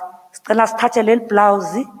members, sicela sithathe leli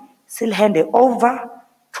blouse, silhande over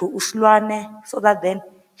to Uslwane, so that then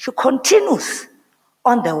she continues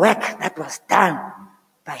on the work that was done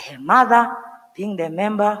by her mother, being the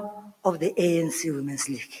member of the ANC Women's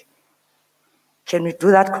League. Can we do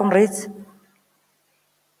that, comrades?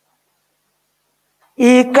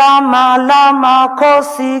 Igama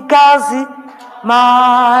lamakosikazi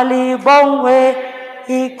malibongwe,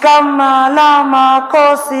 igama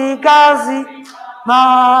lamakosikazi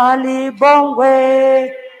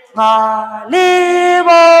malibongwe,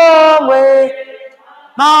 malibongwe,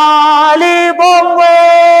 malibongwe,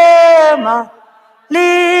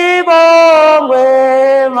 malibongwe,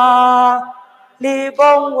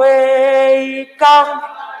 malibongwe, igama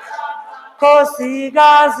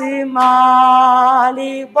kosikazi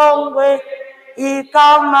malibongwe,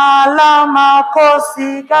 igama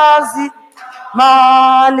lamakosikazi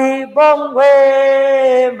malibongwe,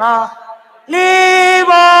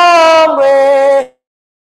 malibongwe.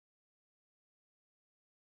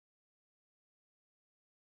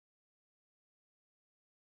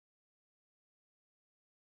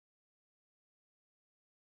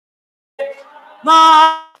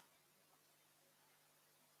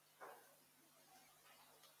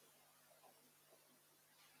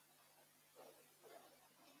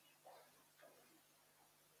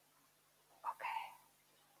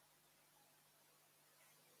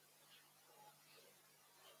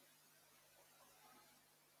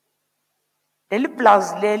 Leli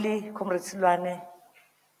blouse leli, Comrade Silwane,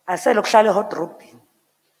 aselokuhlala hot-robbing.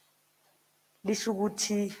 Lisho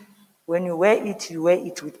ukuthi when you wear it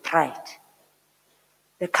with pride.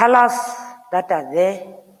 The colors that are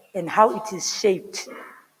there and how it is shaped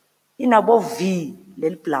in above V,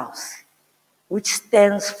 leli blouse, which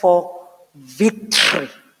stands for victory.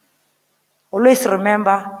 Always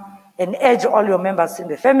remember and urge all your members in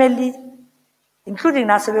the family, including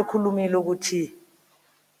nasebekhulumile ukuthi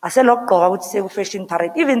aselokugqoka ukuthi seku-fashion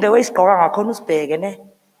parade, even the way isigqoka ngakhona usibheke ne,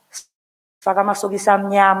 sifaka amasokisi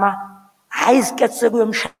amnyama, hayi iziketi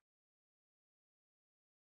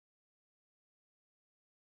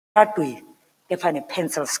sekuyomshadweni, kepha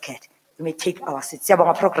ne-pencil skirt. You may take our seat.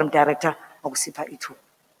 Siyabonga program director ngokusipha ithuba.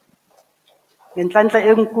 Ngenhlanhla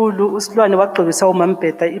enkulu uSilwane wagqokisa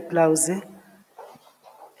uMampeta iblouse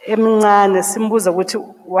emncane, simbuza ukuthi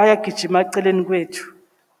wayagijima eceleni kwethu.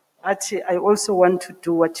 Athi, I also want to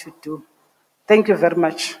do what you do. Thank you very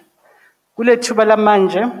much. Kule thuba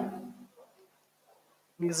lamanje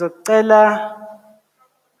ngizocela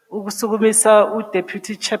ukusukumisa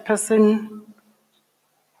uDeputy Chairperson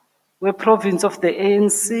we-Province of the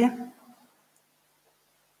ANC,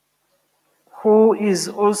 who is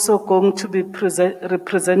also going to be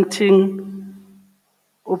representing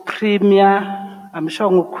uPremier, I'm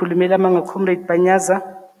sure ngukhulumela manga Comrade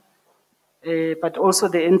Banyaza, but also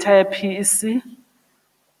the entire PEC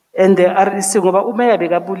and the REC ngoba umeya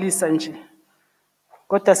bekabulisa nje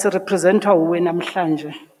kodwa si representwa uwe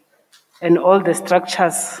namhlanje and all the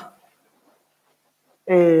structures.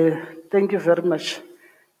 Thank you very much.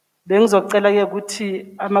 Bengizocela ke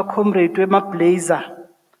ukuthi ama comrade wema blazer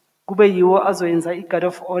kube yiwo azoyenza i-guard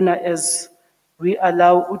of honor as we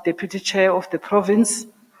allow uDeputy Chair of the province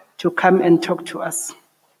to come and talk to us.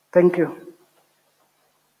 Thank you.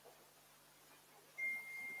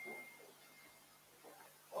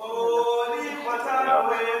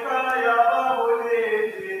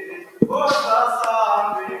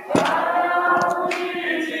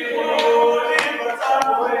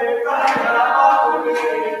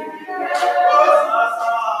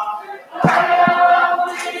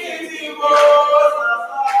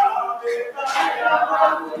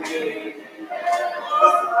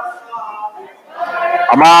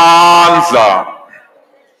 Amandla.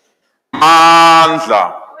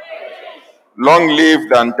 Amandla. Long live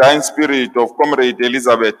the undying spirit of Comrade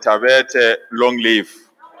Elizabeth Thabethe. Long live.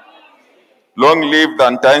 Long live the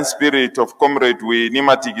undying spirit of Comrade Winnie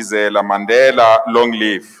Madikizela Mandela. Long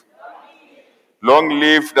live. Long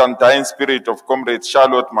live the undying spirit of Comrade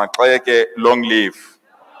Charlotte Maxeke. Long live.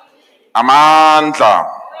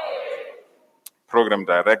 Amandla. Program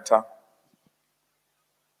Director.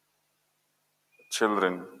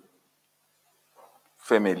 Children,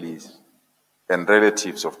 families, and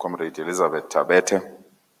relatives of Comrade Elizabeth Thabethe,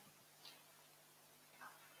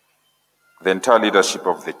 the entire leadership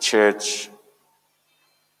of the church,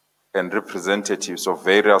 and representatives of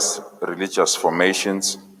various religious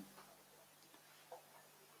formations,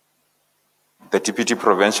 the Deputy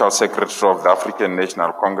Provincial Secretary of the African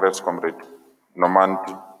National Congress, Comrade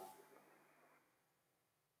Nomandi,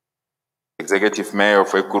 Executive Mayor of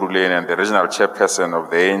Ekurhuleni and the Regional Chairperson of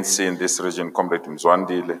the ANC in this region, Comrade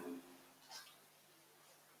Mzwandile,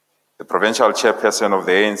 the Provincial Chairperson of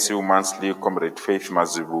the ANC Women's League, Comrade Faith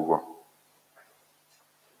Mazibuko,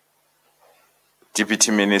 Deputy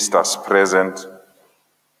Ministers present,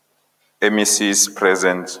 MECs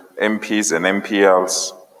present, MPs and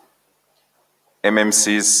MPLs,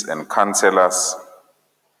 MMCs and councillors,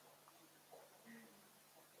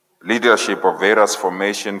 leadership of various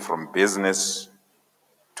formations from business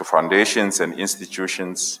to foundations and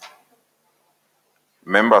institutions,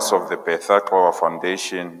 members of the Thabethe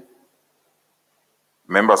Foundation,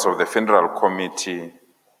 members of the Federal Committee,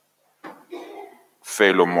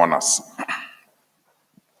 fellow mourners.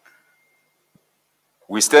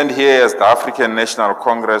 We stand here as the African National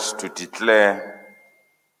Congress to declare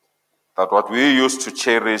that what we used to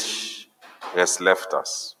cherish has left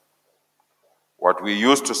us. What we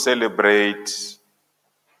used to celebrate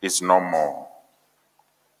is no more.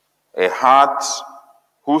 A heart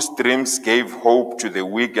whose dreams gave hope to the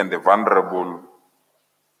weak and the vulnerable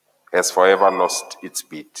has forever lost its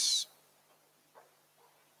beat.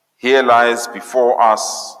 Here lies before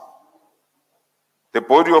us the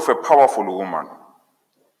body of a powerful woman,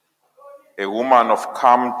 a woman of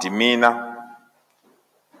calm demeanor,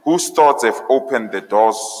 whose thoughts have opened the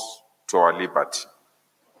doors to our liberty.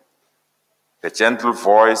 The gentle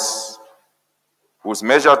voice, whose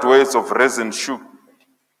measured words of reason shook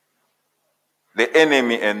the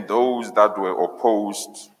enemy and those that were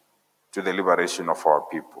opposed to the liberation of our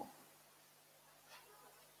people.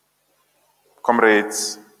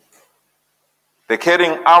 Comrades, the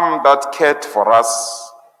caring arm that cared for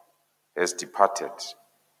us has departed.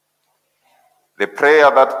 The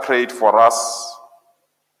prayer that prayed for us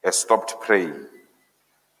has stopped praying.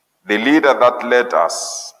 The leader that led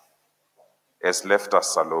us has left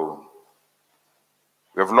us alone.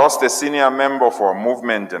 We have lost a senior member of our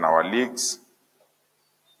movement and our leagues,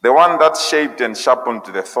 the one that shaped and sharpened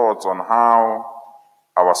the thoughts on how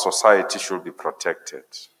our society should be protected,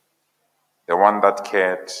 the one that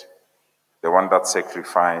cared, the one that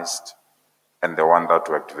sacrificed, and the one that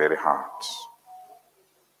worked very hard.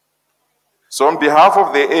 So on behalf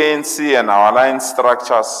of the ANC and our alliance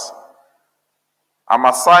structures, I'm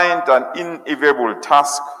assigned an inevitable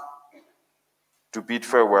task to bid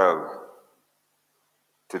farewell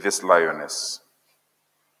to this lioness.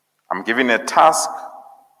 I'm given a task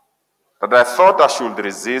that I thought I should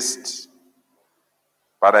resist,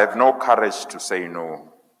 but I have no courage to say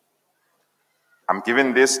no. I'm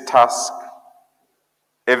given this task,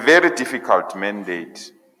 a very difficult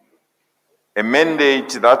mandate, a mandate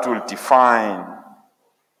that will define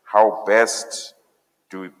how best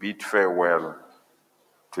do we bid farewell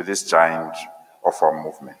to this giant of our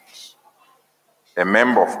movement. A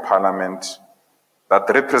member of parliament that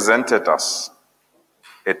represented us,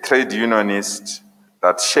 a trade unionist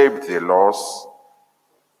that shaped the laws,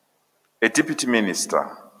 a deputy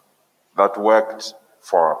minister that worked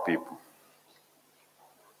for our people.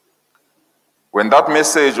 When that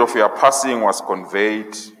message of your passing was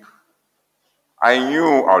conveyed, I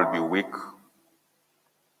knew I'll be weak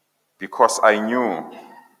because I knew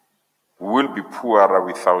we will be poorer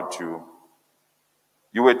without you.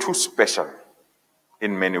 You were too special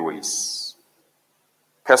in many ways.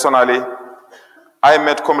 Personally, I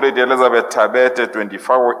met Comrade Elizabeth Thabethe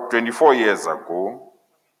 24 years ago.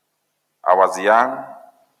 I was young,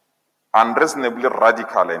 unreasonably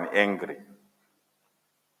radical and angry.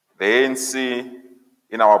 The ANC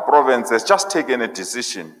in our province has just taken a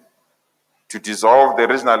decision to dissolve the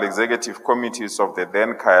regional executive committees of the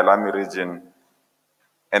then Kyalami region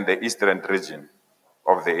and the Eastern region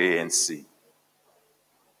of the ANC.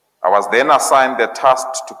 I was then assigned the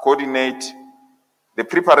task to coordinate the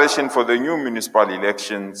preparation for the new municipal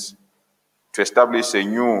elections to establish a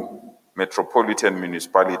new metropolitan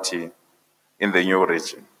municipality in the new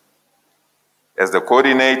region. As the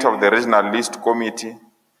coordinator of the regional list committee,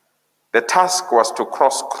 the task was to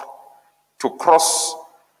cross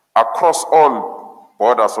across all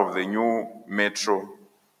borders of the new metro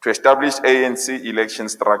to establish ANC election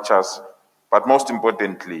structures, but most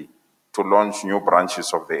importantly, to launch new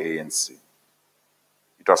branches of the ANC.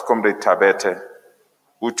 It was Comrade Thabethe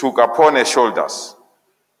who took upon his shoulders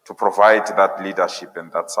to provide that leadership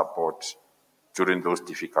and that support during those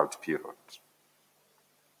difficult periods.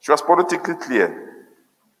 She was politically clear,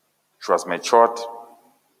 she was matured,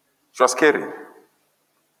 she was caring.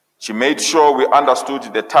 She made sure we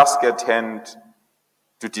understood the task at hand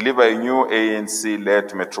to deliver a new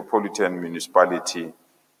ANC-led metropolitan municipality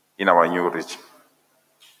in our new region.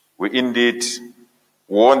 We indeed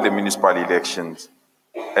won the municipal elections,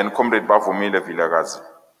 and Comrade Bavumile Vilakazi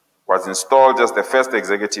was installed as the first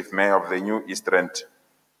executive mayor of the new Eastern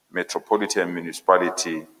Metropolitan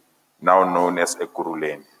Municipality, now known as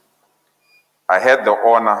Ekurhuleni. I had the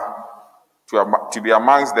honor to be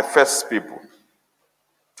amongst the first people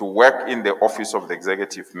to work in the office of the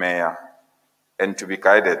executive mayor and to be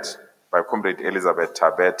guided by Comrade Elizabeth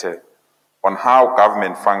Thabethe on how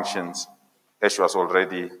government functions, as she was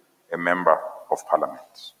already a member of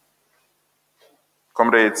parliament.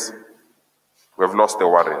 Comrades, we have lost a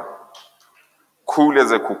warrior. Cool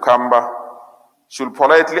as a cucumber, she will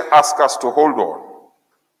politely ask us to hold on.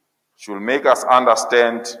 She will make us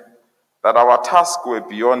understand that our tasks were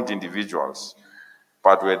beyond individuals,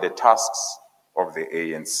 but were the tasks of the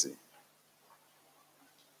ANC.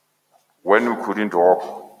 When we couldn't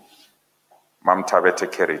walk, Mam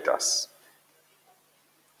Thabethe carried us.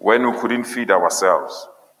 When we couldn't feed ourselves,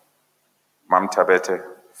 Mam Thabethe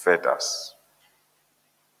fed us.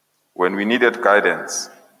 When we needed guidance,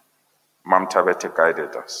 Mam Thabethe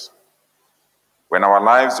guided us. When our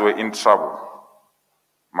lives were in trouble,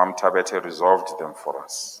 Mam Thabethe resolved them for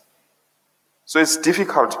us. So it's a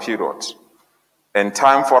difficult period and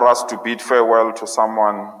time for us to bid farewell to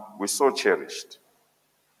someone we so cherished.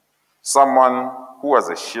 Someone who was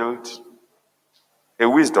a shield, a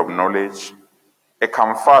wisdom knowledge, a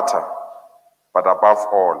comforter, but above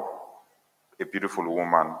all, a beautiful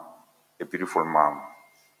woman, a beautiful mom.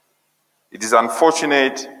 It is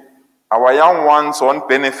unfortunate our young ones won't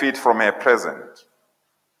benefit from her present,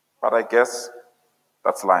 but I guess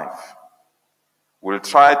that's life. We'll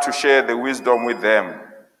try to share the wisdom with them,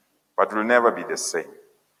 but we'll never be the same.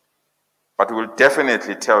 But we'll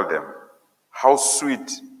definitely tell them how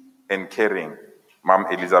sweet and caring Mam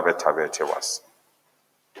Elizabeth Thabethe was,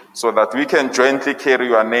 so that we can jointly carry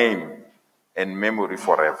your name and memory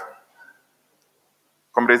forever.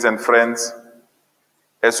 Comrades and friends,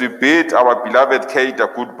 as we bid our beloved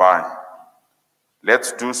Keita goodbye,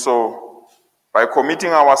 let's do so by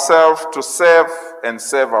committing ourselves to serve and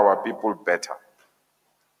serve our people better.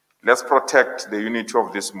 Let's protect the unity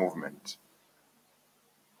of this movement.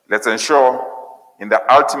 Let's ensure in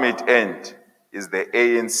the ultimate end is the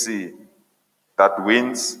ANC that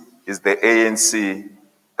wins, is the ANC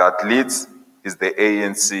that leads, is the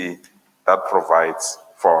ANC that provides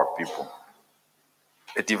for our people.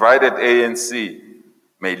 A divided ANC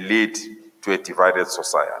may lead to a divided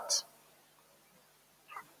society.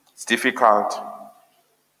 It's difficult,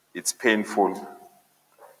 it's painful,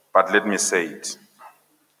 but let me say it.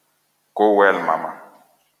 Go well, Mama.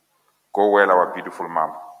 Go well, our beautiful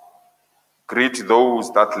Mama. Greet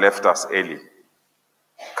those that left us early.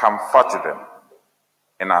 Comfort them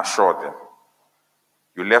and assure them.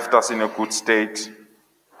 You left us in a good state.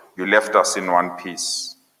 You left us in one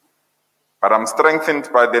piece. But I'm strengthened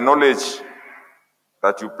by the knowledge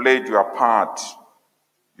that you played your part.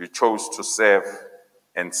 You chose to serve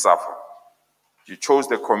and suffer. You chose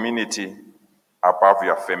the community above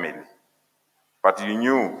your family. But you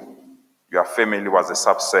knew your family was a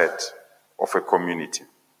subset of a community.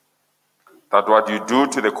 That what you do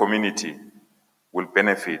to the community will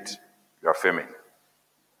benefit your family.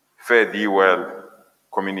 Fare thee well,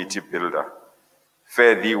 community builder.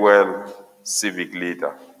 Fare thee well, civic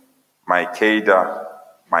leader. My cadre,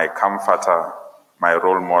 my comforter, my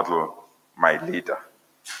role model, my leader.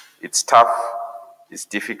 It's tough, it's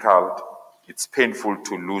difficult, it's painful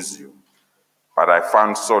to lose you. But I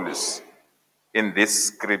found solace in this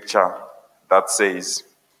scripture that says,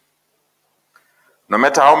 no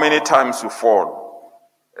matter how many times you fall,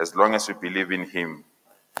 as long as you believe in Him,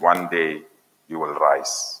 one day you will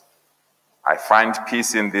rise. I find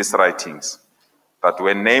peace in these writings, that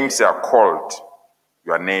when names are called,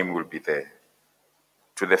 your name will be there.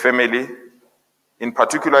 To the family, in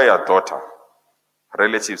particular your daughter,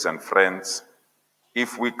 relatives and friends,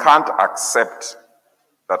 If we can't accept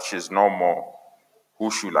that she's no more, who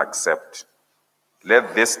should accept?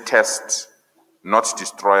 Let this test not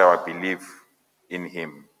destroy our belief in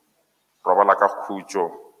him. Robala ka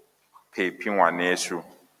khutjo, phephi ngwaneso,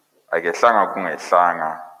 akehlanga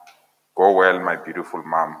kungehlanga. Go well, my beautiful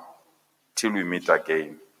mom. Till we meet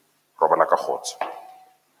again. Robala ka khotso.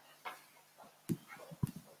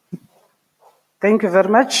 Thank you very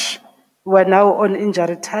much. We are now on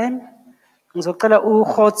injury time. Ngizocela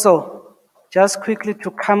uKhotso just quickly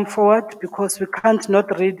to come forward because we can't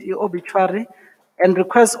not read the obituary, and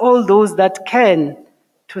request all those that can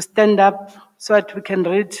to stand up so that we can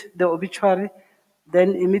read the obituary.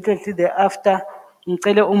 Then immediately thereafter,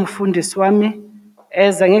 ngicele umfundisi wami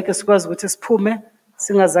eza ngeke sikwazi ukuthi siphume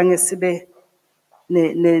singazange sibe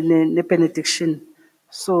ne benediction.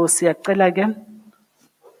 So siyacela again.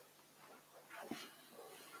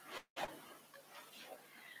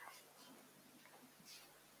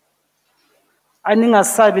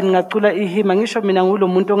 Aningasabi ngacula ihima ngisho mina ngulo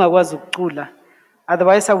muntu ongakwazi ukucula.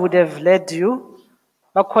 Otherwise I would have led you.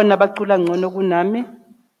 Bakhona bacula ngcono kunami.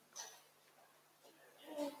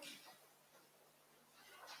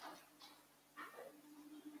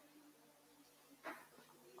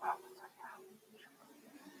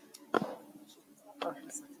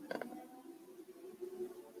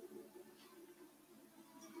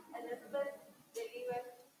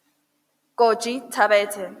 Goji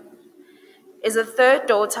Thabethe is the third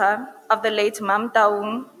daughter of the late Mam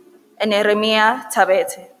Taung and Eremia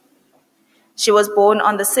Thabethe. She was born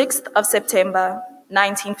on the 6th of September,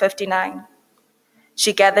 1959.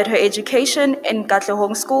 She gathered her education in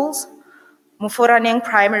Katlehong schools, Muforaneng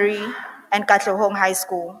Primary, and Katlehong High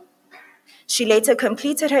School. She later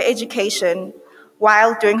completed her education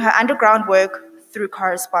while doing her underground work through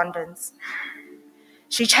correspondence.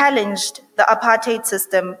 She challenged the apartheid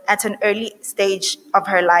system at an early stage of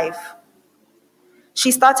her life.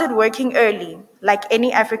 She started working early, like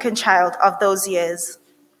any African child of those years.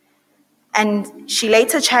 And she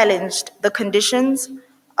later challenged the conditions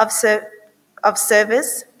of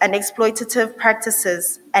service and exploitative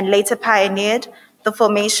practices, and later pioneered the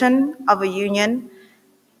formation of a union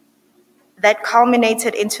that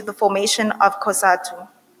culminated into the formation of COSATU.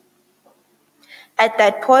 At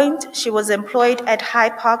that point, she was employed at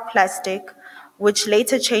High Park Plastic, which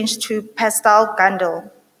later changed to Pastel Gandil.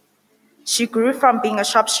 She grew from being a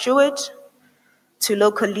shop steward to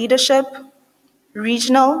local leadership,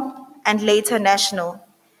 regional, and later national,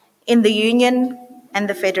 in the union and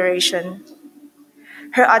the federation.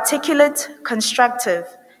 Her articulate, constructive,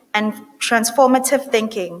 and transformative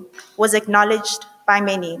thinking was acknowledged by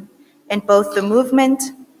many in both the movement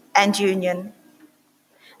and union,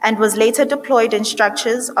 and was later deployed in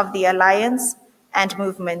structures of the alliance and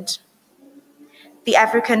movement. The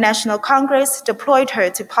African National Congress deployed her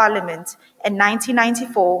to Parliament in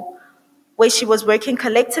 1994, where she was working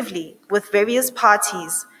collectively with various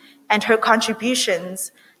parties, and her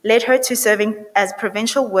contributions led her to serving as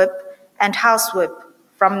provincial whip and house whip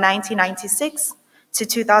from 1996 to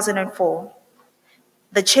 2004,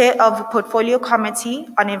 the chair of Portfolio Committee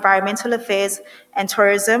on Environmental Affairs and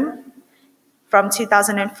Tourism from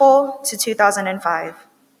 2004 to 2005.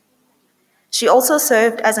 She also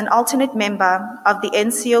served as an alternate member of the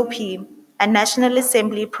NCOP and National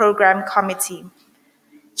Assembly Program Committee,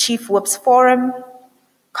 Chief Whips Forum,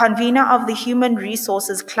 convener of the Human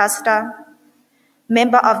Resources Cluster,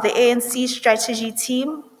 member of the ANC Strategy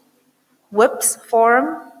Team, Whips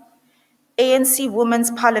Forum, ANC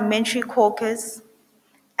Women's Parliamentary Caucus,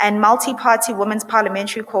 and Multi-Party Women's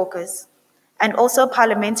Parliamentary Caucus, and also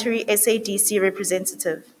parliamentary SADC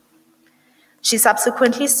representative. She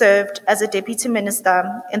subsequently served as a deputy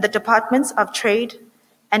minister in the Departments of Trade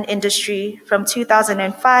and Industry from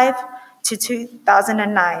 2005 to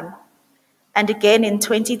 2009, and again in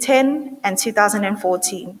 2010 and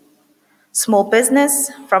 2014. Small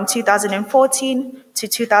business from 2014 to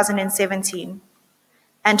 2017,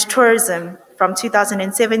 and tourism from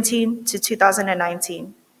 2017 to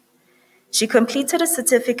 2019. She completed a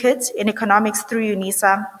certificate in economics through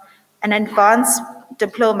UNISA, an advanced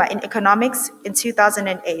diploma in economics in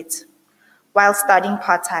 2008, while studying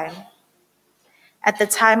part-time. At the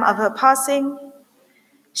time of her passing,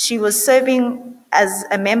 she was serving as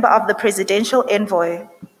a member of the Presidential Envoy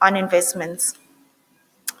on Investments.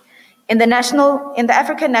 In the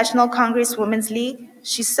African National Congress Women's League,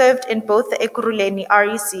 she served in both the Ekurhuleni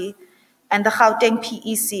REC and the Gauteng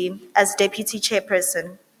PEC as deputy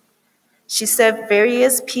chairperson. She served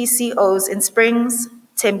various PCOs in Springs,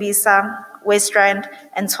 Tembisa, West Rand,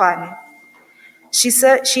 and Tshwane. She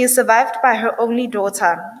is survived by her only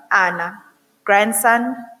daughter, Anna,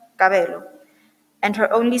 grandson, Kabelo, and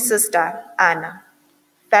her only sister, Anna,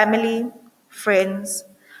 family, friends,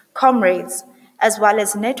 comrades, as well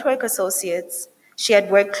as network associates she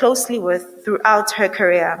had worked closely with throughout her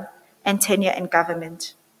career and tenure in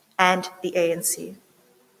government and the ANC.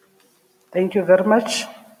 Thank you very much.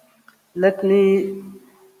 Let me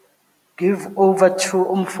give over to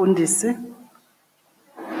Umfundisi.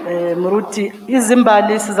 Muruti,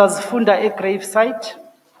 izimbali sizazifunda gravesite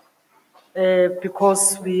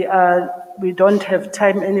because we don't have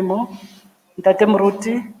time anymore. Ntate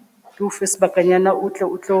Muruti, ke o fe sebakanyana o tle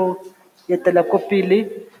o tlo yetela ko pele.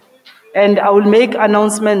 And I will make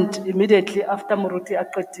announcement immediately after Muruti a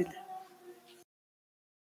qetile.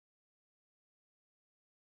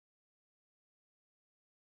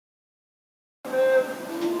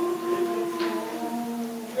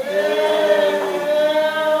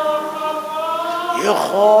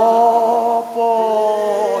 Ikhopo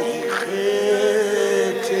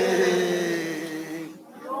ikhethe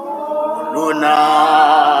lona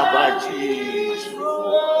bajiso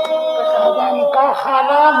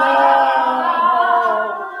abankahalana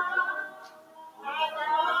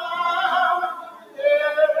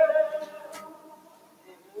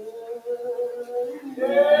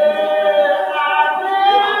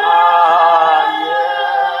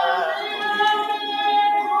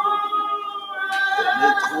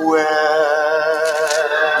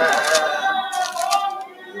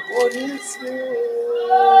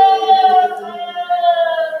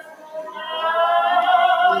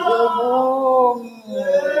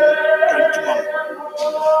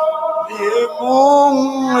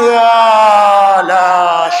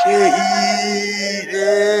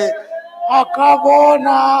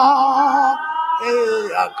akabona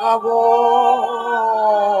akabona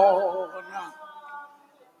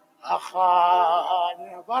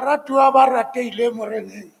agane baratua ba rateile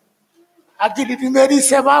moreneng a ke le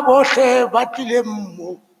dumedise ba bohle ba tlileng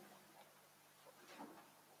mo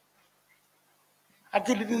a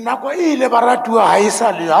ke le dinako e ile baratua ha e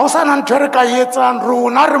sa le ha o sa na ntho re ka etsang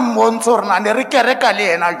rona re mmontshe gore na ne re kereka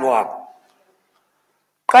le ena jwang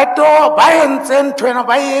qeto ba entse nthwena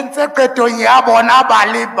ba entse qetong ya bona ba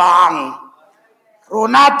le bang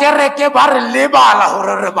rona kereke ba re lebala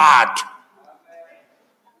hore re batho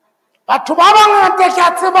batho ba bangata ke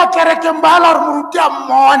a tseba kerekeng ba la re moruti a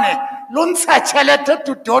mmone lo ntsha tšhelete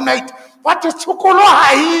to donate batho tshokolo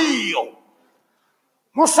ha iyo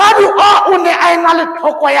mosadi o ne a ena le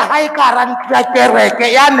tlhoko ya hae ka hara ntlo ya kereke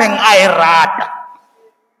ya neng a e rata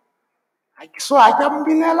so a ka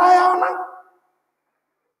mbinela yona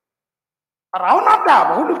ra ona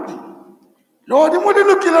taba ho lokile lo di mo di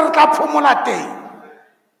lokile re tla phomola teng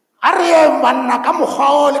a re ye banna ka mokgwa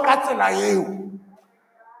o le ka tsela eo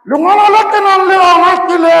lengolo le kenang le yona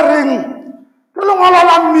ke le reng ke lengolo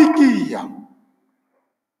la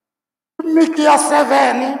Mikia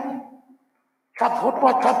 7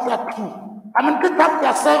 chapter 2 I mean ke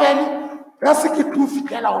chapter 7 verse ke 2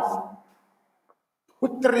 fitela ho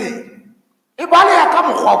 3 e bale ya ka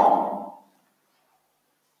mokgwa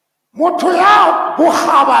motho ya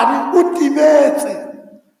bokgabane o timetse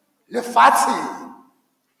lefatsheng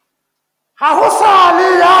ha ho sa le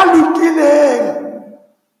ya lokileng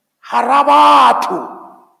hara batho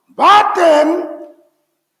ba teng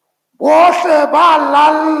bohle ba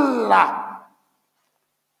lalla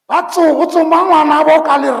ba tsoma ngwana bo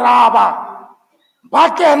ka leraba ba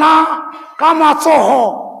kena ka matsoho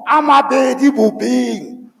a mabedi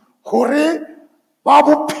bobeng hore ba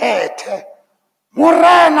bophethe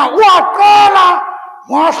morena o a qala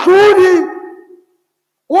moahlodi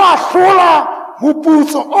o a hlola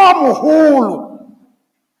moputso o moholo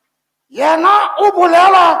yena o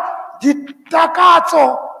bolela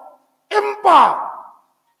ditakatso empa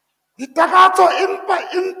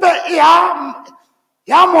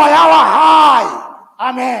ya moya wa hae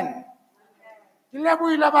amen ke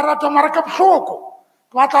lebohile barato mara ke bohloko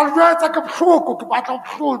ke batla le jwetsa ke bohloko ke batla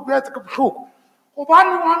bohloko jwetsa ke bohloko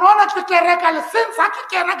gobane ngwana ona ke kereka le since ha ke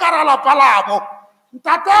kena ka ra lapa labo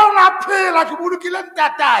ntate o na phela ke bolokile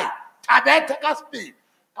ntatae Thabethe ka sepedi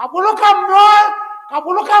ka boloka mme ka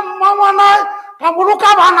boloka mmangwana ka boloka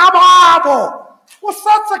bana babo o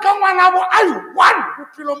setse ka ngwana bo ai one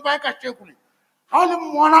bophelong ba ka shekule ha le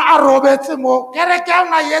mmona a robetse mo kereke a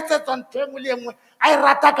na etsetsa ntho e nngwe le nngwe a e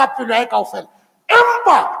rata ka pelo ya kaofela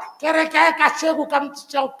empa kereke ya ka sheku ka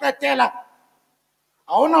mtsitsa o qetela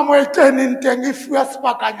ha ona mo e keneng teng e fiwa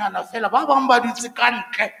sebakanyana fela ba bang ba dutse ka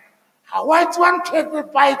ntle ha wa etswa ntho e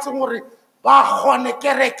ba etseng hore ba kgone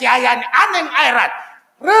kereke ya yane a neng a e rata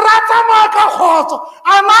re rata mo ka kgotso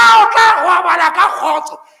a na o tla go bala ka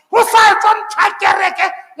kgotso ho sa etswa ntho kereke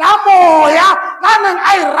ya moya a neng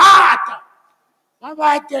a e rata ba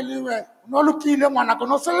ba teliwe o no lokile ngwanaka o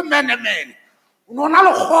no se le menemene o no na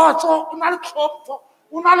le kgotso o na le tlhompho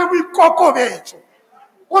o na le boikokobetso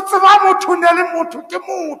o tseba motho ne le motho ke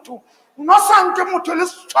motho o no sa nke motho le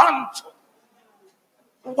setshwantsho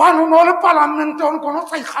gobane o no le palamenteng kono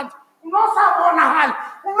sa ikgantse o no sa bonagale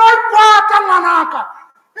o no ipata ngwanaka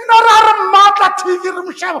e no re a re mmatla tv re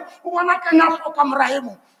mosheba o bona kenyatlho ka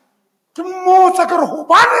moraemong ke mmotsa ke re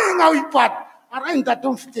gobaneng a o ipata a ra ntate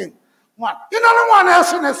mfeteng ngwana e na le ngwana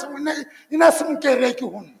e ne se mokereke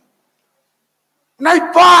go nna o na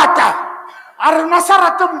ipata a re na sa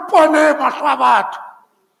rate mpone matlho a batho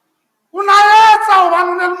o na etsa gobane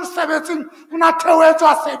o ne le mosebetsing o na theoetso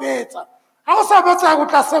a sebetsa ga o sebetsa o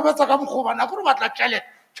tla sebetsa ka mokgobana gore batla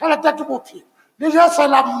tšhelete ke bophelo le je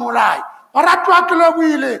sela mmolai baratiwa ke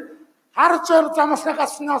leboile ga re tswe re tsamase ka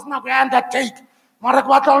senya se nako ya undertake mara ke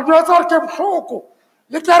batla go jetsa gore ke botlhoko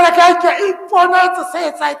le kereke ke iponetse se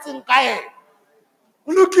etsaetseng ka ena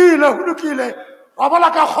go lokile wa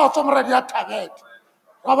bola ka kgotso moradi ya Thabethe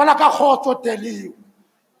wa bola ka kgotso Teliwe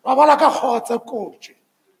wa bola ka kgotso Kotsi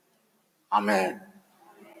amen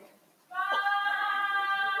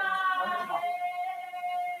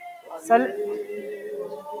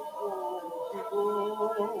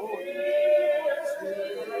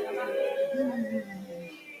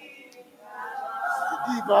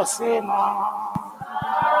Diga sema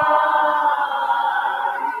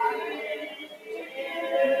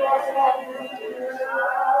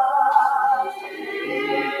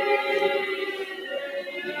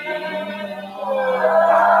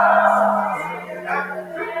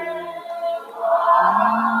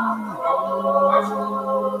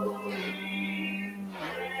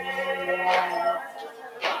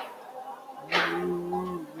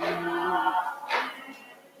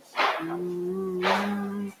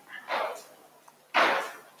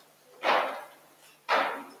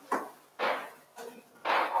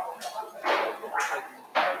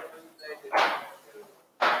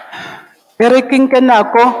Bereking ke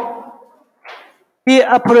nako ke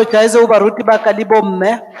apologize over baruti ba ka le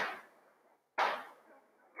bomme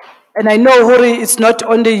and I know Huri it's not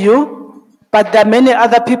only you but there are many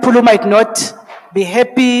other people who might not be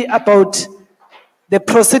happy about the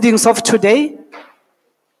proceedings of today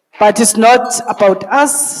but it's not about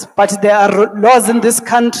us but there are laws in this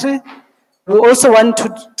country. We also want to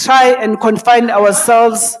try and confine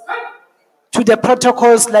ourselves to the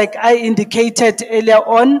protocols like I indicated earlier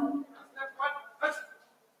on.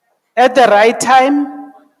 At the right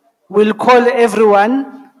time, we'll call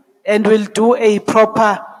everyone and we'll do a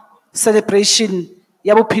proper celebration.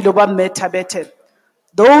 Ya bophelo ba mme Thabethe.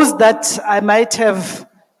 Those that I might have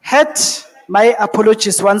hurt, my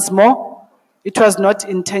apologies once more. It was not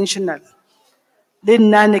intentional. Le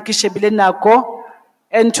nna ne ke shebile nako.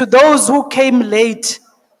 And to those who came late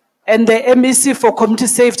and the MEC for community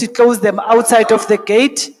safety closed them outside of the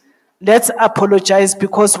gate, let's apologize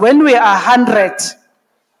because when we are 100,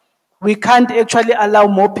 we can't actually allow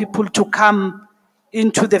more people to come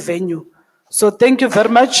into the venue. So thank you very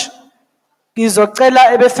much.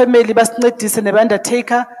 Ngizocela ebe family basincedise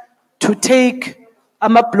ne-undertaker to take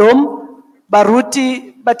amablom.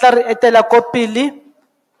 Baruti batla re etela ko pele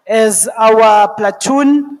as our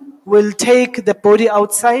platoon will take the body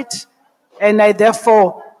outside and I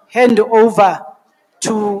therefore hand over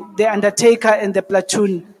to the undertaker and the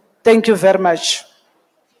platoon. Thank you very much.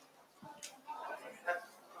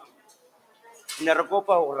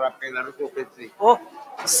 Oh,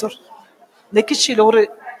 sorry. Le ke tshilo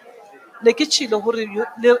hore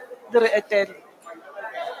le re etele.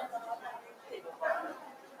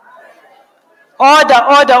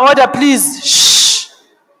 Order, please. Shh.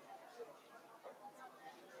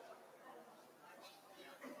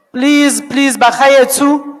 Please,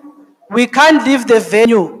 Bakhayetu, we can't leave the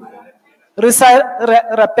venue.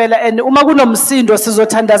 Rapela and uma kunomsindo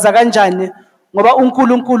sizothandaza kanjani ngoba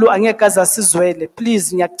uNkulunkulu angeke azasizwele.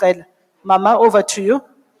 Please ngiyacela. Mama, over to you.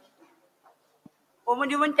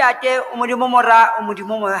 Umudimo ntate, umudimo mora,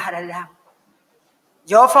 umudimo mo halala.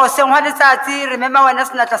 Jehova sengwa letsatsi remember wena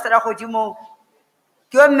sena tlasela godimo.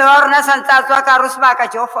 Ke o mme wa rona santsa tswa ka rusbaka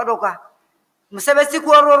Jehova loka. Mosebetsi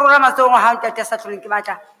ko rorora matsongo ha ntate sa tloleng ke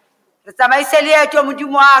batla. Re tsamaise le eto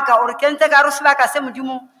modimo wa ka o re kentse ka rusbaka se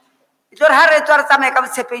modimo. Itlo re ha re tswa re tsamaye ka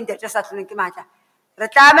botshepeng ntate sa tloleng ke batla. Re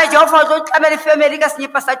tlame Jehova tlo tlamele family ka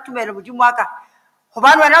senyepa sa tumelo modimo wa ka.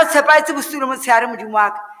 Hobane wena o tshepaetse bosilo mo tshare modimo wa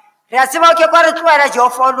ka. Re a tseba ke kwa re tloela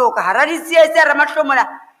Jehova loka ha ra di tsietse re mahlomola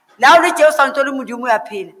la o le tšeo santo le modimo ya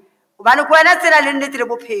phela gobane ko wena tsela le nnete le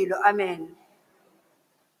bophelo amen.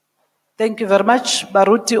 Thank you very much.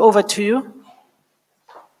 Baruti, over to you.